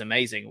 this match was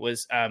amazing.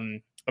 Was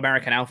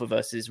American Alpha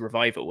versus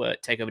Revival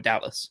at TakeOver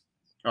Dallas.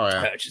 Oh,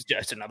 yeah. Which is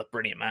just another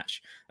brilliant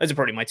match. Those are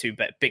probably my two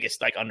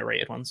biggest, like,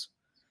 underrated ones.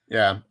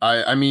 Yeah,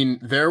 I mean,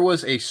 there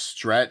was a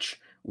stretch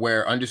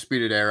where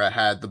Undisputed Era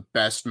had the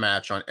best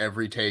match on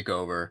every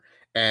TakeOver,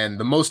 and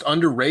the most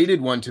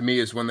underrated one to me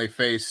is when they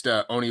faced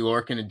Oney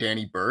Lorcan and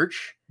Danny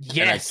Burch.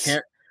 Yes.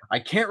 And I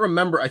can't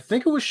remember. I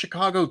think it was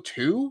Chicago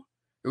 2.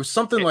 It was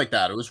something like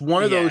that. It was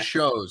one of those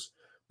shows.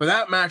 But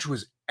that match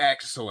was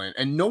excellent.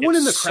 And no one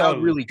in the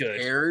crowd really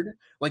cared.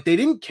 Like, they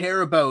didn't care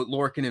about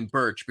Lorcan and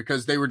Burch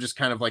because they were just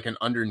kind of like an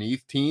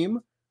underneath team.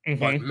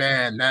 But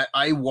man,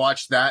 I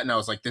watched that and I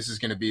was like, this is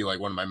going to be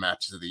like one of my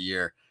matches of the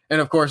year. And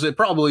of course, it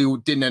probably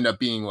didn't end up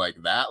being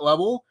like that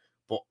level.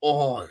 But it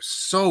was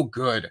so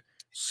good.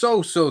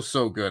 So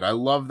good. I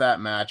love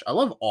that match. I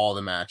love all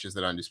the matches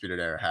that Undisputed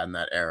Era had in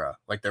that era.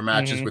 Like their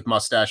matches with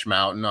Mustache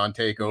Mountain on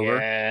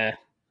TakeOver. Yeah.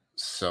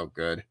 So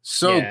good.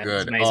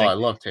 Good. Oh, I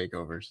love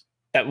takeovers.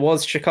 That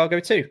was Chicago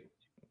too.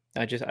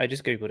 I just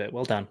Googled it.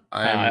 Well done.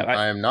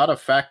 I am not a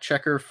fact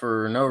checker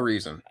for no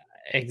reason.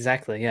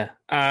 Exactly, yeah.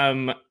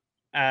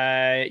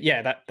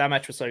 That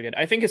match was so good.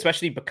 I think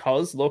especially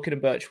because Lorcan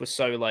and Burch were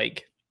so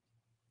like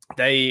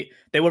they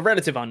were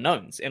relative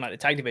unknowns in like the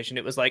tag division.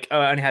 It was like, oh,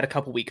 I only had a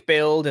couple week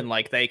build, and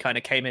like they kind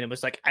of came in and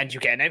was like, and you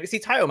get an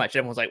NXT title match. And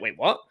everyone was like, wait,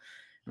 what?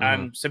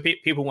 So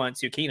people weren't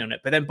too keen on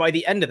it. But then by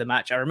the end of the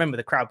match, I remember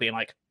the crowd being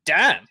like,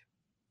 damn,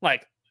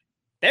 like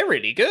they're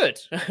really good.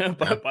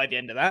 But by the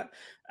end of that,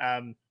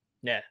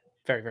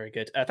 very, very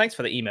good. Thanks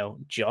for the email,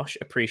 Josh.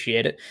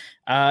 Appreciate it.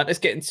 Let's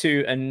get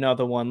into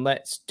another one.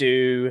 Let's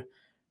do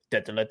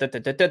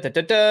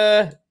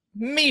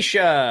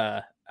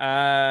Misha.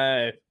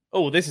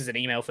 This is an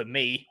email for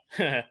me.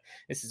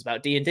 This is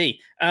about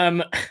D&D.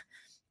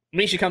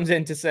 Misha comes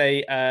in to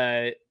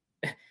say,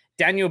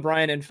 Daniel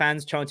Bryan and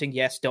fans chanting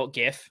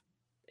yes.gif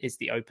is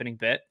the opening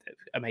bit.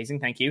 Amazing,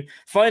 thank you.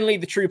 Finally,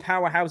 the true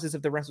powerhouses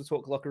of the Wrestle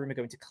Talk locker room are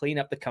going to clean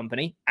up the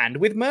company, and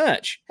with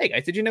merch. Hey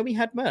guys, did you know we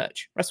had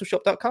merch?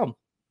 WrestleShop.com.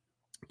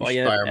 Buy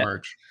our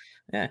merch.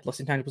 Yeah,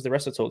 Lost Intangibles, the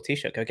Wrestle Talk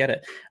t-shirt. Go get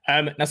it.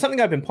 Now, something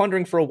I've been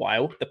pondering for a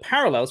while, the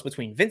parallels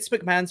between Vince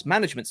McMahon's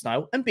management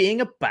style and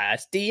being a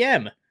bad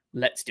DM.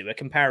 Let's do a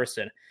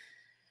comparison.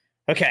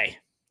 Okay,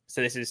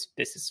 so this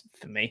is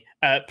for me.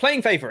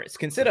 Playing favorites.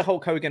 Consider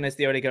Hulk Hogan as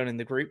the only guy in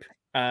the group,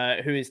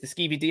 who is the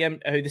skeevy DM,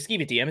 who the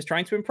skeevy DM is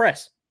trying to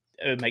impress.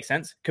 Makes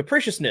sense.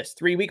 Capriciousness.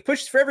 3-week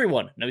pushes for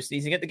everyone. No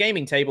sneezing at the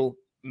gaming table.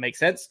 Makes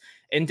sense.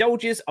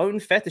 Indulges own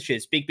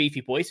fetishes, big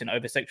beefy boys and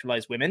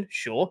over-sexualized women,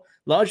 sure.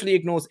 Largely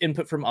ignores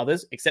input from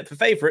others, except for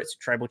favorites,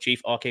 Tribal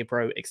Chief, RK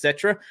Pro,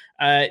 etc.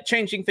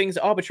 Changing things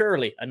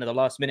arbitrarily, another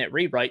last-minute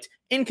rewrite,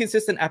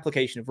 inconsistent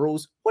application of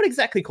rules. What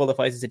exactly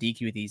qualifies as a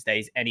DQ these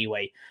days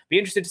anyway? Be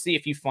interested to see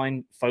if you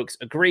find folks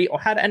agree or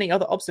had any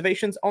other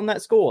observations on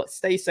that score.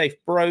 Stay safe,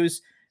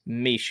 bros.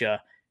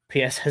 Misha.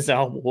 P.S.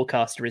 Hazar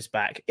Warcaster is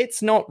back.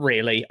 It's not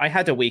really. I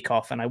had a week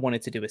off and I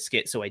wanted to do a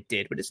skit, so I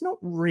did, but it's not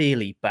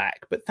really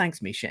back. But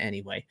thanks, Misha,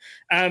 anyway.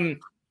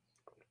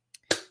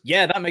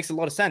 Yeah, that makes a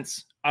lot of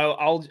sense.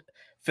 I'll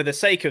for the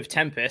sake of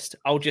Tempest,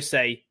 I'll just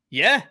say,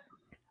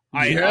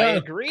 I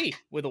agree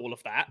with all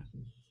of that.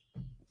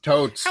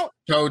 Totes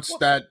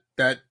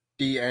that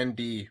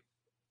D&D.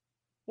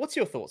 What's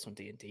your thoughts on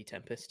D&D,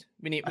 Tempest?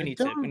 We need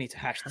to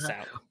hash this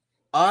out.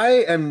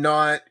 I am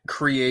not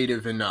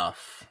creative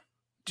enough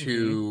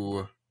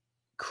to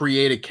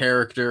create a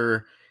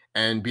character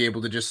and be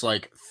able to just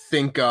like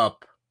think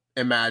up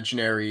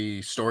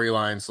imaginary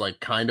storylines like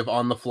kind of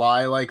on the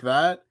fly like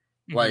that.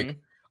 Like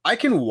I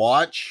can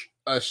watch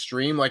a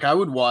stream, like I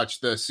would watch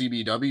the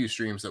CBW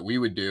streams that we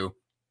would do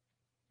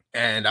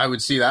and I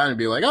would see that and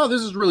be like, oh,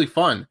 this is really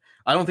fun.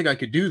 I don't think I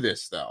could do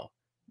this though.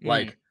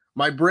 Like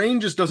my brain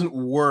just doesn't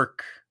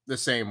work the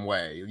same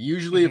way.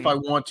 Usually if I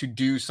want to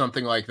do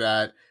something like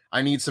that,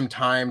 I need some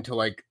time to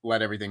like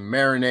let everything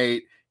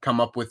marinate, come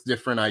up with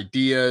different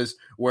ideas.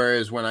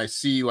 Whereas when I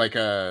see like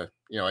a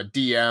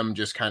DM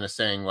just kind of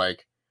saying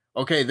like,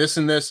 okay, this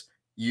and this,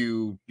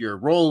 your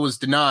role was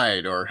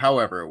denied or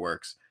however it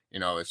works,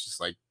 it's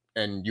just like,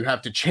 and you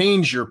have to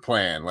change your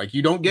plan. Like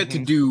you don't get to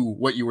do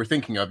what you were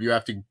thinking of. You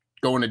have to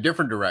go in a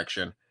different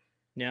direction.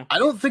 Yeah. I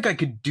don't think I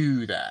could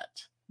do that.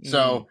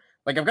 So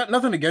like, I've got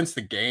nothing against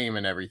the game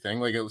and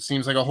everything. Like it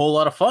seems like a whole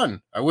lot of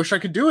fun. I wish I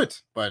could do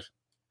it, but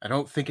I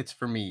don't think it's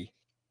for me.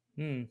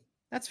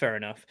 That's fair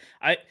enough.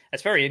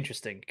 That's very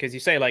interesting because you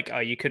say like, oh,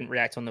 you couldn't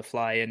react on the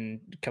fly and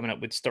coming up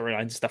with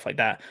storylines and stuff like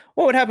that.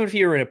 What would happen if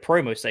you were in a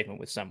promo segment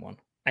with someone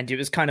and it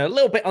was kind of a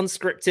little bit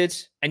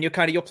unscripted and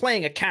you're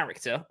playing a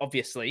character,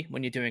 obviously,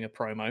 when you're doing a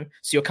promo.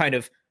 So you're kind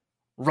of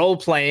role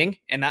playing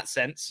in that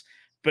sense,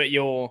 but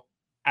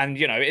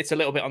it's a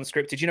little bit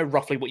unscripted. You know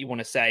roughly what you want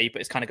to say, but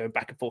it's kind of going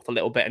back and forth a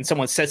little bit. And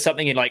someone says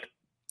something and like,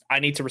 I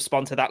need to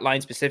respond to that line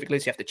specifically,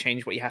 so you have to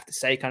change what you have to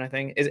say, kind of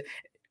thing.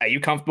 Are you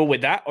comfortable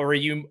with that, or are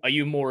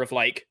you more of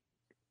like,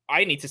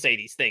 I need to say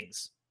these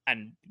things,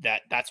 and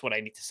that's what I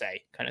need to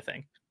say, kind of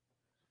thing?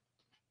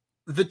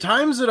 The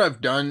times that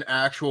I've done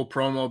actual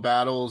promo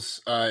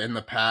battles in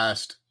the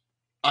past,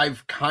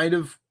 I've kind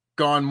of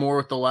gone more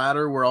with the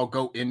latter, where I'll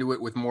go into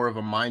it with more of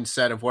a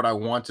mindset of what I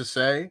want to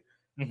say,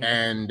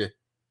 and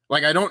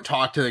like I don't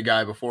talk to the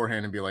guy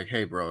beforehand and be like,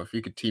 "Hey, bro, if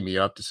you could tee me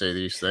up to say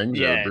these things,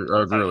 I'd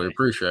really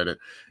appreciate it."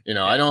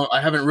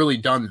 I haven't really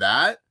done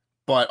that.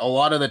 But a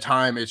lot of the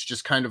time it's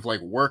just kind of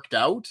like worked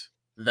out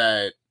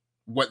that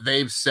what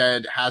they've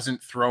said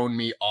hasn't thrown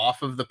me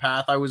off of the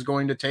path I was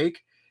going to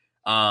take.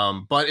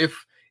 But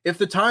if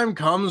the time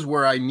comes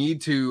where I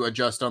need to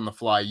adjust on the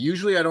fly,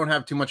 usually I don't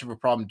have too much of a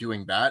problem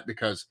doing that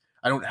because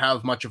I don't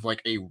have much of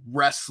like a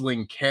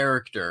wrestling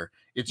character.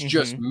 It's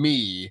just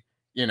me.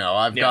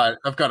 I've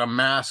got a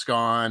mask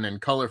on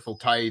and colorful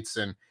tights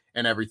and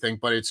everything,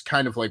 but it's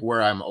kind of like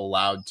where I'm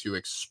allowed to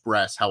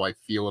express how I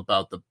feel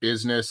about the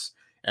business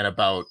and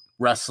about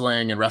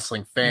wrestling and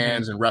wrestling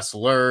fans and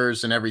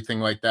wrestlers and everything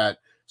like that.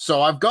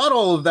 So I've got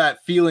all of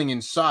that feeling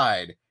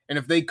inside. And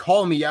if they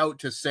call me out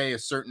to say a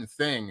certain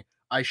thing,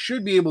 I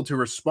should be able to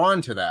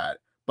respond to that.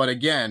 But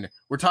again,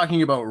 we're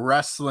talking about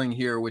wrestling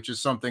here, which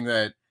is something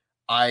that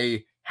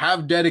I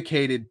have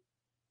dedicated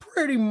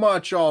pretty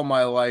much all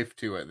my life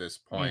to at this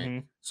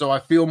point. So I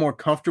feel more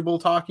comfortable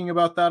talking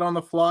about that on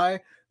the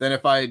fly than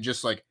if I had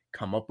just like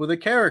come up with a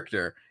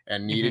character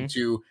and needed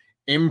to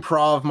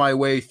improv my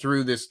way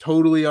through this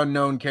totally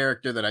unknown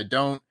character that I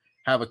don't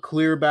have a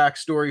clear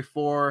backstory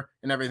for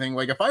and everything.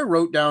 Like if I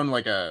wrote down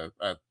like a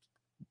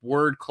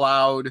word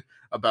cloud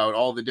about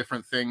all the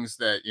different things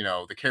that,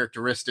 the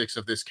characteristics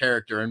of this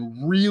character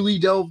and really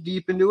delve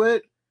deep into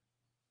it,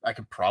 I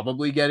could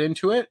probably get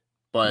into it,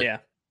 but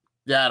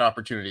that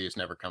opportunity has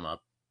never come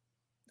up.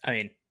 I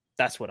mean,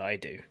 that's what I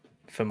do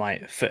for my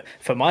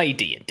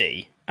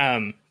D&D.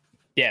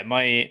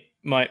 My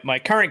my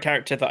current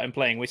character that I'm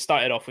playing, we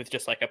started off with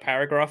just like a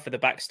paragraph for the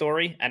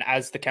backstory, and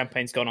as the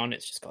campaign's gone on,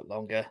 it's just got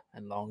longer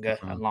and longer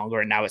and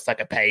longer, and now it's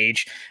like a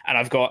page. And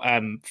I've got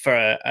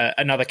for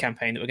another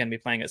campaign that we're going to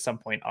be playing at some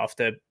point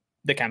after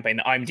the campaign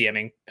that I'm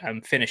DMing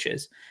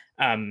finishes.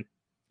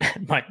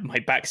 My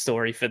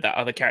backstory for that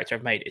other character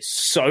I've made is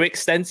so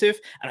extensive,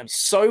 and I'm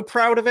so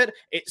proud of it.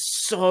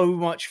 It's so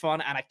much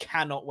fun, and I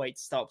cannot wait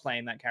to start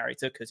playing that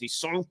character because he's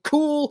so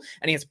cool,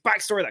 and he has a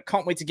backstory that I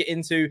can't wait to get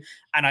into.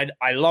 And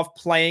I love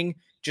playing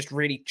just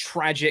really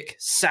tragic,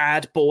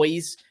 sad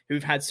boys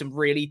who've had some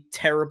really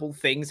terrible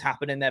things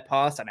happen in their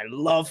past, and I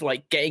love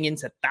like getting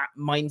into that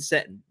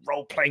mindset and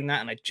role playing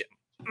that. And I just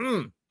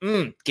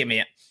give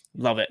me it.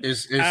 Love it.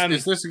 Is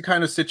this a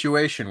kind of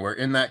situation where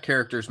in that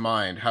character's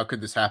mind, how could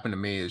this happen to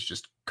me, is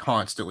just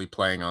constantly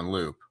playing on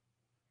loop?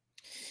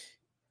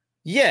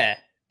 Yeah,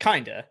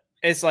 kinda.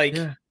 It's like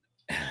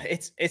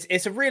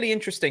it's a really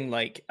interesting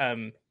like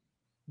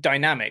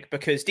dynamic,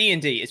 because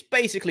D&D is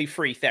basically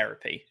free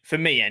therapy for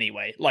me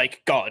anyway.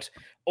 Like, God,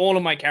 all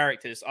of my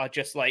characters are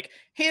just like,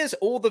 here's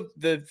all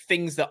the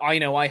things that I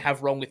know I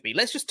have wrong with me.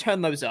 Let's just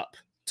turn those up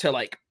to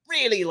like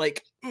really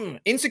like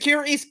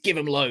insecurities, give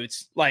them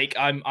loads. Like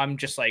I'm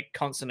just like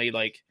constantly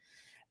like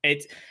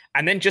it,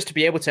 and then just to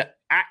be able to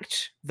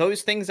act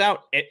those things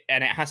out,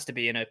 and it has to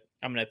be I'm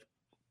gonna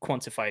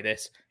quantify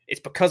this. It's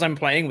because I'm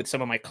playing with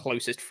some of my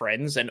closest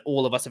friends, and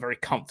all of us are very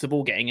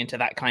comfortable getting into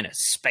that kind of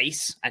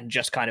space and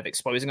just kind of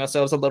exposing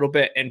ourselves a little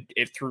bit and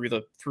through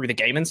the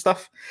game and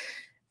stuff.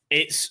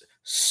 It's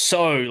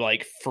so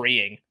like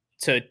freeing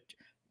to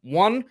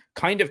one,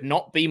 kind of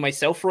not be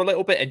myself for a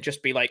little bit and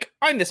just be like,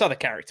 I'm this other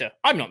character.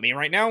 I'm not me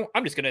right now.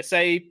 I'm just going to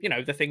say,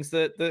 the things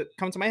that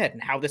come to my head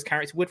and how this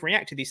character would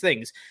react to these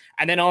things.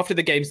 And then after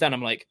the game's done,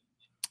 I'm like,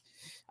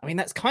 I mean,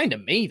 that's kind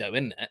of me though,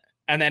 isn't it?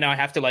 And then I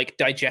have to like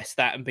digest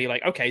that and be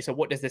like, okay, so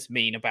what does this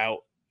mean about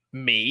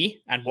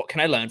me? And what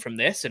can I learn from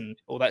this? And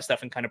all that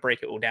stuff, and kind of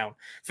break it all down.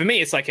 For me,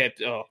 it's like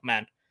oh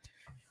man,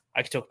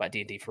 I could talk about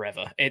D&D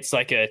forever. It's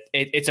like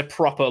it's a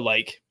proper,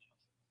 like,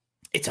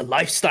 it's a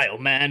lifestyle,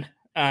 man.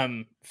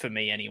 For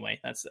me anyway,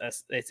 that's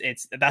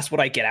what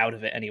I get out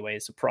of it anyway.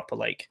 It's a proper,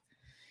 like,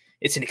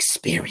 it's an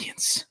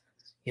experience,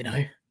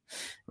 Anyway.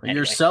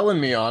 You're selling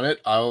me on it,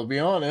 I will be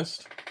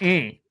honest.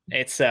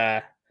 It's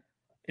a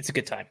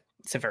good time.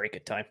 It's a very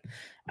good time.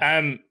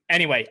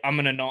 Anyway, I'm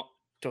gonna not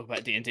talk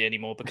about D&D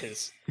anymore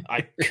because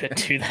I could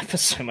do that for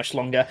so much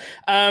longer.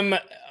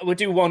 We'll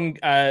do one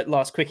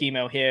last quick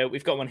email here.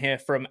 We've got one here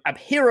from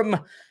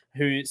Abhiram,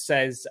 who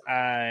says,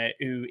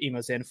 who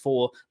emails in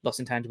for Lost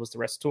Intangibles, the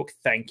Rest Talk.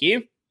 Thank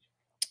you.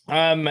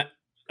 And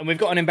we've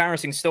got an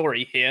embarrassing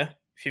story here.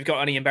 If you've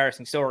got any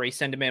embarrassing stories,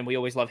 send them in. We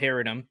always love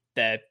hearing them.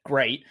 They're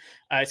great.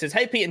 It says,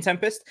 hey, Pete and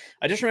Tempest.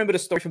 I just remembered a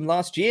story from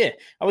last year.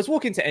 I was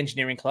walking to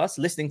engineering class,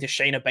 listening to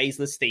Shayna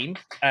Baszler's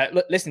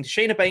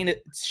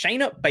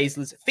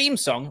theme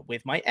song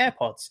with my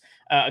AirPods.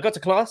 I got to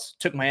class,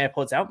 took my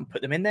AirPods out and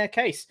put them in their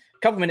case. A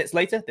couple minutes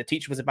later, the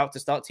teacher was about to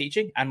start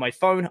teaching, and my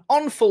phone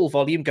on full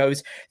volume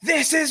goes,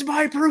 "This is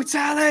my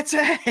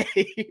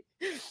brutality!"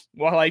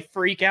 while I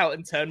freak out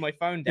and turn my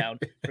phone down.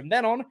 From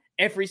then on,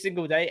 every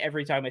single day,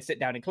 every time I sit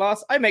down in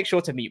class, I make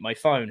sure to mute my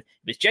phone. It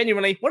was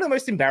genuinely one of the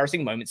most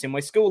embarrassing moments in my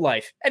school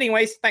life.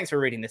 Anyways, thanks for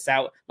reading this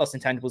out. Lost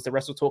Intangibles, the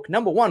Wrestle Talk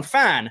 #1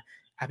 fan,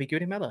 Abby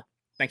Goodymella.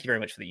 Thank you very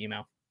much for the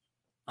email.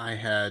 I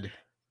had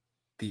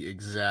the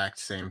exact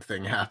same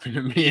thing happen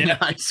to me in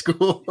high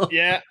school.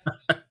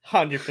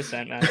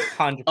 100%, man.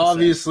 100%.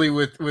 Obviously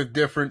with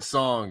different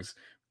songs,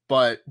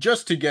 but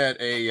just to get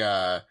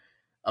a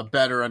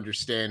better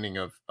understanding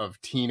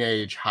of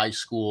teenage high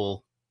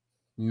school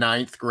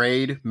 9th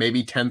grade,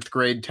 maybe 10th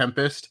grade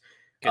Tempest,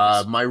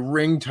 my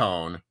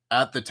ringtone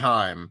at the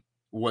time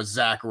was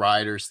Zack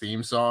Ryder's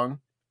theme song.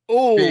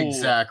 Oh, big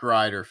Zack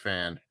Ryder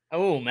fan.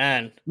 Oh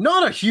man,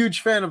 not a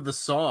huge fan of the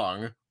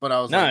song, but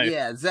I was like,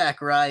 yeah,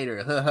 Zack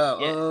Ryder,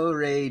 oh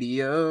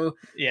radio,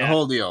 the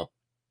whole deal.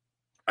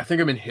 I think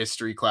I'm in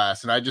history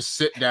class, and I just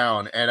sit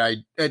down,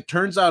 and it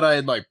turns out I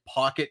had like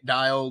pocket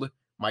dialed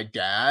my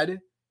dad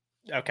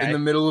in the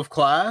middle of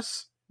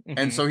class.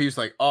 And so he was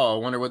like, oh, I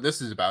wonder what this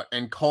is about,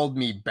 and called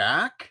me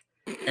back.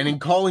 And in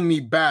calling me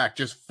back,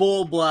 just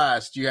full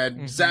blast, you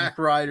had Zack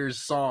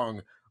Ryder's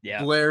song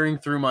blaring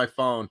through my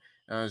phone.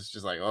 And I was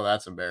just like, oh,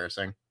 that's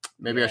embarrassing.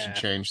 Maybe I should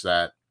change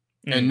that.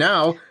 And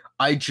now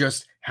I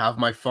just have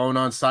my phone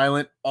on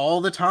silent all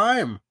the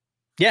time.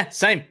 Yeah,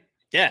 same.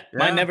 Yeah,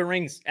 mine never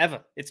rings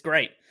ever. It's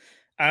great.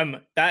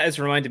 That has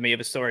reminded me of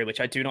a story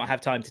which I do not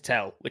have time to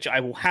tell, which I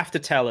will have to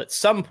tell at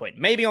some point,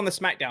 maybe on the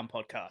SmackDown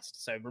podcast.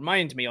 So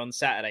remind me on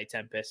Saturday,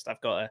 Tempest.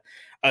 I've got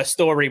a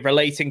story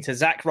relating to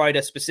Zack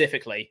Ryder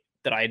specifically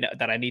that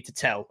I need to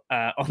tell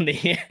on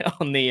the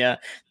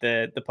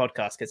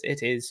podcast, because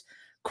it is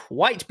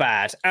quite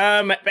bad.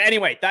 But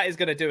anyway, that is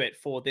going to do it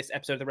for this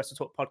episode of the Wrestle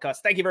Talk podcast.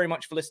 Thank you very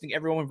much for listening,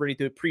 everyone. We really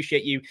do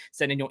appreciate you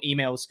sending your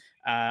emails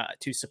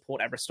to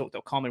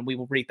support@wrestletalk.com, and we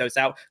will read those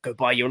out. Go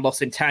buy your Lost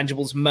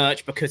Intangibles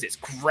merch because it's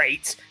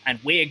great and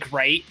we're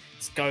great.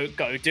 Let's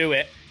go do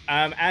it.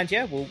 And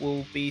yeah,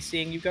 we'll be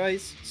seeing you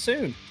guys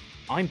soon.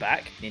 I'm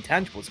back, the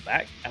Intangibles are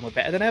back, and we're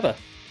better than ever.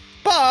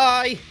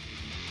 Bye!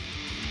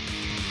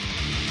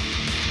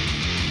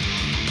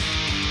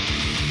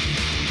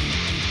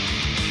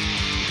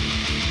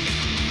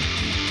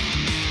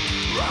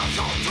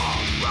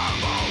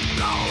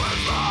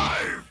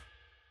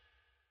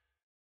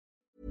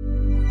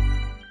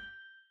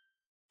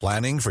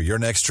 Planning for your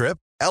next trip?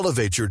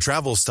 Elevate your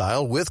travel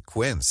style with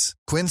Quince.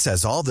 Quince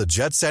has all the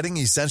jet-setting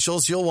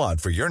essentials you'll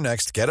want for your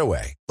next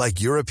getaway, like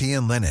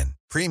European linen,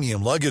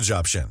 premium luggage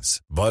options,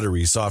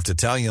 buttery soft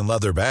Italian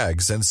leather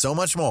bags, and so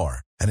much more.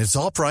 And it's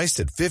all priced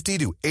at 50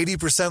 to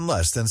 80%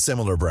 less than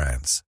similar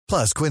brands.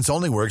 Plus, Quince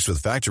only works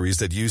with factories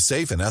that use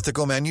safe and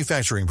ethical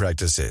manufacturing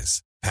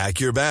practices.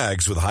 Pack your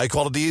bags with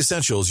high-quality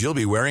essentials you'll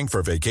be wearing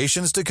for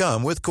vacations to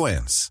come with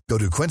Quince. Go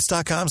to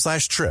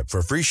quince.com/trip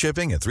for free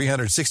shipping and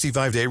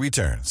 365-day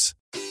returns.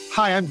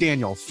 Hi, I'm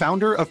Daniel,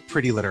 founder of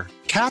Pretty Litter.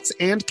 Cats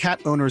and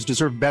cat owners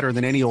deserve better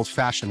than any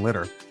old-fashioned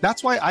litter.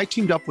 That's why I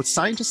teamed up with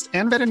scientists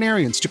and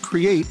veterinarians to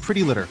create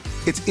Pretty Litter.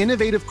 Its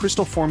innovative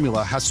crystal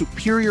formula has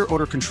superior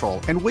odor control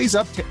and weighs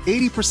up to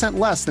 80%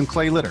 less than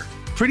clay litter.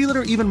 Pretty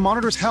Litter even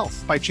monitors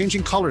health by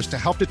changing colors to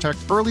help detect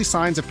early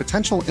signs of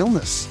potential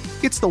illness.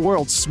 It's the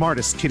world's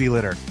smartest kitty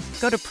litter.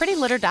 Go to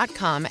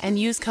prettylitter.com and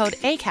use code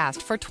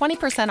ACAST for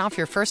 20% off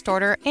your first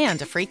order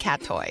and a free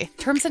cat toy.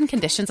 Terms and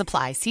conditions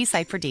apply. See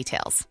site for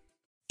details.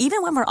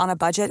 Even when we're on a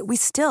budget, we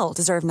still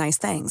deserve nice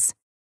things.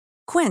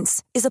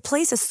 Quince is a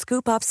place to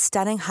scoop up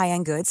stunning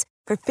high-end goods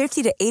for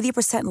 50 to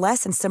 80%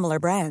 less than similar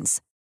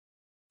brands.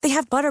 They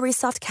have buttery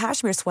soft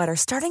cashmere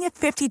sweaters starting at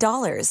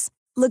 $50,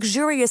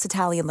 luxurious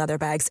Italian leather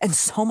bags, and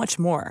so much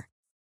more.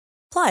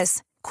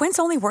 Plus, Quince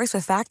only works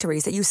with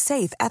factories that use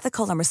safe,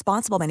 ethical, and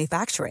responsible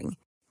manufacturing.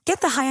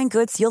 Get the high-end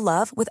goods you'll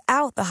love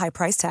without the high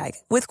price tag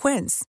with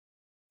Quince.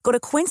 Go to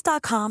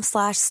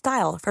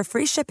quince.com/style for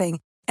free shipping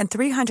and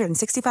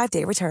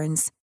 365-day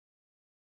returns.